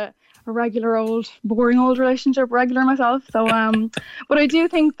just in a boring old relationship, regular myself. So, but I do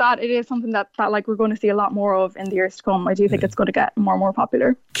think that it is something that like we're going to see a lot more of in the years to come. I do think it's going to get more and more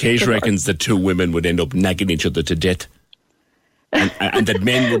popular. Kate reckons that two women would end up nagging each other to death, and that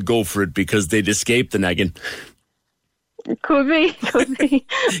men would go for it because they'd escape the nagging. Could be.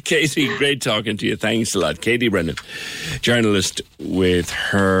 Katie, great talking to you. Thanks a lot. Katie Brennan, journalist with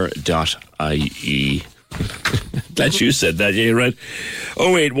her.ie. Glad you said that, yeah, right.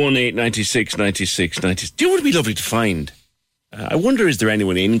 0818 96 96 96. Do you know what would be lovely to find? I wonder, is there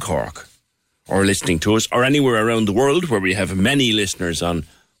anyone in Cork or listening to us or anywhere around the world where we have many listeners on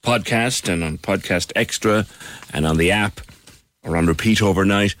podcast and on Podcast Extra and on the app or on repeat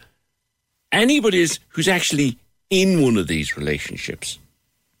overnight? Anybody who's actually in one of these relationships.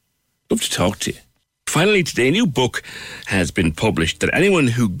 Love to talk to you. Finally, today, a new book has been published that anyone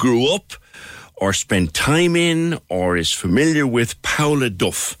who grew up or spent time in or is familiar with Paula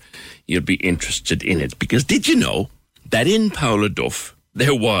Duff, you'll be interested in it. Because did you know that in Paula Duff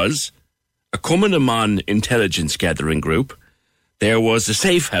there was a Cumann na mBan intelligence gathering group, there was a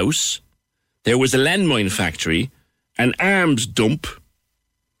safe house, there was a landmine factory, an arms dump,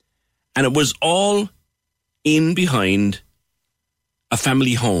 and it was all in behind a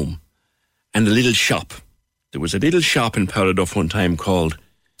family home and a little shop. There was a little shop in Paula Duff one time called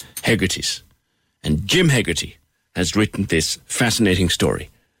Hegarty's. And Jim Hegarty has written this fascinating story.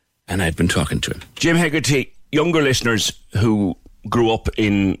 And I've been talking to him. Jim Hegarty, younger listeners who grew up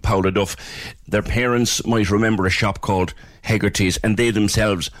in Paula Duff, their parents might remember a shop called Hegarty's, and they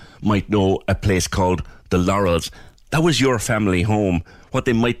themselves might know a place called the Laurels. That was your family home. What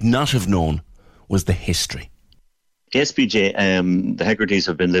they might not have known was the history. Yes, PJ, the Hegartys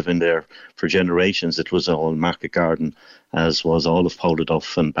have been living there for generations. It was all Market Garden, as was all of Paula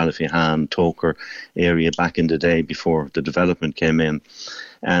Duff and Ballyphehane, Toker area back in the day before the development came in.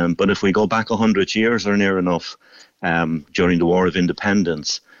 But if we go back 100 years or near enough, during the War of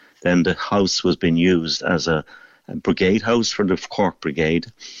Independence, then the house was being used as a brigade house for the Cork Brigade,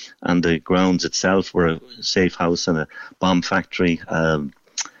 and the grounds itself were a safe house and a bomb factory,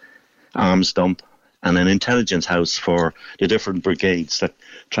 arms dump, and an intelligence house for the different brigades that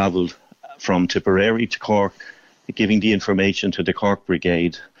travelled from Tipperary to Cork, giving the information to the Cork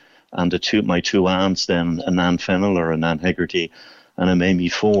Brigade. And my two aunts then, a Nan Fennell or a Nan Hegarty and a Mamie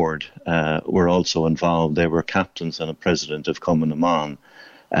Ford, were also involved. They were captains and a president of Cumann na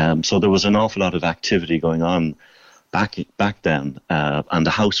mBan. So there was an awful lot of activity going on back then, and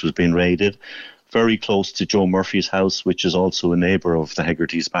the house was being raided. Very close to Joe Murphy's house, which is also a neighbour of the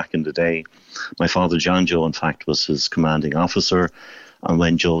Hegartys back in the day. My father, John Joe, in fact, was his commanding officer. And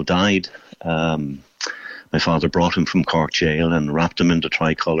when Joe died, my father brought him from Cork Jail and wrapped him in the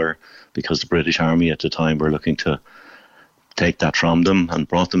tricolour because the British Army at the time were looking to take that from them, and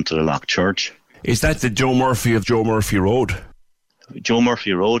brought them to the Loch Church. Is that the Joe Murphy of Joe Murphy Road? Joe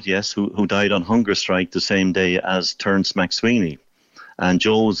Murphy Road, yes, who died on hunger strike the same day as Terence McSweeney. And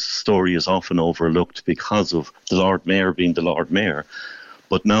Joe's story is often overlooked because of the Lord Mayor being the Lord Mayor.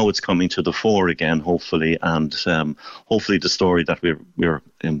 But now it's coming to the fore again, hopefully, and hopefully the story that we're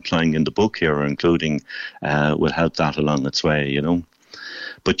implying in the book here, or including, will help that along its way, you know.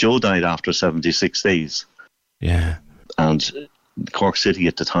 But Joe died after 76 days. Yeah. And Cork City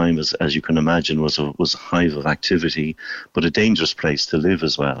at the time, as you can imagine, was a hive of activity, but a dangerous place to live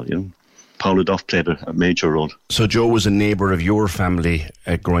as well, you know. Paula Duff played a major role. So Joe was a neighbour of your family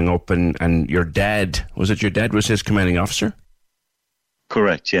growing up, and your dad, was his commanding officer?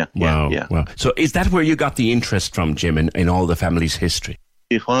 Correct, yeah. Wow, yeah. Wow. So is that where you got the interest from, Jim, in all the family's history?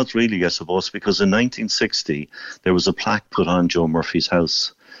 It was really, I suppose, because in 1960 there was a plaque put on Joe Murphy's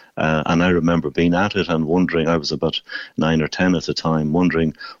house. And I remember being at it and wondering, I was about 9 or 10 at the time,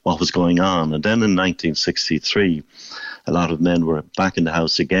 wondering what was going on. And then in 1963, a lot of men were back in the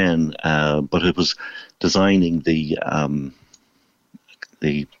house again, but it was designing the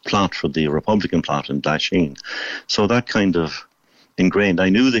plot for the Republican plot in Glasheen. So that kind of ingrained. I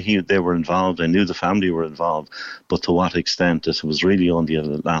knew that they were involved. I knew the family were involved, but to what extent? It was really only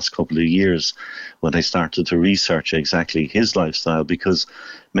in the last couple of years when I started to research exactly his lifestyle, because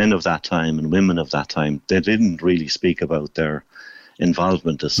men of that time and women of that time, they didn't really speak about their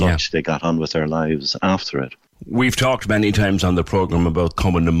involvement as such. Yeah. They got on with their lives after it. We've talked many times on the programme about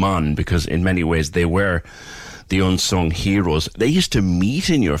Cumann na mBan, because in many ways they were the unsung heroes. They used to meet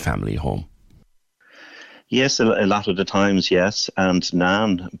in your family home. Yes, a lot of the times, yes. And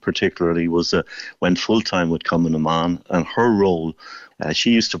Nan particularly went full-time with Cumann na mBan, and her role,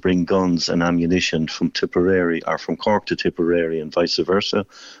 she used to bring guns and ammunition from Tipperary, or from Cork to Tipperary and vice versa,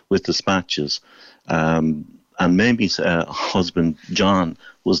 with dispatches. And Mamie's husband, John,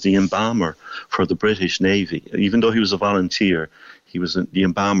 was the embalmer for the British Navy. Even though he was a volunteer, he was the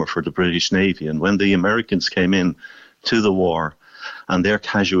embalmer for the British Navy. And when the Americans came in to the war, and their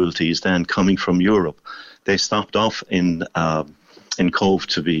casualties then coming from Europe, they stopped off in Cove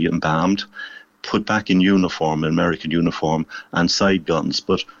to be embalmed, put back in uniform, American uniform, and side guns.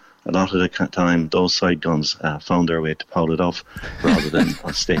 But a lot of the time, those side guns found their way to Paula Duff rather than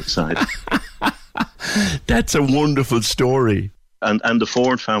on stateside. That's a wonderful story. And the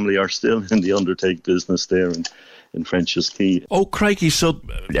Ford family are still in the undertake business there in French's Quay. Oh, crikey, so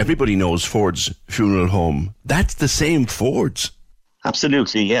everybody knows Ford's Funeral Home. That's the same Ford's.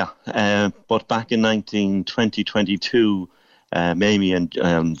 Absolutely, yeah. But back in 2022, Mamie and,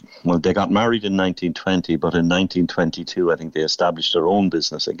 they got married in 1920, but in 1922, I think they established their own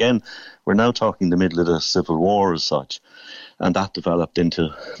business. Again, we're now talking the middle of the Civil War as such, and that developed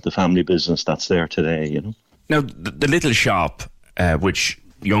into the family business that's there today, you know. Now, the little shop, which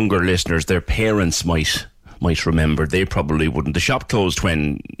younger listeners, their parents might remember, they probably wouldn't. The shop closed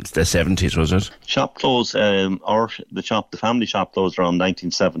when? The 70s, was it? Shop closed, the family shop closed around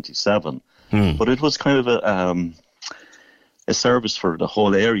 1977. But it was kind of a service for the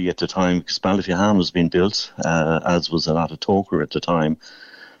whole area at the time, because Ballyphehane was being built, as was a lot of Toker at the time.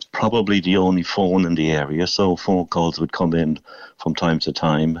 Probably the only phone in the area, so phone calls would come in from time to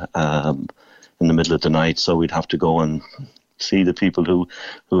time in the middle of the night, so we'd have to go and see the people who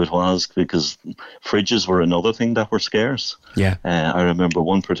it was, because fridges were another thing that were scarce. Yeah. I remember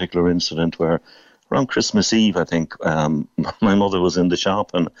one particular incident where around Christmas Eve, I think, my mother was in the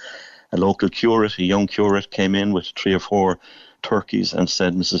shop and a local curate, a young curate, came in with 3 or 4 turkeys and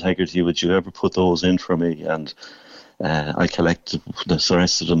said, "Mrs. Hegarty, would you ever put those in for me?" And I collected the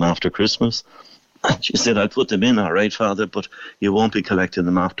rest of them after Christmas. She said, "I'll put them in, all right, Father, but you won't be collecting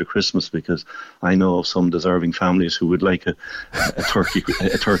them after Christmas, because I know of some deserving families who would like a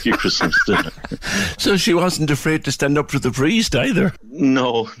turkey Christmas dinner." So she wasn't afraid to stand up to the priest either?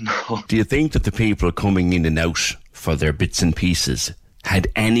 No. Do you think that the people coming in and out for their bits and pieces had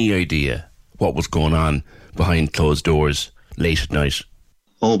any idea what was going on behind closed doors late at night?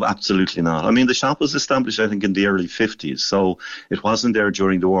 Oh, absolutely not. I mean, the shop was established, I think, in the early 50s, so it wasn't there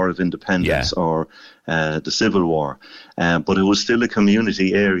during the War of Independence or the Civil War, but it was still a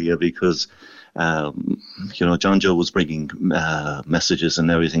community area because, John Joe was bringing messages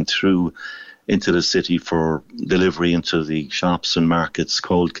and everything through into the city for delivery into the shops and markets,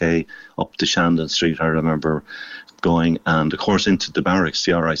 Cold Quay, up to Shandon Street, I remember going, and of course into the barracks,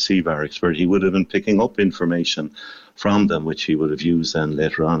 the RIC barracks, where he would have been picking up information from them, which he would have used then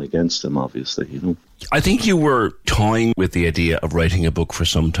later on against them, obviously, you know. I think you were toying with the idea of writing a book for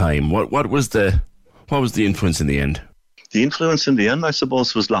some time. What was the influence in the end? The influence in the end, I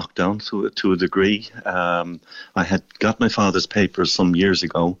suppose, was lockdown to a degree. I had got my father's papers some years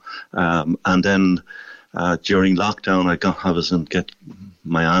ago, and then during lockdown I was in get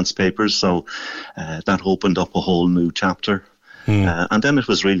my aunt's papers, so that opened up a whole new chapter. And then it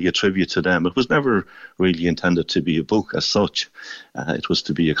was really a tribute to them. It was never really intended to be a book as such. It was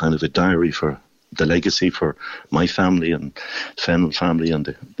to be a kind of a diary for the legacy for my family and Fennell family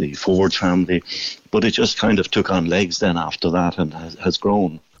and the Ford family. But it just kind of took on legs then after that and has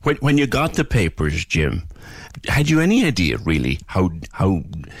grown. When you got the papers, Jim, had you any idea really how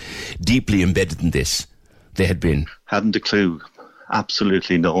deeply embedded in this they had been? Hadn't a clue.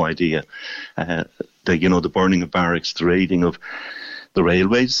 Absolutely no idea. The burning of barracks, the raiding of the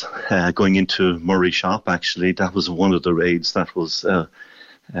railways, going into Murray Shop, actually, that was one of the raids that was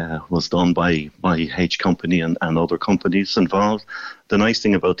done by H Company and other companies involved. The nice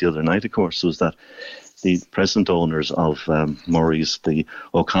thing about the other night, of course, was that the present owners of Murray's, the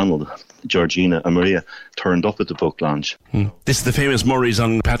O'Connell, Georgina and Maria, turned up at the book launch. This is the famous Murray's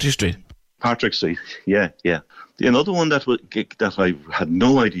on Patrick Street? Patrick Street, yeah. Another one that I had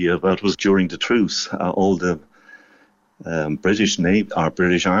no idea about was during the truce. All the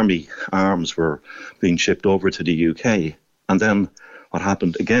British Army arms were being shipped over to the UK. And then what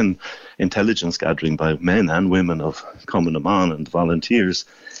happened, again, intelligence gathering by men and women of Cumann na Món and volunteers.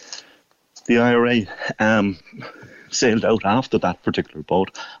 The IRA sailed out after that particular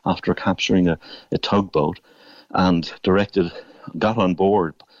boat, after capturing a tugboat, and got on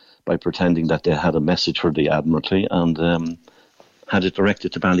board by pretending that they had a message for the Admiralty, and had it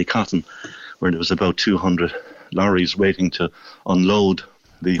directed to Ballycotton, where there was about 200 lorries waiting to unload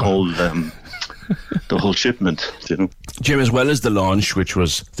the whole shipment. You know. Jim, as well as the launch, which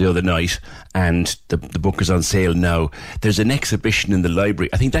was the other night, and the book is on sale now, there's an exhibition in the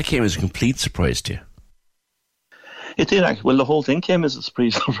library. I think that came as a complete surprise to you. It did actually. Well, the whole thing came as a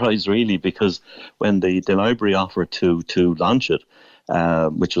surprise, really, because when the library offered to launch it,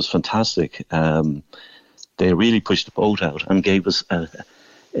 which was fantastic, they really pushed the boat out and gave us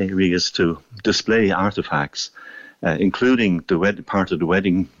areas to display artefacts, including part of the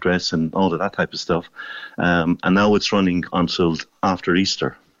wedding dress and all of that type of stuff. And now it's running until after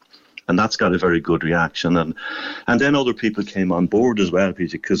Easter. And that's got a very good reaction. And then other people came on board as well,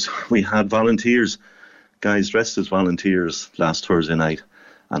 Peter, because we had volunteers, guys dressed as volunteers last Thursday night.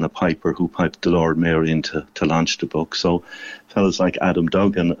 and a piper who piped the Lord Mayor in to launch the book. So fellas like Adam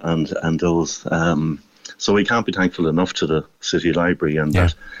Duggan and those. So we can't be thankful enough to the City Library, and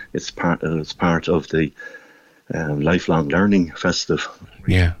that it's part of the Lifelong Learning Festive.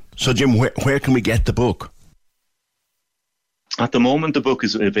 Yeah. So Jim, where can we get the book? At the moment, the book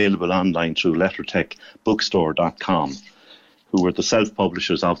is available online through lettertechbookstore.com, who were the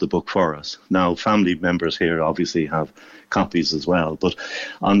self-publishers of the book for us. Now, family members here obviously have copies as well, but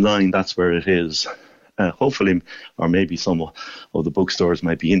online, that's where it is. Hopefully, or maybe some of the bookstores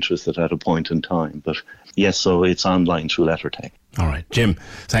might be interested at a point in time. But yes, so it's online through Lettertech. All right. Jim,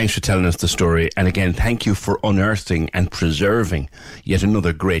 thanks for telling us the story. And again, thank you for unearthing and preserving yet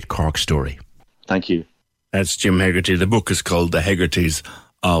another great Cork story. Thank you. That's Jim Hegarty. The book is called The Hegartys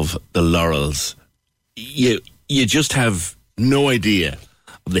of the Laurels. You just have no idea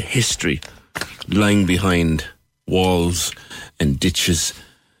of the history lying behind walls and ditches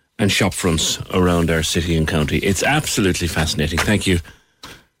and shop fronts around our city and county. It's absolutely fascinating. Thank you.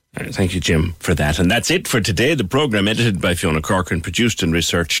 Thank you, Jim, for that. And that's it for today. The programme edited by Fiona Corcoran, produced and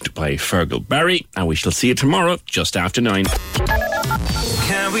researched by Fergal Barry. And we shall see you tomorrow, just after 9.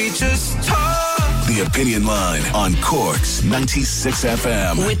 Can we just talk? The Opinion Line on Cork's 96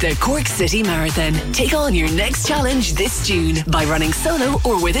 FM. With the Cork City Marathon. Take on your next challenge this June by running solo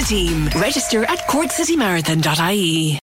or with a team. Register at corkcitymarathon.ie.